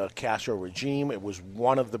under Castro regime. It was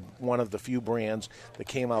one of the few brands that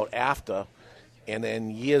came out after, and then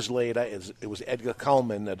years later, it was Edgar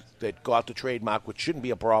Cullman that got the trademark, which shouldn't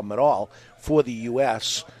be a problem at all for the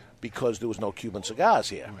U.S. because there was no Cuban cigars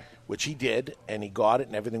here. Right. Which he did, and he got it,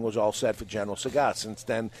 and everything was all set for General Cigar. Since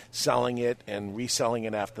then, selling it and reselling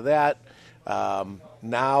it after that.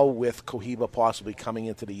 Now, with Cohiba possibly coming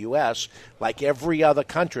into the U.S., like every other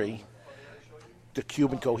country, the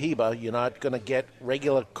Cuban Cohiba, you're not going to get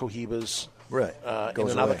regular Cohibas in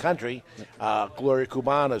another country. Gloria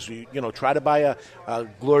Cubanas, try to buy a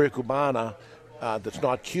Gloria Cubana that's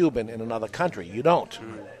not Cuban in another country. You don't.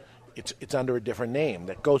 It's under a different name.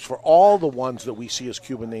 That goes for all the ones that we see as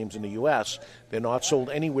Cuban names in the U.S. They're not sold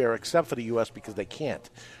anywhere except for the U.S. because they can't.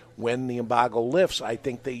 When the embargo lifts, I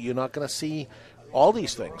think that you're not going to see all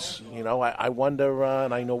these things. I wonder,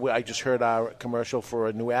 and I know I just heard our commercial for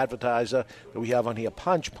a new advertiser that we have on here,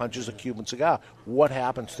 Punch. Punch is a Cuban cigar. What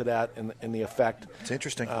happens to that in the effect? It's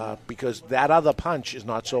interesting. Because that other Punch is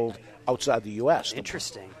not sold outside the U.S.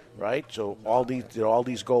 Interesting. Right? So did all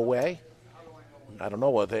these go away? I don't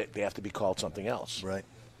know. They have to be called something else. Right.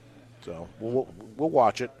 So we'll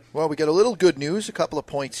watch it. Well, we got a little good news, a couple of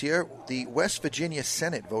points here. The West Virginia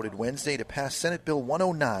Senate voted Wednesday to pass Senate Bill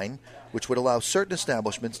 109, which would allow certain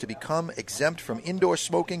establishments to become exempt from indoor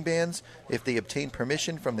smoking bans if they obtain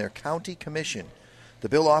permission from their county commission. The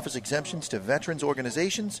bill offers exemptions to veterans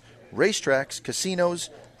organizations, racetracks,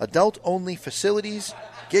 casinos, adult-only facilities,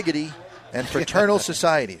 giggity, and fraternal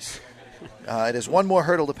societies. It has one more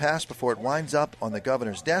hurdle to pass before it winds up on the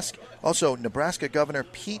governor's desk. Also, Nebraska Governor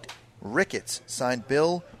Pete Ricketts signed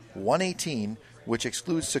Bill 118, which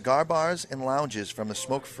excludes cigar bars and lounges from the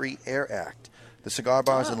Smoke-Free Air Act. The cigar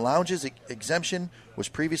bars and lounges exemption was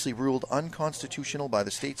previously ruled unconstitutional by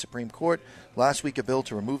the state Supreme Court. Last week, a bill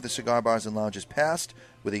to remove the cigar bars and lounges passed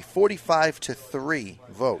with a 45-3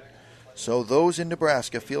 vote. So those in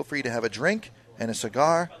Nebraska, feel free to have a drink and a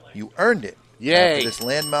cigar. You earned it. Yay. After this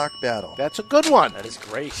landmark battle. That's a good one. That is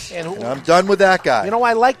great. And I'm done with that guy.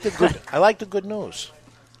 I like the good news.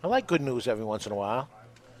 I like good news every once in a while.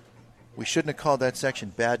 We shouldn't have called that section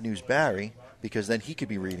Bad News Barry, because then he could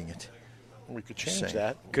be reading it. We could change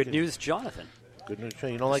that. Good news, Jonathan. Good news.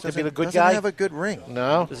 You don't like to be the good doesn't guy? Have a good ring.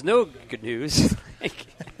 No. There's no good news.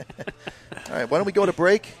 All right, why don't we go to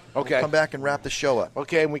break? Okay. We'll come back and wrap the show up.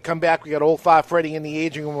 Okay, and we come back. We got Old Fire Freddy in the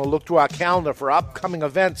aging room. We'll look through our calendar for upcoming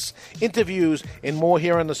events, interviews, and more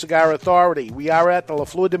here on the Cigar Authority. We are at the La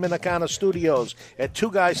Flor Dominicana Studios at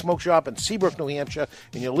Two Guys Smoke Shop in Seabrook, New Hampshire,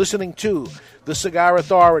 and you're listening to the Cigar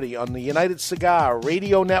Authority on the United Cigar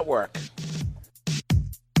Radio Network.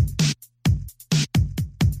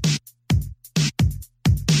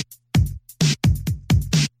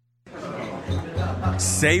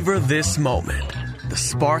 Savor this moment. The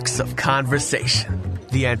sparks of conversation.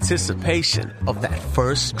 The anticipation of that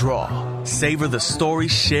first draw. Savor the story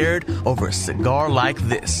shared over a cigar like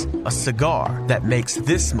this. A cigar that makes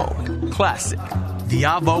this moment classic. The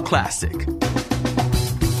Avo Classic.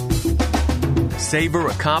 Savor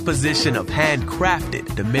a composition of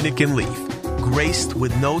handcrafted Dominican leaf, graced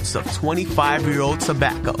with notes of 25-year-old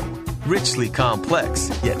tobacco. Richly complex,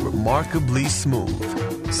 yet remarkably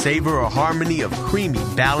smooth. Savor a harmony of creamy,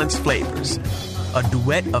 balanced flavors. A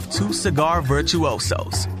duet of two cigar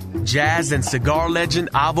virtuosos. jazz and cigar legend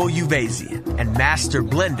Avo Uvezian, and master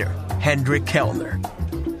blender Hendrik Kellner.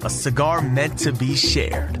 A cigar meant to be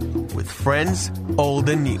shared with friends old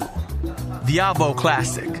and new. The Avo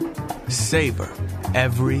Classic. Savor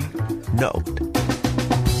every note.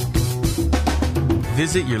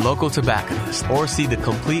 Visit your local tobacconist or see the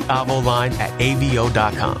complete Avo line at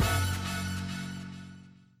avo.com.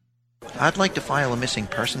 I'd like to file a missing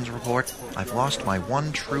persons report. I've lost my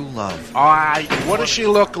one true love. All right, what does she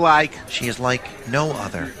look like? She is like no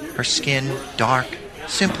other. Her skin, dark,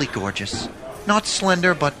 simply gorgeous. Not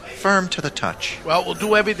slender, but firm to the touch. Well, we'll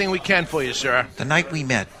do everything we can for you, sir. The night we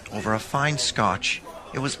met, over a fine scotch,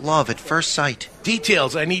 it was love at first sight.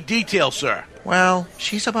 Details. I need details, sir. Well,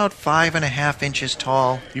 she's about 5.5 inches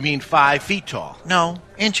tall. You mean 5 feet tall? No,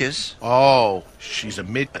 inches. Oh, she's a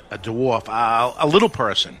dwarf, a little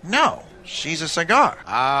person. No, she's a cigar.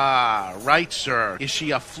 Ah, right, sir. Is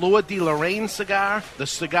she a Fleur de Lorraine cigar? The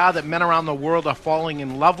cigar that men around the world are falling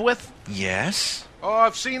in love with? Yes. Oh,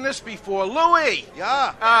 I've seen this before. Louis!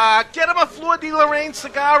 Yeah? Get him a Fleur de Lorraine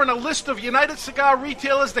cigar and a list of United Cigar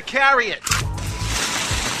retailers to carry it.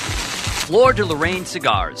 Fleur de Lorraine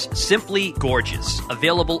cigars, simply gorgeous.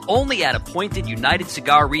 Available only at appointed United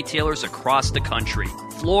Cigar retailers across the country.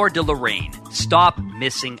 Fleur de Lorraine. Stop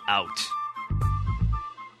missing out.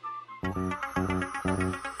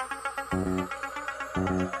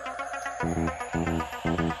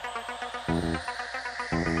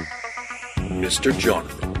 Mr.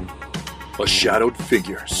 Jonathan, a shadowed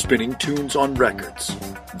figure spinning tunes on records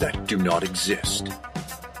that do not exist.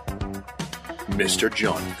 Mr.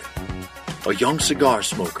 Jonathan, a young cigar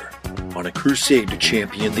smoker on a crusade to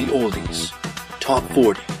champion the oldies, top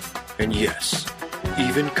 40, and yes,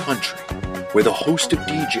 even country, with a host of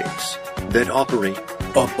DJs that operate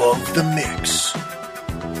above the mix.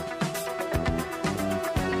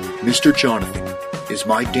 Mr. Jonathan is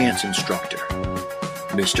my dance instructor.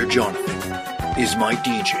 Mr. Jonathan is my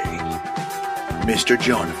DJ. Mr.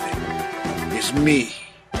 Jonathan is me.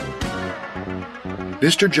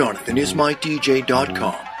 Mr. Jonathan is my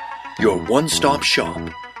DJ.com, your one-stop shop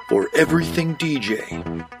for everything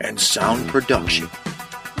DJ and sound production.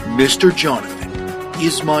 Mr. Jonathan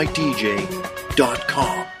is my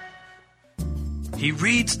DJ.com. He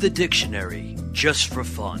reads the dictionary just for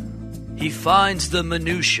fun. He finds the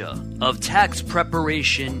minutia of tax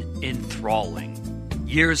preparation enthralling.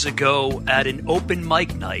 Years ago, at an open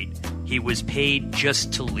mic night, he was paid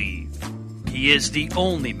just to leave. He is the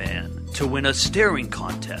only man to win a staring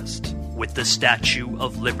contest with the Statue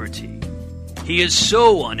of Liberty. He is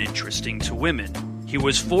so uninteresting to women, he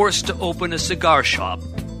was forced to open a cigar shop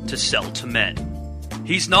to sell to men.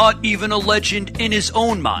 He's not even a legend in his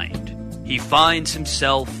own mind. He finds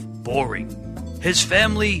himself boring. His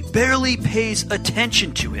family barely pays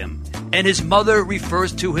attention to him, and his mother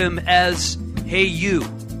refers to him as Hey You.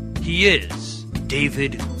 He is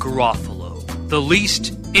David Garofalo, the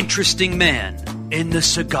least interesting man in the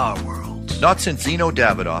cigar world. Not since Zino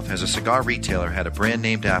Davidoff has a cigar retailer had a brand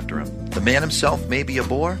named after him. The man himself may be a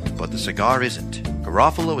bore, but the cigar isn't.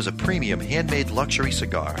 Garofalo is a premium handmade luxury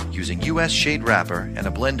cigar using U.S. shade wrapper and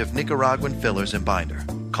a blend of Nicaraguan fillers and binder.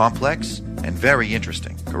 Complex and very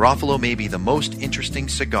interesting. Garofalo may be the most interesting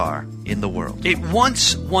cigar in the world. It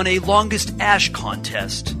once won a longest ash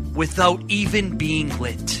contest without even being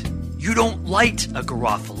lit. You don't light a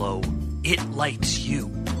Garofalo, it lights you.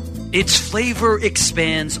 Its flavor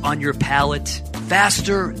expands on your palate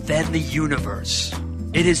faster than the universe.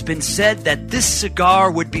 It has been said that this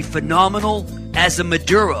cigar would be phenomenal as a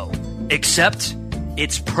Maduro, except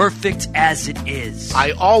it's perfect as it is.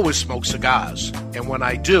 I always smoke cigars, and when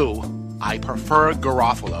I do, I prefer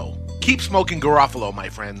Garofalo. Keep smoking Garofalo, my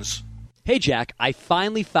friends. Hey, Jack, I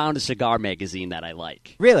finally found a cigar magazine that I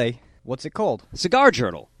like. Really? What's it called? Cigar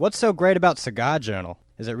Journal. What's so great about Cigar Journal?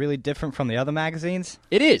 Is it really different from the other magazines?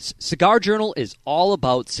 It is. Cigar Journal is all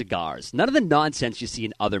about cigars. None of the nonsense you see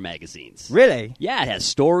in other magazines. Really? Yeah, it has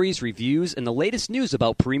stories, reviews, and the latest news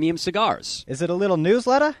about premium cigars. Is it a little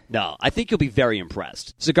newsletter? No, I think you'll be very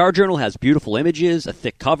impressed. Cigar Journal has beautiful images, a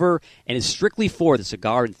thick cover, and is strictly for the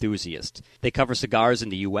cigar enthusiast. They cover cigars in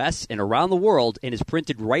the U.S. and around the world and is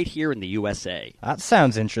printed right here in the USA. That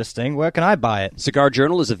sounds interesting. Where can I buy it? Cigar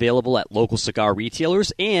Journal is available at local cigar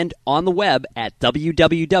retailers and on the web at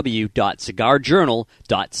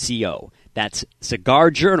www.cigarjournal.co. That's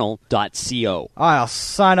cigarjournal.co. I'll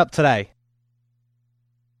sign up today.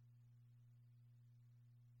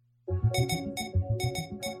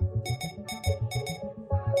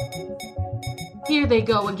 Here they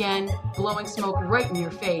go again, blowing smoke right in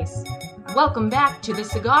your face. Welcome back to the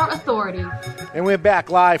Cigar Authority. And we're back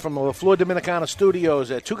live from the La Flor Dominicana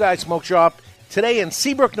studios at Two Guys Smoke Shop Today in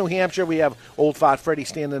Seabrook, New Hampshire, we have Old Fart Freddy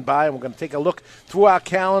standing by, and we're going to take a look through our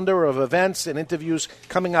calendar of events and interviews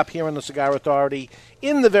coming up here in the Cigar Authority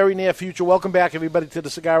in the very near future. Welcome back, everybody, to the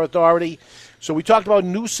Cigar Authority. So we talked about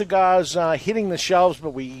new cigars hitting the shelves,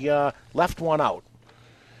 but we left one out.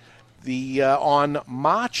 On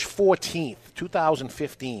March 14th,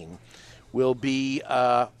 2015, will be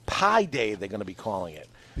Pie Day, they're going to be calling it.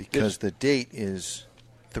 Because the date is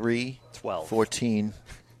 3/14/15.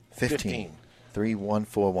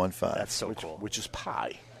 3/14/15. That's so cool. Which is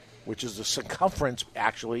pi, which is the circumference,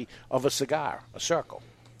 actually, of a cigar, a circle.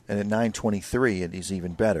 And at 9/23, it is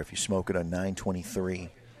even better. If you smoke it on 9/23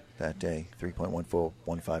 that day,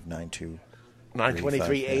 3.141592.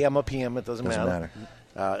 9:23 a.m. or p.m., it doesn't matter.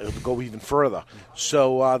 It'll go even further.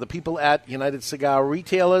 So the people at United Cigar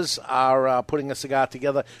Retailers are putting a cigar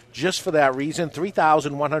together just for that reason.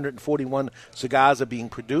 3,141 cigars are being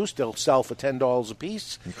produced. They'll sell for $10 a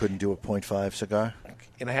piece. You couldn't do a 0.5 cigar?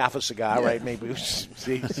 In a half a cigar, right? Maybe.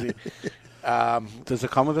 See. Does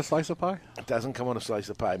it come with a slice of pie? It doesn't come with a slice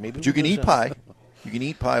of pie. Maybe. But you can eat pie. You can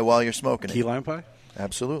eat pie while you're smoking Key lime pie?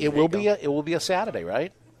 Absolutely. It will be a Saturday,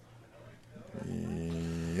 right?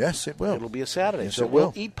 Yes, it will. It'll be a Saturday. Yes, so it will.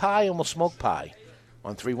 we'll eat pie and we'll smoke pie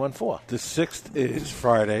on 314. The 6th is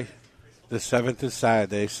Friday. The 7th is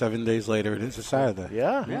Saturday. 7 days later, it is a Saturday.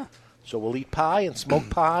 Yeah. So we'll eat pie and smoke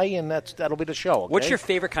pie, and that'll be the show. Okay? What's your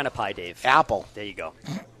favorite kind of pie, Dave? Apple. There you go.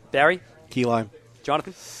 Barry? Key lime.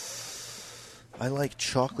 Jonathan? I like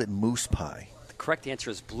chocolate mousse pie. The correct answer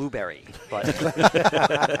is blueberry. But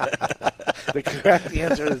the correct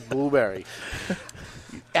answer is blueberry.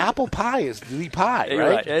 Apple pie is the pie, You're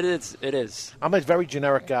right? It is. I'm a very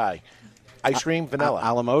generic guy. Ice cream, vanilla.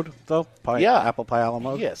 A la mode, though? Pie, Yeah. Apple pie a la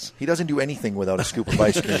mode? Yes. He doesn't do anything without a scoop of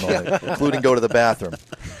ice cream on it, including go to the bathroom.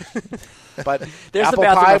 But There's apple the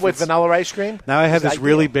bathroom pie reference. with vanilla ice cream? Now I have is this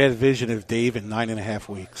really bad vision of Dave in 9.5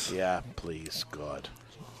 weeks. Yeah, please, God.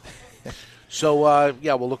 So,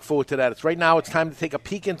 we'll look forward to that. Right now, it's time to take a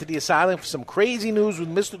peek into the asylum for some crazy news with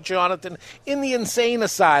Mr. Jonathan in the insane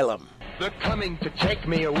asylum. They're coming to take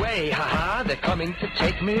me away, ha-ha. They're coming to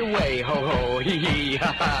take me away, ho-ho, hee-hee,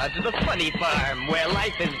 ha-ha. To the funny farm where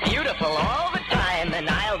life is beautiful all the time. And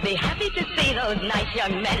I'll be happy to see those nice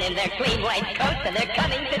young men in their clean white coats. And they're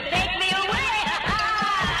coming to take me away,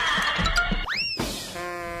 ha-ha.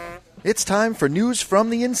 It's time for news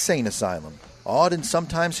from the insane asylum. Odd and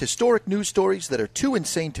sometimes historic news stories that are too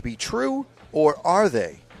insane to be true, or are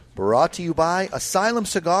they? Brought to you by Asylum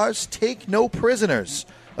Cigars. Take no prisoners.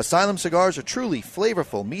 Asylum cigars are truly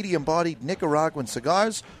flavorful, medium-bodied Nicaraguan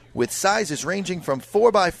cigars with sizes ranging from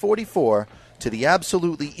 4x44 to the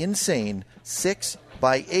absolutely insane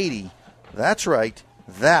 6x80. That's right,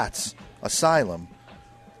 that's Asylum.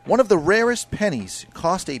 One of the rarest pennies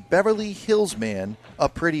cost a Beverly Hills man a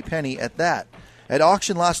pretty penny at that. At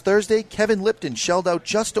auction last Thursday, Kevin Lipton shelled out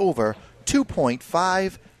just over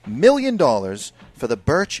 $2.5 million for the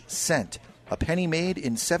Birch cent. A penny made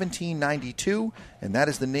in 1792, and that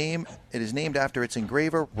is the name. It is named after its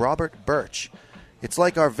engraver, Robert Birch. It's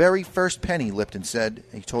like our very first penny, Lipton said.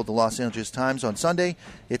 He told the Los Angeles Times on Sunday.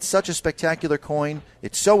 It's such a spectacular coin.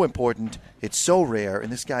 It's so important. It's so rare,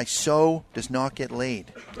 and this guy so does not get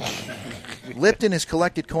laid. Lipton has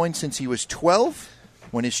collected coins since he was 12,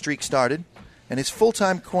 when his streak started, and his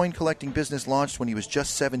full-time coin collecting business launched when he was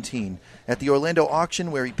just 17. At the Orlando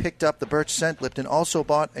auction, where he picked up the Birch cent, Lipton also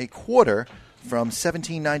bought a quarter from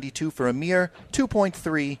 1792 for a mere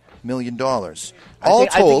 $2.3 million. I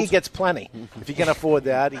think he gets plenty. If he can afford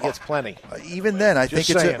that, he gets plenty. Even then, I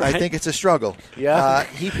think it's a struggle. Yeah.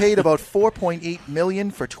 He paid about $4.8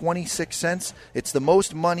 million for 26 cents. It's the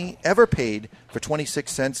most money ever paid for 26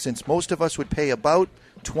 cents, since most of us would pay about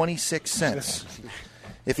 26 cents.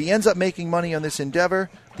 If he ends up making money on this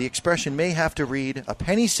endeavor, the expression may have to read, a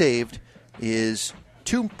penny saved is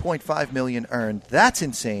 $2.5 million earned. That's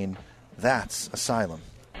insane. That's Asylum.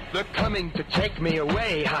 They're coming to take me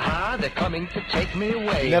away, ha-ha. They're coming to take me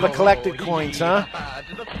away. Never ho-ho, collected hee-hee, coins, huh? ha-ha.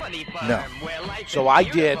 To the funny farm No. where life So is I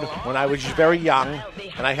did beautiful when I was very young,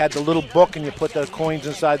 and I had the little book, and you put the coins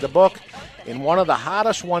inside the book. And one of the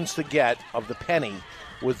hardest ones to get of the penny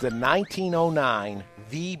was the 1909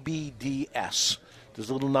 VBDS. There's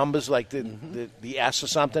little numbers like the S or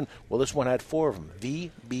something. Well, this one had 4 of them,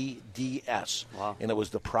 VBDS. Wow. And it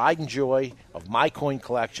was the pride and joy of my coin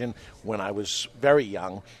collection when I was very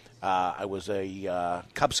young. I was a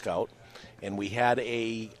Cub Scout, and we had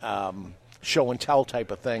a show and tell type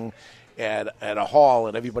of thing. at a hall,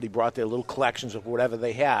 and everybody brought their little collections of whatever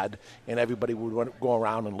they had, and everybody would go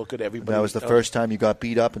around and look at everybody. That was the first time you got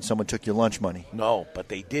beat up and someone took your lunch money. No, but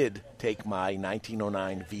they did take my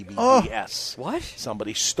 1909 VBDS. What?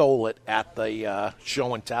 Somebody stole it at the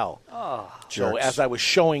show and tell. Oh, so as I was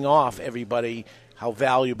showing off everybody how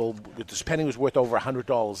valuable, this penny was worth over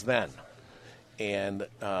 $100 then. And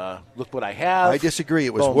look what I have. I disagree.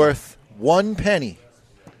 It was worth 1 penny.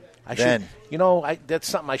 That's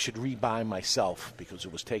something I should rebuy myself because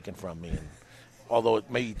it was taken from me. And although it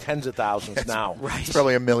may be tens of thousands now. Right. It's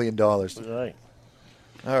probably $1 million. Right.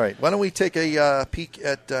 All right. Why don't we take a peek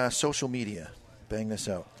at social media? Bang this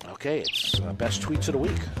out. Okay. It's best tweets of the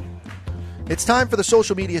week. It's time for the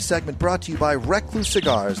social media segment brought to you by Recluse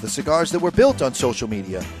Cigars, the cigars that were built on social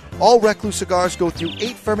media. All Recluse cigars go through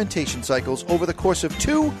 8 fermentation cycles over the course of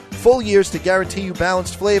 2 full years to guarantee you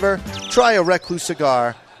balanced flavor. Try a Recluse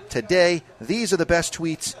cigar today. These are the best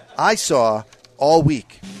tweets I saw all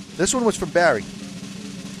week. This one was from Barry.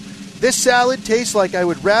 This salad tastes like I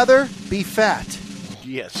would rather be fat.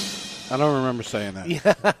 Yes. I don't remember saying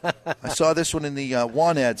that. I saw this one in the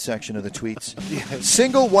want ad section of the tweets.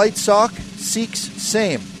 Single white sock seeks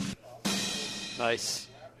same. Nice.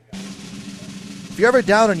 If you're ever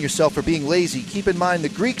down on yourself for being lazy, keep in mind the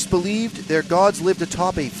Greeks believed their gods lived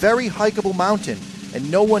atop a very hikeable mountain,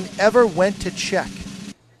 and no one ever went to check.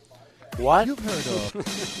 What? You've heard of.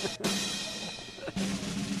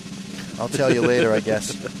 I'll tell you later, I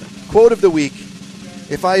guess. Quote of the week.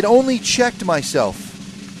 If I'd only checked myself.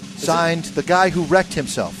 Signed, the guy who wrecked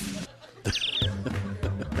himself.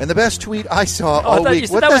 And the best tweet I saw all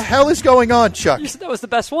week. What the hell is going on, Chuck? You said that was the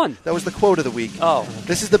best one. That was the quote of the week. Oh.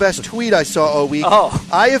 This is the best tweet I saw all week. Oh.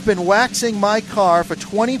 I have been waxing my car for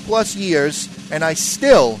 20-plus years, and I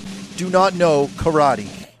still do not know karate.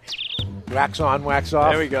 Wax on, wax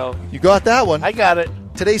off. There we go. You got that one. I got it.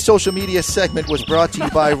 Today's social media segment was brought to you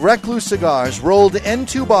by Recluse Cigars, rolled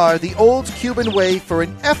N2 bar the old Cuban way for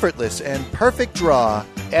an effortless and perfect draw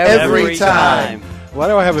every time. Why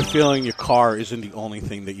do I have a feeling your car isn't the only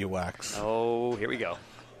thing that you wax? Oh, here we go.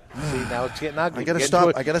 See, now it's getting ugly.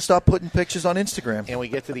 I gotta stop putting pictures on Instagram. And we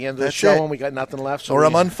get to the end of the That's show it. and we got nothing left. So Or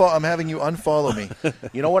I'm having you unfollow me.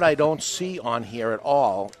 You know what I don't see on here at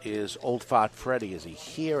all is Old Fart Freddy. Is he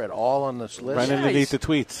here at all on this list? Right underneath the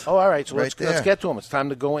tweets. Oh, all right. So Right let's there. get to him. It's time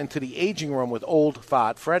to go into the aging room with Old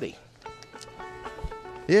Fart Freddy.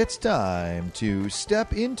 It's time to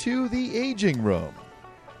step into the aging room.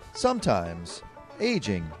 Sometimes,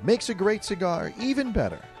 aging makes a great cigar even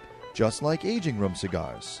better, just like aging room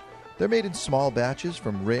cigars. They're made in small batches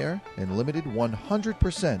from rare and limited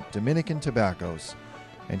 100% Dominican tobaccos.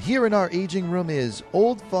 And here in our aging room is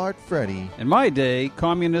Old Fart Freddy. In my day,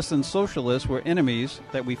 communists and socialists were enemies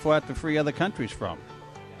that we fought to free other countries from.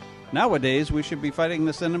 Nowadays, we should be fighting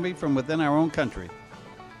this enemy from within our own country.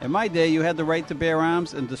 In my day, you had the right to bear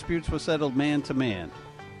arms and disputes were settled man to man.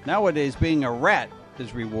 Nowadays, being a rat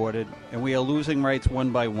is rewarded, and we are losing rights one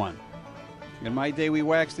by one. In my day, we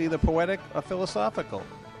waxed either poetic or philosophical.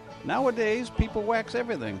 Nowadays, people wax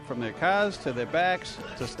everything, from their cars to their backs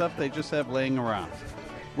to stuff they just have laying around.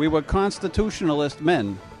 We were constitutionalist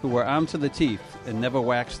men who were armed to the teeth and never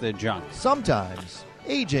waxed their junk. Sometimes,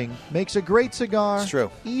 aging makes a great cigar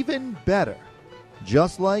even better,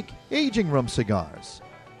 just like aging room cigars.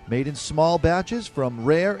 Made in small batches from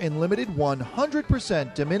rare and limited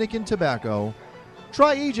 100% Dominican tobacco,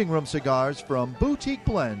 try aging room cigars from Boutique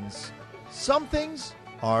Blends. Some things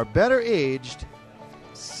are better aged,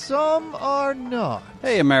 some are not.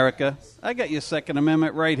 Hey, America, I got your Second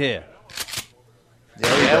Amendment right here.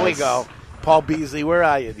 There we go. Paul Beasley, where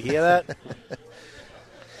are you? Do you hear that?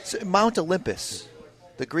 So, Mount Olympus.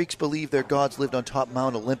 The Greeks believed their gods lived on top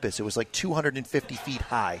Mount Olympus. It was like 250 feet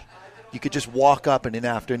high. You could just walk up in an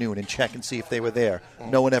afternoon and check and see if they were there.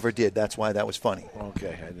 No one ever did. That's why that was funny.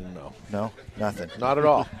 Okay, I didn't know. No? Nothing. Not at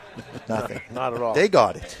all. Nothing. Not at all. They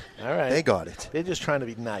got it. All right. They got it. They're just trying to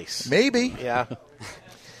be nice. Maybe. Yeah.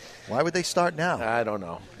 Why would they start now? I don't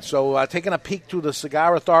know. So taking a peek through the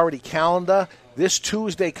Cigar Authority calendar, this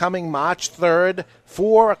Tuesday coming March 3rd,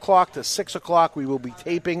 4 o'clock to 6 o'clock, we will be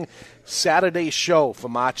taping Saturday's show for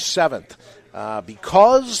March 7th.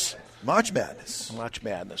 Because March Madness. March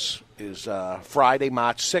Madness is Friday,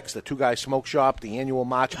 March 6th, the Two Guys Smoke Shop, the annual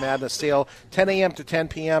March Madness sale, 10 a.m. to 10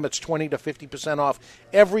 p.m. It's 20 to 50% off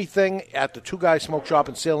everything at the Two Guys Smoke Shop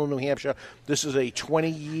in Salem, New Hampshire. This is a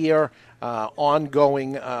 20-year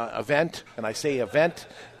ongoing event, and I say event.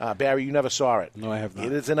 Barry, you never saw it. No, I have not.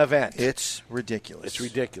 It is an event. It's ridiculous. It's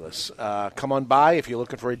ridiculous. Come on by if you're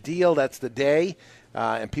looking for a deal. That's the day,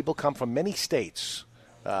 and people come from many states.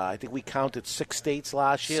 I think we counted 6 states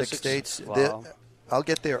last year. 6 states. Wow. I'll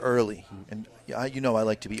get there early, and you know I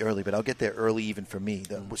like to be early, but I'll get there early even for me.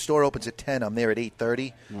 The store opens at 10. I'm there at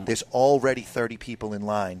 8:30. There's already 30 people in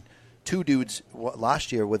line. Two dudes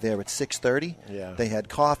last year were there at 6:30. Yeah. They had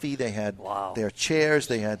coffee. They had their chairs.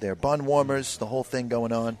 They had their bun warmers. The whole thing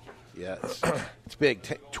going on. Yeah, it's big.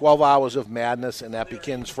 12 hours of madness, and that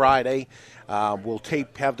begins Friday. We'll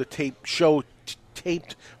have the show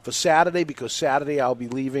taped for Saturday, because Saturday I'll be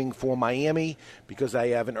leaving for Miami because I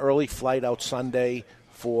have an early flight out Sunday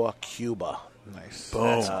for Cuba. Nice. Boom.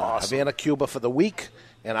 That's awesome. Havana, Cuba for the week,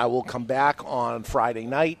 and I will come back on Friday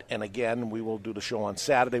night, and again, we will do the show on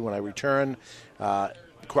Saturday when I return.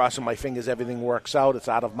 Crossing my fingers everything works out. It's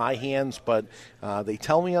out of my hands, but they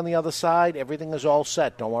tell me on the other side everything is all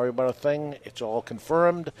set. Don't worry about a thing. It's all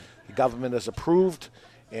confirmed. The government has approved,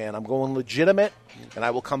 and I'm going legitimate, and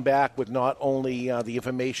I will come back with not only the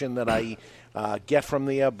information that I get from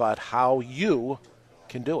there, but how you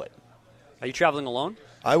can do it. Are you traveling alone?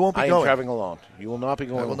 I won't be I going. am traveling alone. You will not be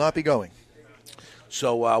going. I will not be going.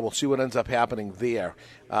 So we'll see what ends up happening there.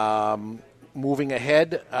 Moving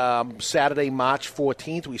ahead, Saturday, March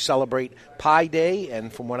 14th, we celebrate Pie Day,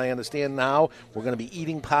 and from what I understand now, we're going to be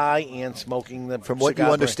eating pie and smoking the From what you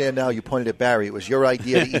cigar understand now, you pointed at Barry. It was your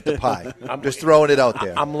idea to eat the pie. I'm just throwing it out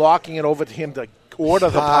there. I'm locking it over to him to order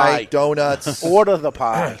the pie. Donuts. Order the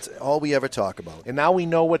pie. That's all we ever talk about. And now we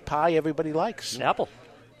know what pie everybody likes. Apple.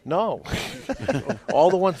 No. All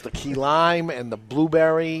the ones, the key lime and the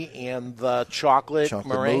blueberry and the chocolate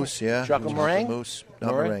meringue. Mousse, yeah. Chocolate meringue? Mousse.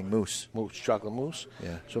 Not meringue, mousse. Mousse, chocolate mousse.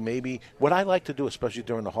 Yeah. So maybe, what I like to do, especially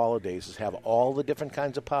during the holidays, is have all the different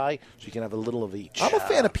kinds of pie so you can have a little of each. I'm a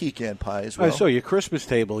fan of pecan pie as well. I saw your Christmas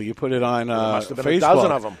table. You put it on must have been Facebook. a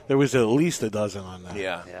dozen of them. There was at least a dozen on there.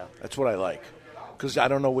 Yeah. That's what I like. Because I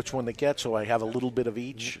don't know which one to get, so I have a little bit of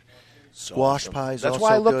each. Squash pies That's also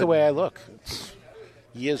why I look good. the way I look. It's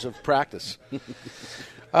years of practice.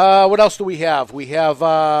 What else do we have? We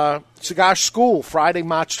have Cigar School, Friday,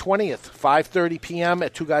 March 20th, 5:30 p.m.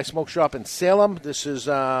 at Two Guys Smoke Shop in Salem. This is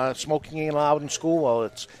smoking ain't allowed in school. Well,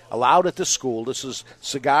 it's allowed at this school. This is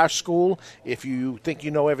Cigar School. If you think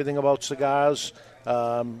you know everything about cigars,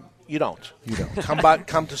 you don't. You don't.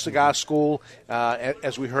 Come to Cigar School,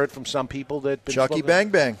 as we heard from some people that been Chucky smoking. Bang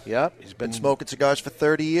Bang. Yep. He's been smoking cigars for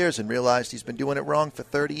 30 years and realized he's been doing it wrong for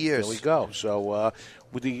 30 years. There we go. So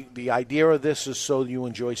with the idea of this is so you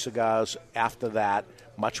enjoy cigars after that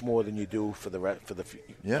much more than you do for the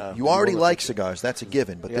Yeah, you already like cigars. That's a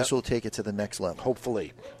given, but this will take it to the next level.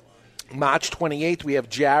 Hopefully. March 28th, we have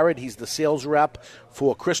Jared. He's the sales rep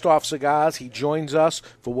for Christoph Cigars. He joins us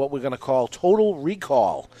for what we're going to call Total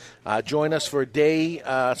Recall. Join us for a day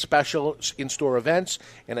special in-store events,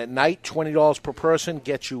 and at night, $20 per person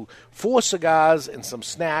gets you 4 cigars and some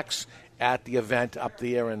snacks at the event up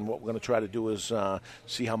there. And what we're going to try to do is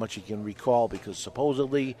see how much he can recall, because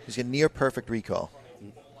supposedly he's a near-perfect recall.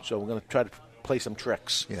 So we're going to try to play some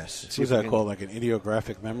tricks. Yes. What's that called, like an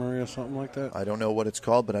idiographic memory or something like that? I don't know what it's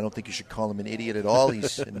called, but I don't think you should call him an idiot at all.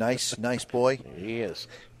 He's a nice boy. He is.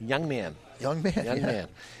 Young man. Young man.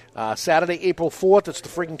 Saturday, April 4th, it's the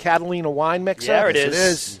friggin' Catalina wine mixer. There it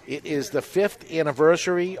is. It is the 5th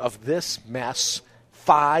anniversary of this mess.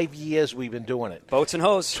 5 years we've been doing it. Boats and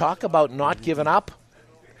hose. Talk about not giving up.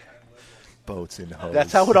 Boats and hose.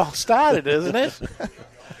 That's how it all started, isn't it?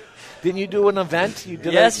 Didn't you do an event? You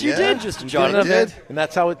did. Yes, you did, Mr. Jonathan. Did an event, and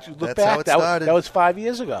that's how it looked That's back. how it started. That was 5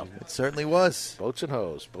 years ago. It certainly was. Boats and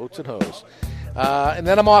hose. Boats and hose. And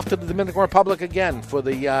then I'm off to the Dominican Republic again for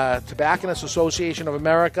the Tobacconists Association of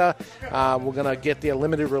America. We're going to get their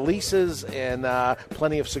limited releases and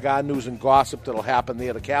plenty of cigar news and gossip that'll happen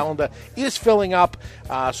there. The calendar is filling up,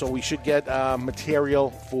 so we should get material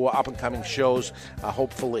for up-and-coming shows,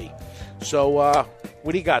 hopefully. So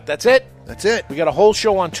what do you got? That's it? That's it. We got a whole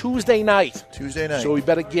show on Tuesday night. Tuesday night. So we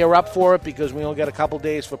better gear up for it because we only got a couple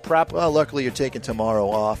days for prep. Well, luckily you're taking tomorrow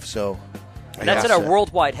off, so... And that's at our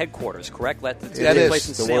worldwide headquarters, correct? That's That is place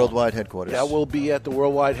in the Salem. worldwide headquarters. That will be at the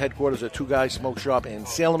worldwide headquarters at Two Guys Smoke Shop in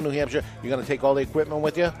Salem, New Hampshire. You're going to take all the equipment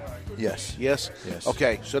with you? Yes. Yes? Yes.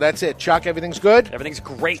 Okay, so that's it. Chuck, everything's good? Everything's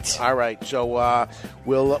great. All right, so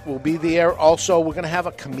we'll be there. Also, we're going to have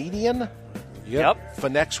a comedian Yep. for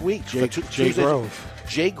next week. Jay Tuesday's- Grove.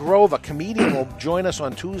 Jay Grove, a comedian, will join us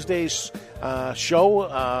on Tuesday's show.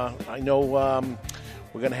 I know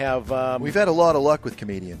we're going to have... We've had a lot of luck with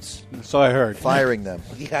comedians. So I heard. Firing them.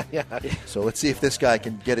 Yeah. So let's see if this guy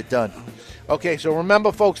can get it done. Okay, so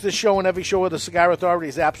remember, folks, this show and every show of the Cigar Authority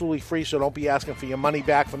is absolutely free, so don't be asking for your money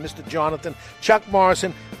back. From Mr. Jonathan, Chuck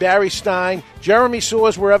Morrison, Barry Stein, Jeremy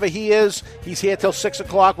Soares, wherever he is. He's here till 6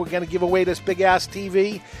 o'clock. We're going to give away this big-ass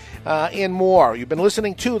TV. and more. You've been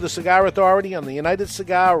listening to the Cigar Authority on the United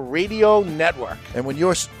Cigar Radio Network. And when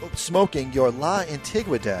you're smoking your La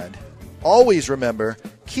Antigüedad, always remember,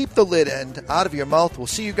 keep the lid end out of your mouth. We'll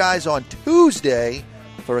see you guys on Tuesday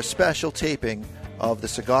for a special taping of the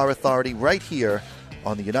Cigar Authority right here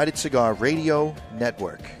on the United Cigar Radio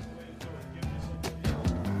Network.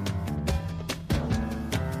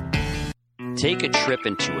 Take a trip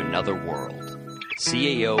into another world.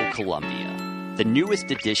 CAO Colombia. The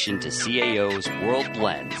newest addition to CAO's World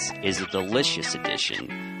Blends is a delicious addition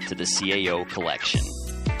to the CAO collection.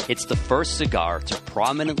 It's the first cigar to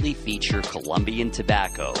prominently feature Colombian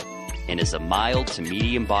tobacco and is a mild to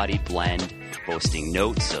medium-bodied blend boasting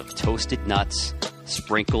notes of toasted nuts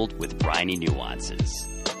sprinkled with briny nuances.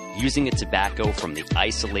 Using a tobacco from the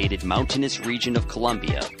isolated mountainous region of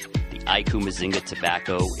Colombia, the Aiku Mazinga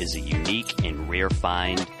tobacco is a unique and rare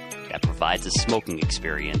find that provides a smoking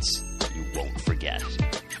experience you won't forget.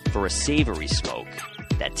 For a savory smoke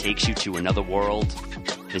that takes you to another world,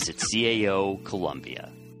 visit CAO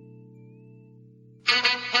Colombia. Two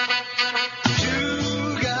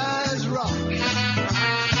guys rock.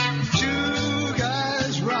 Two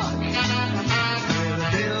guys rock. With a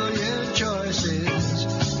billion choices.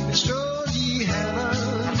 Explore the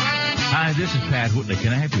heaven. Hi, this is Pat Whitley.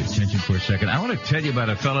 Can I have your attention for a second? I want to tell you about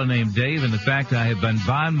a fellow named Dave and the fact I have been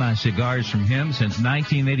buying my cigars from him since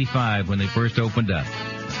 1985 when they first opened up.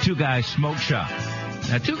 Two Guys Smoke Shop.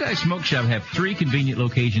 Now, Two Guys Smoke Shop have 3 convenient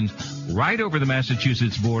locations right over the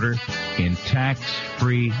Massachusetts border in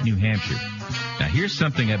tax-free New Hampshire. Now, here's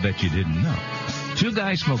something I bet you didn't know. Two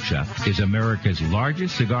Guys Smoke Shop is America's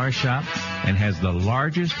largest cigar shop and has the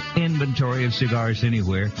largest inventory of cigars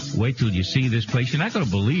anywhere. Wait till you see this place. You're not going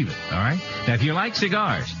to believe it, all right? Now, if you like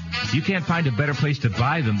cigars, you can't find a better place to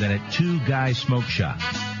buy them than at Two Guys Smoke Shop.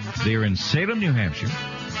 They're in Salem, New Hampshire,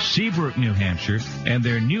 Seabrook, New Hampshire, and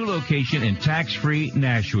their new location in tax-free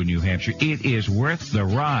Nashua, New Hampshire. It is worth the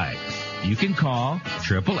ride. You can call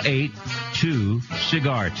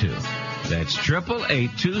 888-2-CIGAR-2. That's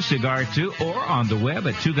 888-2-CIGAR-2 or on the web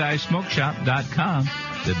at twoguysmokeshop.com.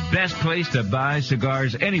 The best place to buy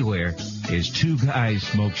cigars anywhere is Two Guys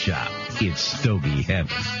Smoke Shop. It's Stogie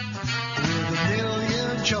Heaven. With a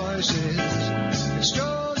million choices.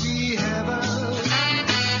 Explore